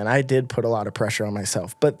time. And I did put a lot of pressure on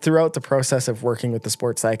myself. But throughout the process of working with the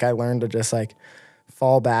sports psych, I learned to just like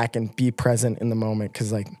fall back and be present in the moment.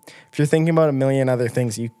 Because like if you're thinking about a million other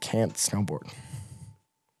things, you can't snowboard.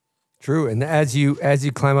 True. And as you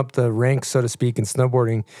climb up the ranks, so to speak, in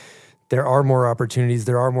snowboarding, there are more opportunities,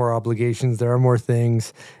 there are more obligations, there are more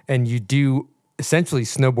things, and you do essentially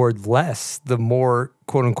snowboard less the more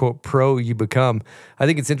quote unquote pro you become. I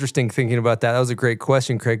think it's interesting thinking about that. That was a great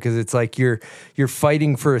question, Craig, because it's like you're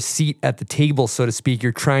fighting for a seat at the table, so to speak.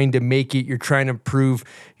 You're trying to make it, you're trying to prove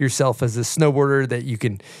yourself as a snowboarder that you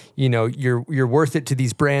can, you're worth it to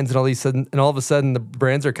these brands, and all of a sudden the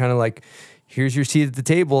brands are kind of like, here's your seat at the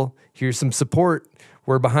table, here's some support,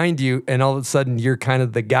 we're behind you, and all of a sudden you're kind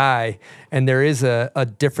of the guy, and there is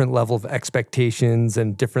a different level of expectations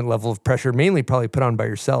and different level of pressure, mainly probably put on by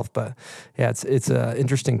yourself. But yeah, it's an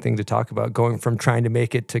interesting thing to talk about, going from trying to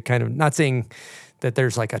make it to kind of, not saying that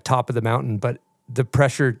there's like a top of the mountain, but the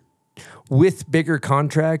pressure with bigger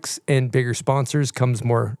contracts and bigger sponsors comes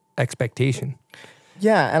more expectation.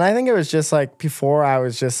 Yeah, and I think it was just like before I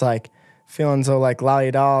was just like feeling so like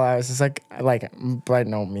la-di-da. I was just like by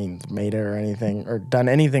no means made it or anything or done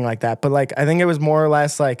anything like that. But like I think it was more or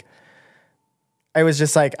less like I was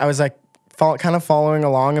just like I was like kind of following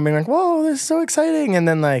along and being like, whoa, this is so exciting. And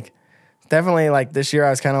then like definitely like this year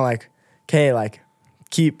I was kind of like, okay, like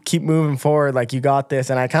keep moving forward. Like you got this.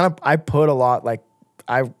 And I put a lot, like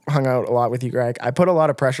I hung out a lot with you, Greg. I put a lot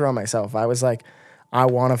of pressure on myself. I was like, I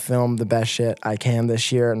want to film the best shit I can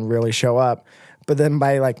this year and really show up. But then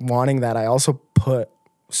by like wanting that, I also put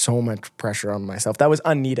so much pressure on myself. That was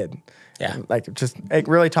unneeded. Yeah. Like it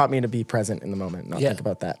really taught me to be present in the moment, not think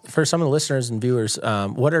about that. For some of the listeners and viewers,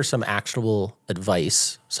 what are some actionable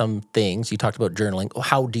advice, some things? You talked about journaling.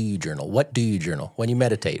 How do you journal? What do you journal? When you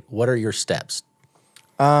meditate, what are your steps?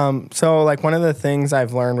 So like one of the things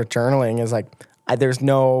I've learned with journaling is like, there's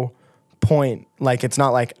no point. Like, it's not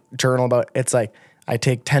like journal about, it's like I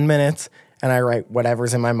take 10 minutes and I write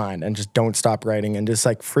whatever's in my mind and just don't stop writing and just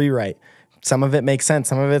like free write. Some of it makes sense.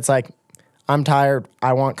 Some of it's like, I'm tired.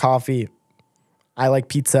 I want coffee. I like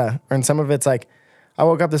pizza. And some of it's like, I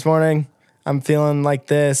woke up this morning. I'm feeling like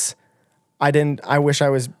this. I wish I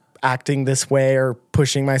was acting this way or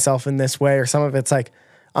pushing myself in this way. Or some of it's like,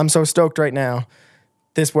 I'm so stoked right now.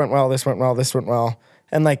 This went well, this went well, this went well.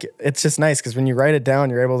 And like, it's just nice because when you write it down,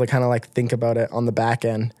 you're able to kind of like think about it on the back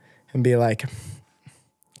end and be like,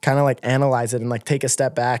 kind of like analyze it and like take a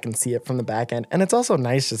step back and see it from the back end. And it's also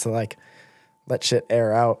nice just to like let shit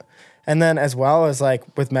air out. And then as well as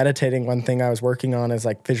like with meditating, one thing I was working on is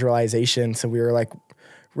like visualization. So we were like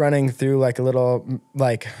running through like a little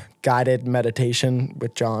like guided meditation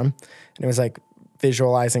with John. And it was like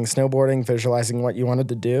visualizing snowboarding, visualizing what you wanted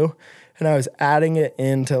to do. And I was adding it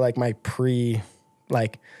into like my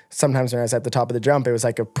like sometimes when I was at the top of the jump, it was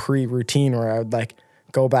like a pre-routine where I would like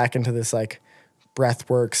go back into this like breath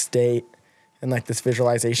work state and like this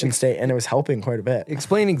visualization state, and it was helping quite a bit.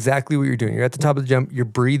 Explain exactly what you're doing. You're at the top of the jump, you're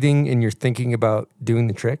breathing, and you're thinking about doing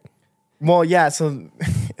the trick. Well, yeah, so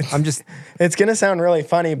it's gonna sound really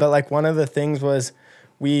funny, but like one of the things was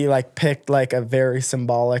we like picked like a very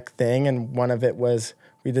symbolic thing, and one of it was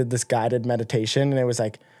we did this guided meditation, and it was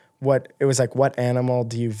like what animal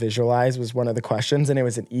do you visualize was one of the questions, and it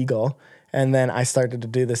was an eagle. And then I started to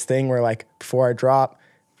do this thing where like before I drop,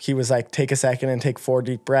 he was like, take a second and take 4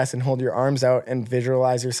 deep breaths and hold your arms out and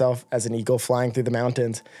visualize yourself as an eagle flying through the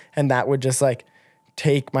mountains. And that would just like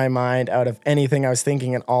take my mind out of anything I was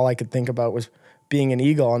thinking, and all I could think about was being an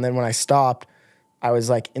eagle. And then when I stopped, I was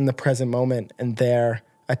like in the present moment and there,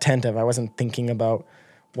 attentive. I wasn't thinking about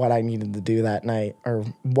what I needed to do that night or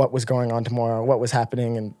what was going on tomorrow, what was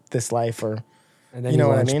happening in this life, or and then you know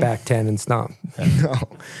what I mean? Back 10 and stop.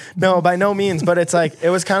 No, by no means. But it's like, it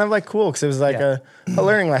was kind of like cool because it was like a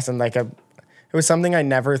learning lesson. Like it was something I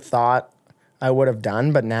never thought I would have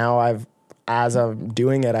done, but now as I'm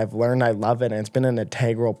doing it, I've learned I love it, and it's been an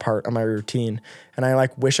integral part of my routine. And I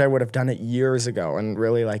like wish I would have done it years ago and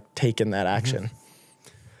really like taken that action.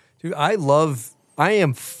 Dude, I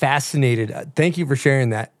am fascinated. Thank you for sharing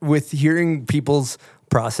that, with hearing people's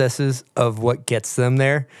processes of what gets them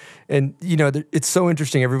there. And, you know, it's so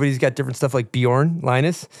interesting. Everybody's got different stuff. Like Bjorn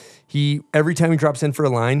Linus, every time he drops in for a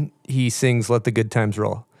line, he sings "Let the Good Times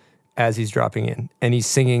Roll" as he's dropping in, and he's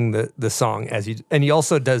singing the song and he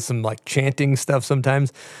also does some like chanting stuff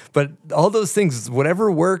sometimes. But all those things, whatever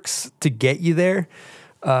works to get you there,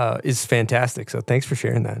 is fantastic. So thanks for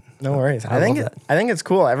sharing that. No worries. I think it's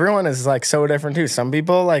cool. Everyone is like so different too. Some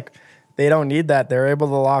people like they don't need that. They're able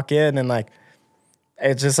to lock in, and like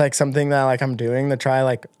it's just like something that like I'm doing to try,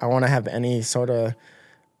 like I want to have any sort of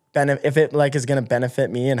benefit. If it like is going to benefit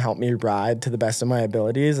me and help me ride to the best of my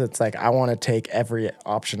abilities, it's like I want to take every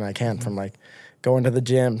option I can, from like going to the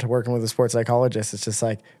gym to working with a sports psychologist. It's just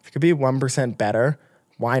like if it could be 1% better,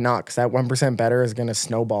 why not? Because that 1% better is going to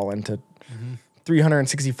snowball into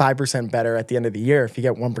 365% better at the end of the year if you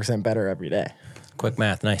get 1% better every day. Quick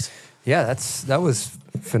math, nice. Yeah, that was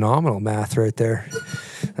phenomenal math right there.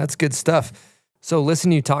 That's good stuff. So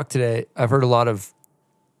listening to you talk today, I've heard a lot of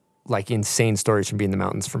like insane stories from being in the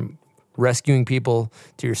mountains, from rescuing people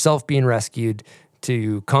to yourself being rescued,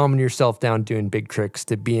 to calming yourself down doing big tricks,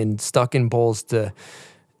 to being stuck in bowls, to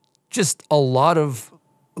just a lot of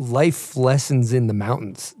life lessons in the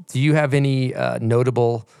mountains. Do you have any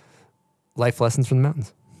notable life lessons from the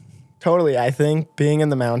mountains? Totally. I think being in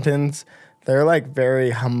the mountains, they're like very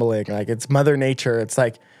humbling. Like it's Mother Nature. It's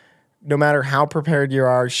like no matter how prepared you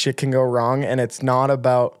are, shit can go wrong. And it's not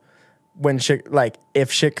about when shit, like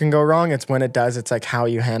if shit can go wrong, it's when it does. It's like how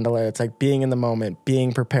you handle it. It's like being in the moment,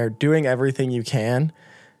 being prepared, doing everything you can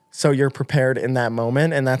so you're prepared in that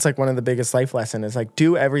moment. And that's like one of the biggest life lessons is like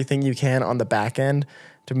do everything you can on the back end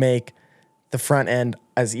to make the front end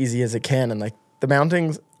as easy as it can. And like the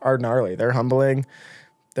mountains are gnarly. They're humbling.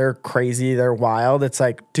 They're crazy. They're wild. It's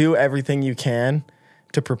like do everything you can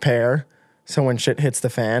to prepare so when shit hits the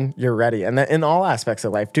fan, you're ready. And that in all aspects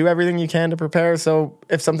of life, do everything you can to prepare so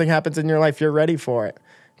if something happens in your life, you're ready for it.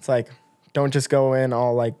 It's like don't just go in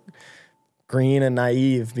all like green and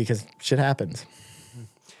naive because shit happens.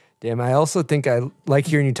 Damn, I also think I like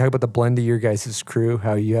hearing you talk about the blend of your guys' crew,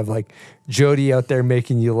 how you have like Jody out there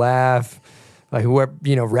making you laugh, like whoever,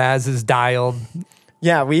 you know, Raz is dialed.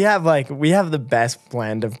 Yeah, we have the best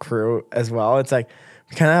blend of crew as well. It's like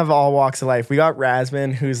we kind of have all walks of life. We got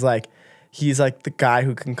Razman, who's like, he's like the guy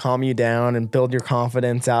who can calm you down and build your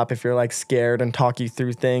confidence up if you're like scared and talk you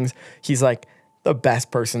through things. He's like the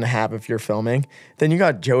best person to have if you're filming. Then you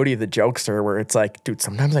got Jody, the jokester, where it's like, dude,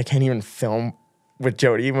 sometimes I can't even film with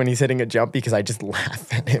Jody when he's hitting a jump because I just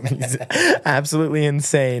laugh at him. He's absolutely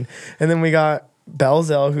insane. And then we got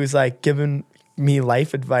Belzel, who's like giving me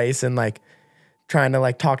life advice and like trying to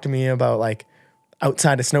like talk to me about like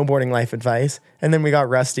outside of snowboarding life advice. And then we got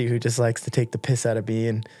Rusty, who just likes to take the piss out of me.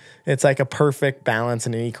 And it's like a perfect balance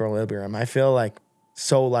and an equilibrium. I feel like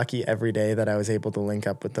so lucky every day that I was able to link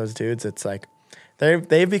up with those dudes. It's like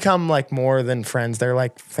they've become like more than friends. They're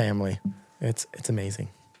like family. It's amazing.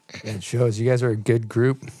 It shows. You guys are a good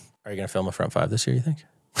group. Are you going to film a front five this year, you think?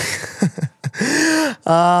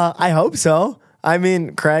 I hope so. I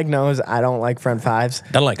mean, Craig knows I don't like front fives.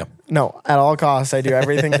 Don't like them. No, at all costs, I do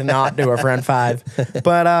everything to not do a front five.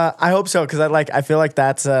 But I hope so because I feel like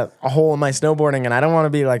that's a hole in my snowboarding, and I don't want to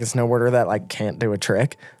be like a snowboarder that like can't do a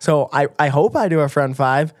trick. So I hope I do a front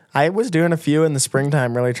five. I was doing a few in the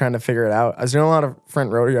springtime, really trying to figure it out. I was doing a lot of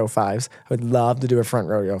front rodeo fives. I would love to do a front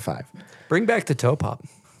rodeo five. Bring back the toe pop.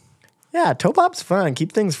 Yeah, toe pop's fun.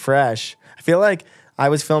 Keep things fresh. I feel like I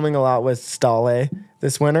was filming a lot with Stale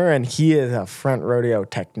this winter, and he is a front rodeo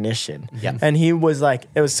technician. Yeah. And he was like,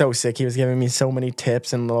 it was so sick. He was giving me so many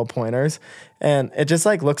tips and little pointers. And it just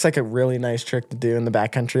like looks like a really nice trick to do in the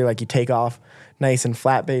backcountry. Like you take off nice and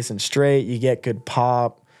flat base and straight, you get good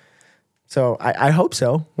pop. So I hope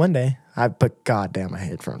so one day. But goddamn, I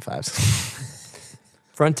hate front fives.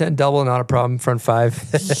 Front 10 double, not a problem. Front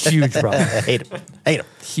 5, huge problem. Hate them.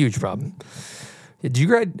 Huge problem. Did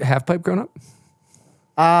you ride half pipe growing up?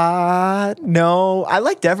 No. I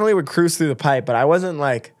like definitely would cruise through the pipe, but I wasn't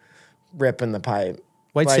like ripping the pipe.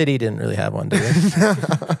 White like, City didn't really have one, did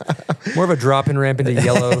they? More of a drop and ramp into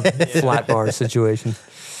yellow flat bar situation.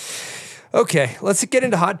 Okay, let's get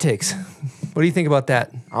into hot takes. What do you think about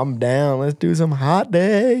that? I'm down. Let's do some hot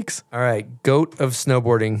takes. All right, GOAT of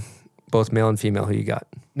snowboarding, both male and female. Who you got?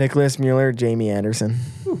 Nicholas Mueller, Jamie Anderson.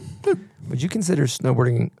 Would you consider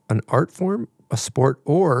snowboarding an art form, a sport,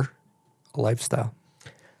 or a lifestyle?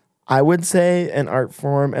 I would say an art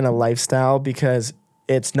form and a lifestyle because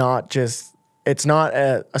it's not just it's not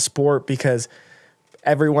a sport because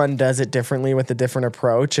everyone does it differently with a different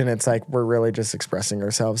approach. And it's like, we're really just expressing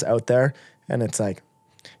ourselves out there. And it's like,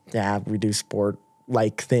 yeah, we do sport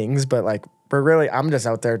like things, but like, I'm just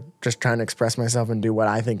out there just trying to express myself and do what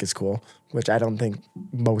I think is cool, which I don't think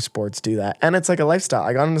most sports do that. And it's like a lifestyle.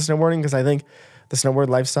 I got into snowboarding because I think the snowboard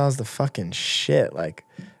lifestyle is the fucking shit. Like,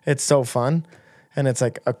 it's so fun and it's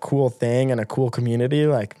like a cool thing and a cool community.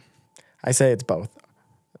 Like, I say it's both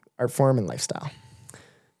art form and lifestyle.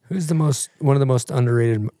 Who's one of the most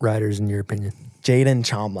underrated riders in your opinion? Jaden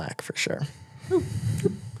Chomlak for sure.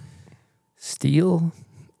 Steel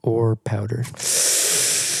or powder?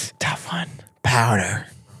 Tough one. Powder.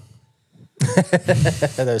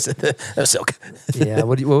 that was Silk. Yeah.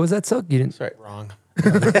 What was that, Silk? You didn't. Sorry, Wrong.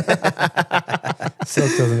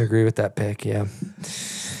 Silk doesn't agree with that pick. Yeah.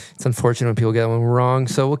 It's unfortunate when people get one wrong.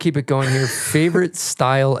 So we'll keep it going here. Favorite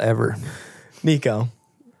style ever? Nico.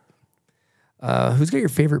 Who's got your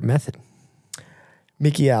favorite method?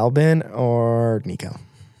 Mickey Albin or Nico?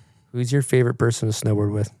 Who's your favorite person to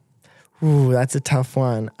snowboard with? Ooh, that's a tough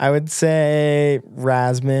one. I would say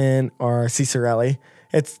Rasman or Cicerelli.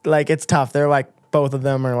 It's tough. They're like, both of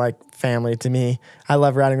them are like family to me. I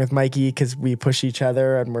love riding with Mikey because we push each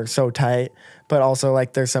other and we're so tight. But also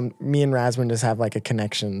like me and Rasman just have like a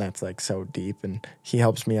connection that's like so deep and he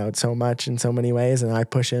helps me out so much in so many ways and I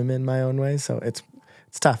push him in my own ways. So it's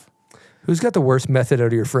tough. Who's got the worst method out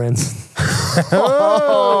of your friends?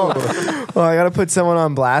 Well, I got to put someone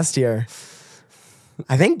on blast here.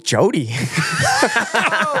 I think Jody.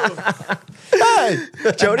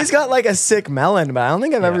 Jody's got like a sick melon, but I don't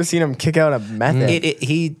think I've ever seen him kick out a method.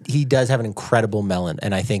 He does have an incredible melon,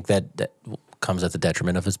 and I think that comes at the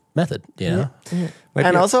detriment of his method. You know,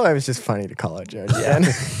 and also it was just funny to call it Jody.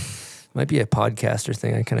 Yeah. Might be a podcaster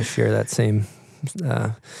thing. I kind of share that same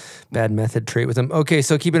bad method trait with him. Okay,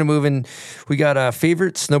 so keeping it moving, we got a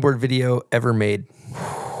favorite snowboard video ever made.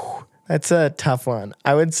 That's a tough one.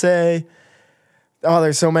 I would say. Oh,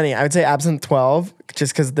 there's so many. I would say Absinthe 12,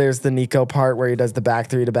 just because there's the Nico part where he does the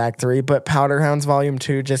back 3 to back 3, but Powder Hounds Volume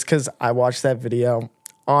 2, just because I watched that video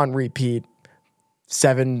on repeat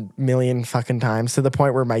 7 million fucking times to the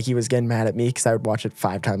point where Mikey was getting mad at me because I would watch it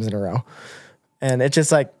 5 times in a row. And it's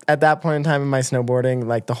just like, at that point in time in my snowboarding,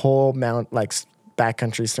 like the whole backcountry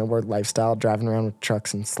snowboard lifestyle, driving around with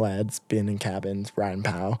trucks and sleds, being in cabins, riding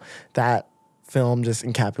POW, that film just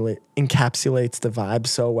encapsulates the vibe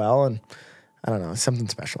so well. And I don't know, something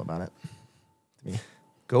special about it.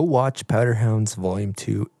 Go watch Powder Hounds Volume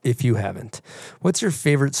 2 if you haven't. What's your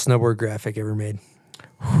favorite snowboard graphic ever made?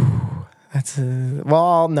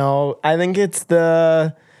 No, I think it's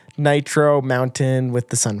the Nitro Mountain with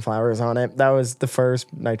the sunflowers on it. That was the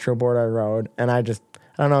first Nitro board I rode, and I don't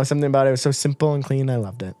know, something about it was so simple and clean. I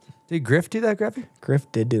loved it. Did Griff do that graphic?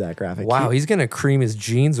 Griff did do that graphic. Wow, he's going to cream his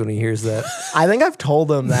jeans when he hears that. I think I've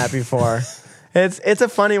told him that before. It's a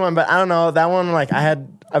funny one, but I don't know. That one, like, I had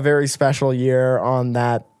a very special year on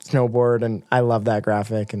that snowboard, and I love that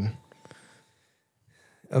graphic. And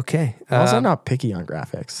okay, I'm also not picky on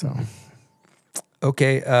graphics. So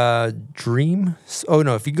okay, dream. Oh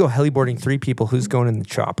no, if you go heliboarding 3 people, who's going in the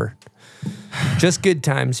chopper? Just good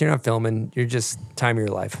times. You're not filming. You're just time of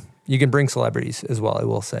your life. You can bring celebrities as well. I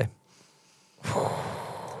will say.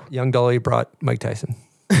 Young Dolly brought Mike Tyson.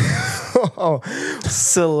 Oh,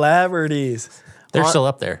 celebrities. They're still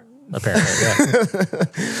up there, apparently.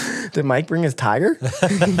 Yeah. Did Mike bring his tiger?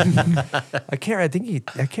 I can't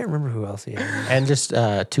remember who else he had. And just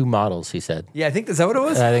 2 models, he said. Yeah, I think is that what it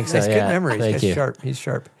was? I think so. Nice, Yeah. good memory. Thank you. Sharp. He's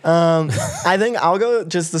sharp. I think I'll go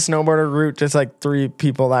just the snowboarder route. Just like 3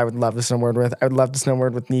 people that I would love to snowboard with. I would love to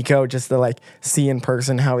snowboard with Nico, just to like see in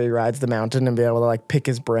person how he rides the mountain and be able to like pick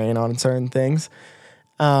his brain on certain things.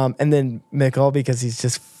 And then Mikkel, because he's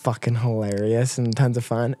just fucking hilarious and tons of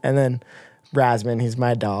fun. And then Rasman, he's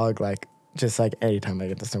my dog. Like, just like anytime I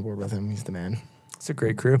get to snowboard with him, he's the man. It's a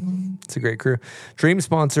great crew. It's a great crew. Dream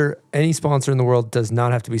sponsor, any sponsor in the world does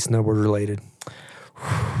not have to be snowboard related.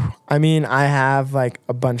 I mean, I have like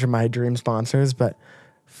a bunch of my dream sponsors, but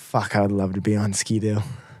fuck, I would love to be on Ski-Doo.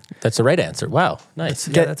 That's the right answer. Wow. Nice.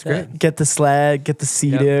 That's great. Get the sled, get the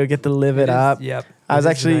Sea-Doo, get the Live It Up. Yep. I was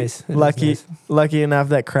actually lucky enough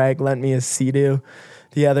that Craig lent me a Sea-Doo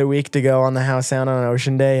the other week to go on the house sound on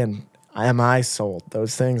Ocean Day, and I sold.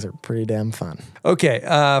 Those things are pretty damn fun. Okay,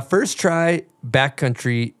 first try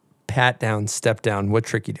backcountry pat down, step down. What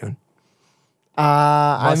trick you doing?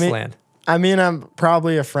 Land. I mean, I'm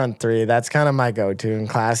probably a front 3. That's kind of my go-to and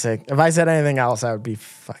classic. If I said anything else, I would be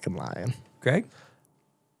fucking lying. Greg?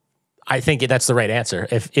 I think that's the right answer.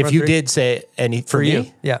 If you did say any for me, you,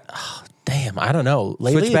 yeah, Damn, I don't know.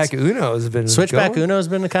 Lately, Switchback Uno has been Switchback going. Uno has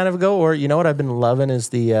been kind of a go. Or you know what I've been loving is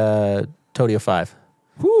the Todio 5.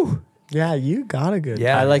 Whew. Yeah, you got a good.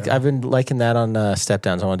 Yeah, I've been liking that on step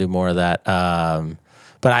downs. I want to do more of that.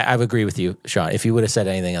 But I agree with you, Sean. If you would have said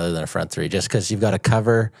anything other than a front three, just because you've got a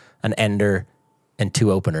cover, an ender, and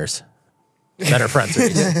 2 openers that are front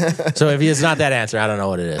threes. So if it's not that answer, I don't know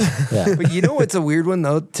what it is. Yeah. But you know what's a weird one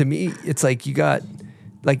though? To me, it's like you got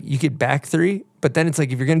you get back 3, but then it's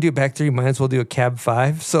like if you're gonna do a back 3, you might as well do a cab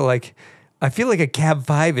 5. So like I feel like a cab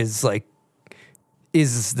 5 is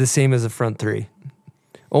the same as a front 3.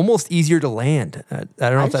 Almost easier to land. I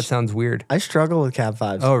don't know if that sounds weird. I struggle with cab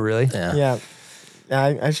 5s. Oh really? Yeah.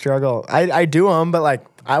 I struggle. I do them, but like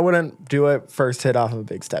I wouldn't do it first hit off of a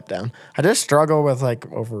big step down. I just struggle with like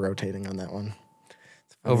over rotating on that one.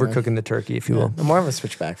 Overcooking the turkey, if you will. I'm more of a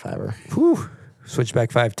switchback 5er. Whew.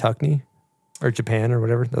 Switchback 5 Tuckney or Japan or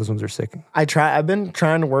whatever. Those ones are sick. I've been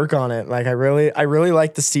trying to work on it. Like I really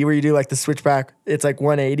like to see where you do like the switchback. It's like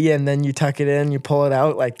 180 and then you tuck it in, you pull it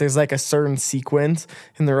out. Like there's like a certain sequence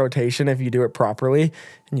in the rotation if you do it properly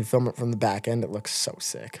and you film it from the back end. It looks so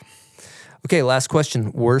sick. Okay, last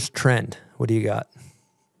question. Worst trend. What do you got?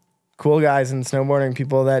 Cool guys in snowboarding,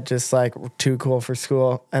 people that just like were too cool for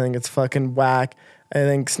school. I think it's fucking whack. I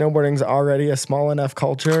think snowboarding's already a small enough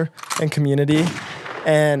culture and community,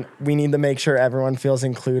 and we need to make sure everyone feels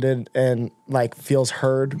included and like feels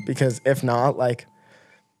heard, because if not, like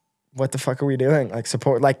what the fuck are we doing? Like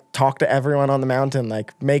support, like talk to everyone on the mountain,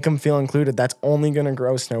 like make them feel included. That's only going to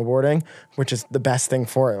grow snowboarding, which is the best thing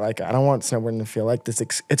for it. Like I don't want snowboarding to feel like this.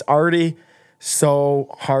 It's already so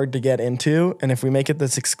hard to get into, and if we make it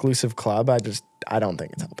this exclusive club, I don't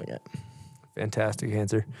think it's helping it. Fantastic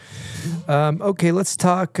answer. Okay, let's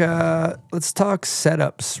talk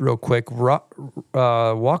setups real quick.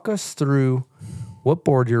 Walk us through what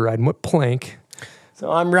board you're riding, what plank.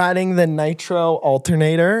 So I'm riding the Nitro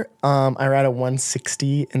alternator. I ride a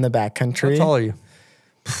 160 in the backcountry. How tall are you?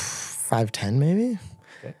 5'10" maybe.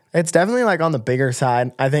 Okay. It's definitely like on the bigger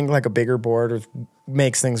side. I think like a bigger board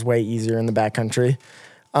makes things way easier in the backcountry.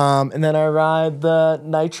 And then I ride the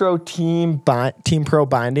Nitro Team Pro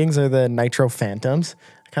bindings, or the Nitro Phantoms.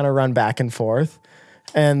 I kind of run back and forth.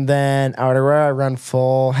 And then outerwear, I run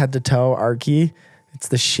full head to toe Arky. It's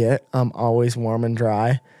the shit. I'm always warm and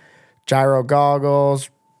dry. Gyro goggles,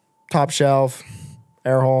 top shelf,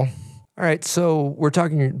 air hole. All right, so we're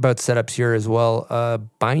talking about setups here as well.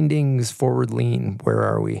 Bindings, forward lean, where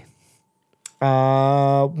are we?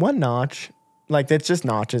 1 notch. Like it's just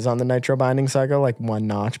notches on the Nitro binding cycle, like 1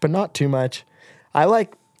 notch, but not too much. I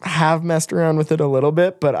have messed around with it a little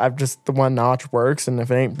bit, but the 1 notch works, and if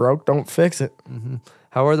it ain't broke, don't fix it. Mm-hmm.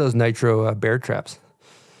 How are those Nitro bear traps?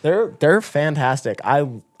 They're fantastic.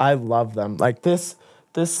 I love them. Like this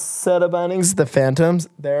set of bindings, the Phantoms,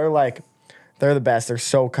 they're the best. They're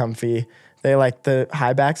so comfy. They like the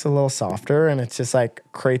high back's a little softer, and it's just like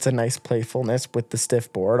creates a nice playfulness with the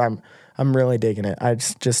stiff board. I'm really digging it. I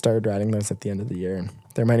just started riding those at the end of the year, and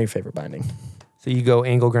they're my new favorite binding. So you go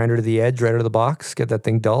angle grinder to the edge, right out of the box, get that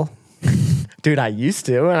thing dull? Dude, I used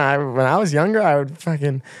to. When I was younger, I would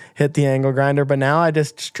fucking hit the angle grinder, but now I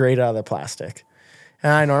just straight out of the plastic.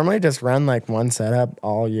 And I normally just run like 1 setup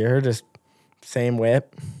all year, just same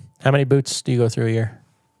whip. How many boots do you go through a year?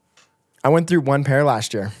 I went through 1 pair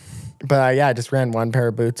last year, but I just ran 1 pair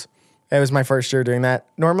of boots. It was my first year doing that.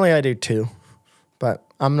 Normally I do 2, but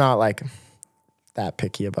I'm not like that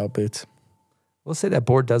picky about boots. We'll say that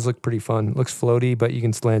board does look pretty fun. It looks floaty, but you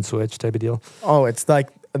can land switch type of deal. Oh, it's like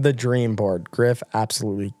the dream board. Griff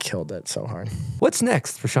absolutely killed it so hard. What's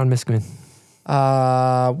next for Sean Miskiman?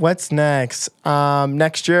 What's next?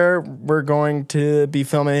 Next year, we're going to be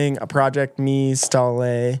filming a project, me,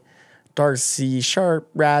 Stale, Darcy,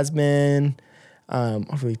 Sharp, Rasman,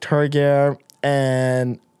 hopefully Turger,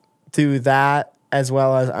 and do that, as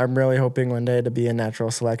well as I'm really hoping one day to be in natural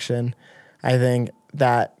selection. I think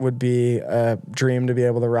that would be a dream to be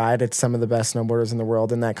able to ride. It's some of the best snowboarders in the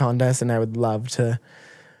world in that contest, and I would love to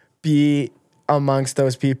be amongst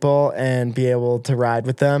those people and be able to ride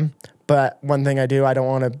with them. But one thing I don't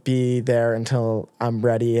want to be there until I'm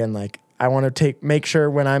ready, and like I want to make sure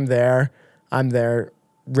when I'm there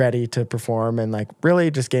ready to perform and like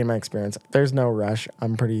really just gain my experience. There's no rush.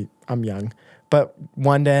 I'm young. But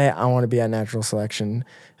one day I want to be at natural selection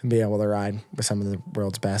and be able to ride with some of the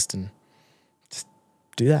world's best and just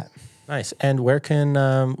do that. Nice. And where can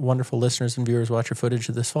wonderful listeners and viewers watch your footage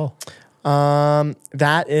of this fall?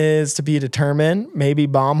 That is to be determined. Maybe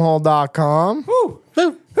bombhole.com. Woo!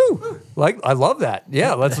 Woo! Woo! I love that.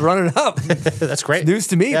 Yeah, let's run it up. That's great. It's news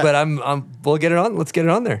to me, but we'll get it on. Let's get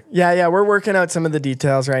it on there. Yeah, we're working out some of the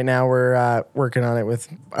details right now. We're working on it with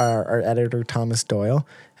our editor, Thomas Doyle,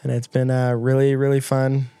 and it's been a really, really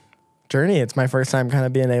fun journey. It's my first time kind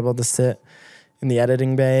of being able to sit in the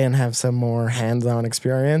editing bay and have some more hands-on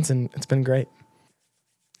experience, and it's been great.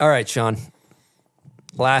 All right, Sean.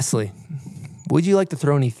 Lastly, would you like to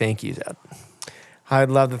throw any thank yous out? I'd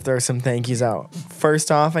love to throw some thank yous out.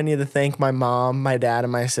 First off, I need to thank my mom, my dad,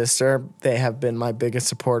 and my sister. They have been my biggest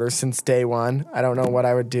supporters since day one. I don't know what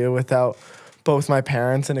I would do without both my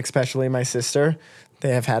parents and especially my sister.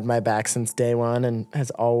 They have had my back since day one and has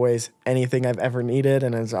always anything I've ever needed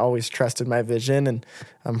and has always trusted my vision, and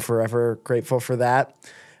I'm forever grateful for that.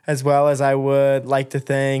 As well as I would like to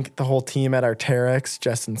thank the whole team at Arc'teryx,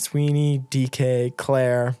 Justin Sweeney, DK,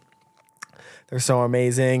 Claire. They're so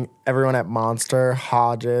amazing. Everyone at Monster,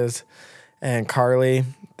 Hodges, and Carly,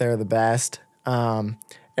 they're the best.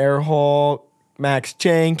 Airhole, Max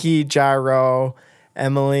Janke, Gyro,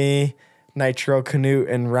 Emily, Nitro, Canute,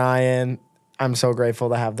 and Ryan. I'm so grateful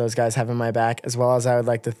to have those guys having my back, as well as I would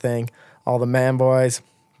like to thank all the Manboys,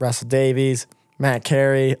 Russell Davies, Matt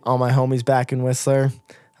Carey, all my homies back in Whistler.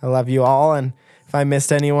 I love you all, and if I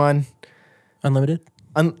missed anyone... Unlimited?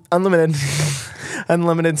 Unlimited.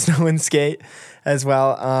 Unlimited Snow and Skate as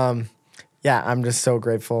well. I'm just so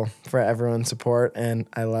grateful for everyone's support, and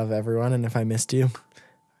I love everyone. And if I missed you,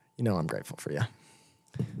 I'm grateful for you.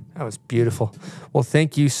 That was beautiful. Well,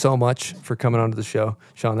 thank you so much for coming onto the show,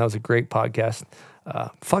 Sean. That was a great podcast.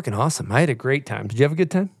 Fucking awesome. I had a great time. Did you have a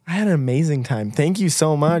good time? I had an amazing time. Thank you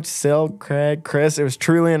so much, Sil, Craig, Chris. It was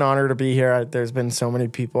truly an honor to be here. There's been so many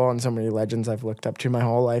people and so many legends I've looked up to my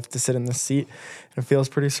whole life to sit in this seat. It feels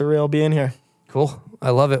pretty surreal being here. Cool.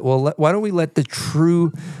 I love it. Well, why don't we let the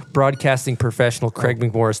true broadcasting professional, Craig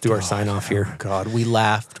McMorris, do our sign-off here. Oh, God, we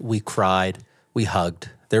laughed, we cried, we hugged.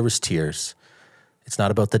 There was tears. It's not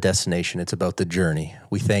about the destination. It's about the journey.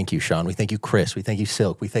 We thank you, Sean. We thank you, Chris. We thank you,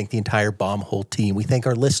 Silk. We thank the entire Bomb Hole team. We thank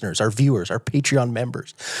our listeners, our viewers, our Patreon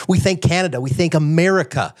members. We thank Canada. We thank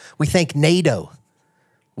America. We thank NATO.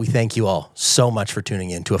 We thank you all so much for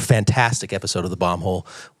tuning in to a fantastic episode of The Bomb Hole.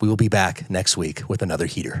 We will be back next week with another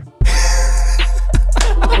heater.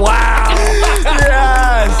 Wow.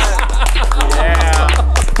 Yes.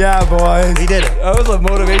 Yeah, boys. We did it. That was a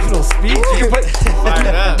motivational speech. You can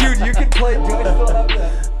play, dude, you can play. Do I still have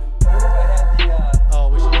that?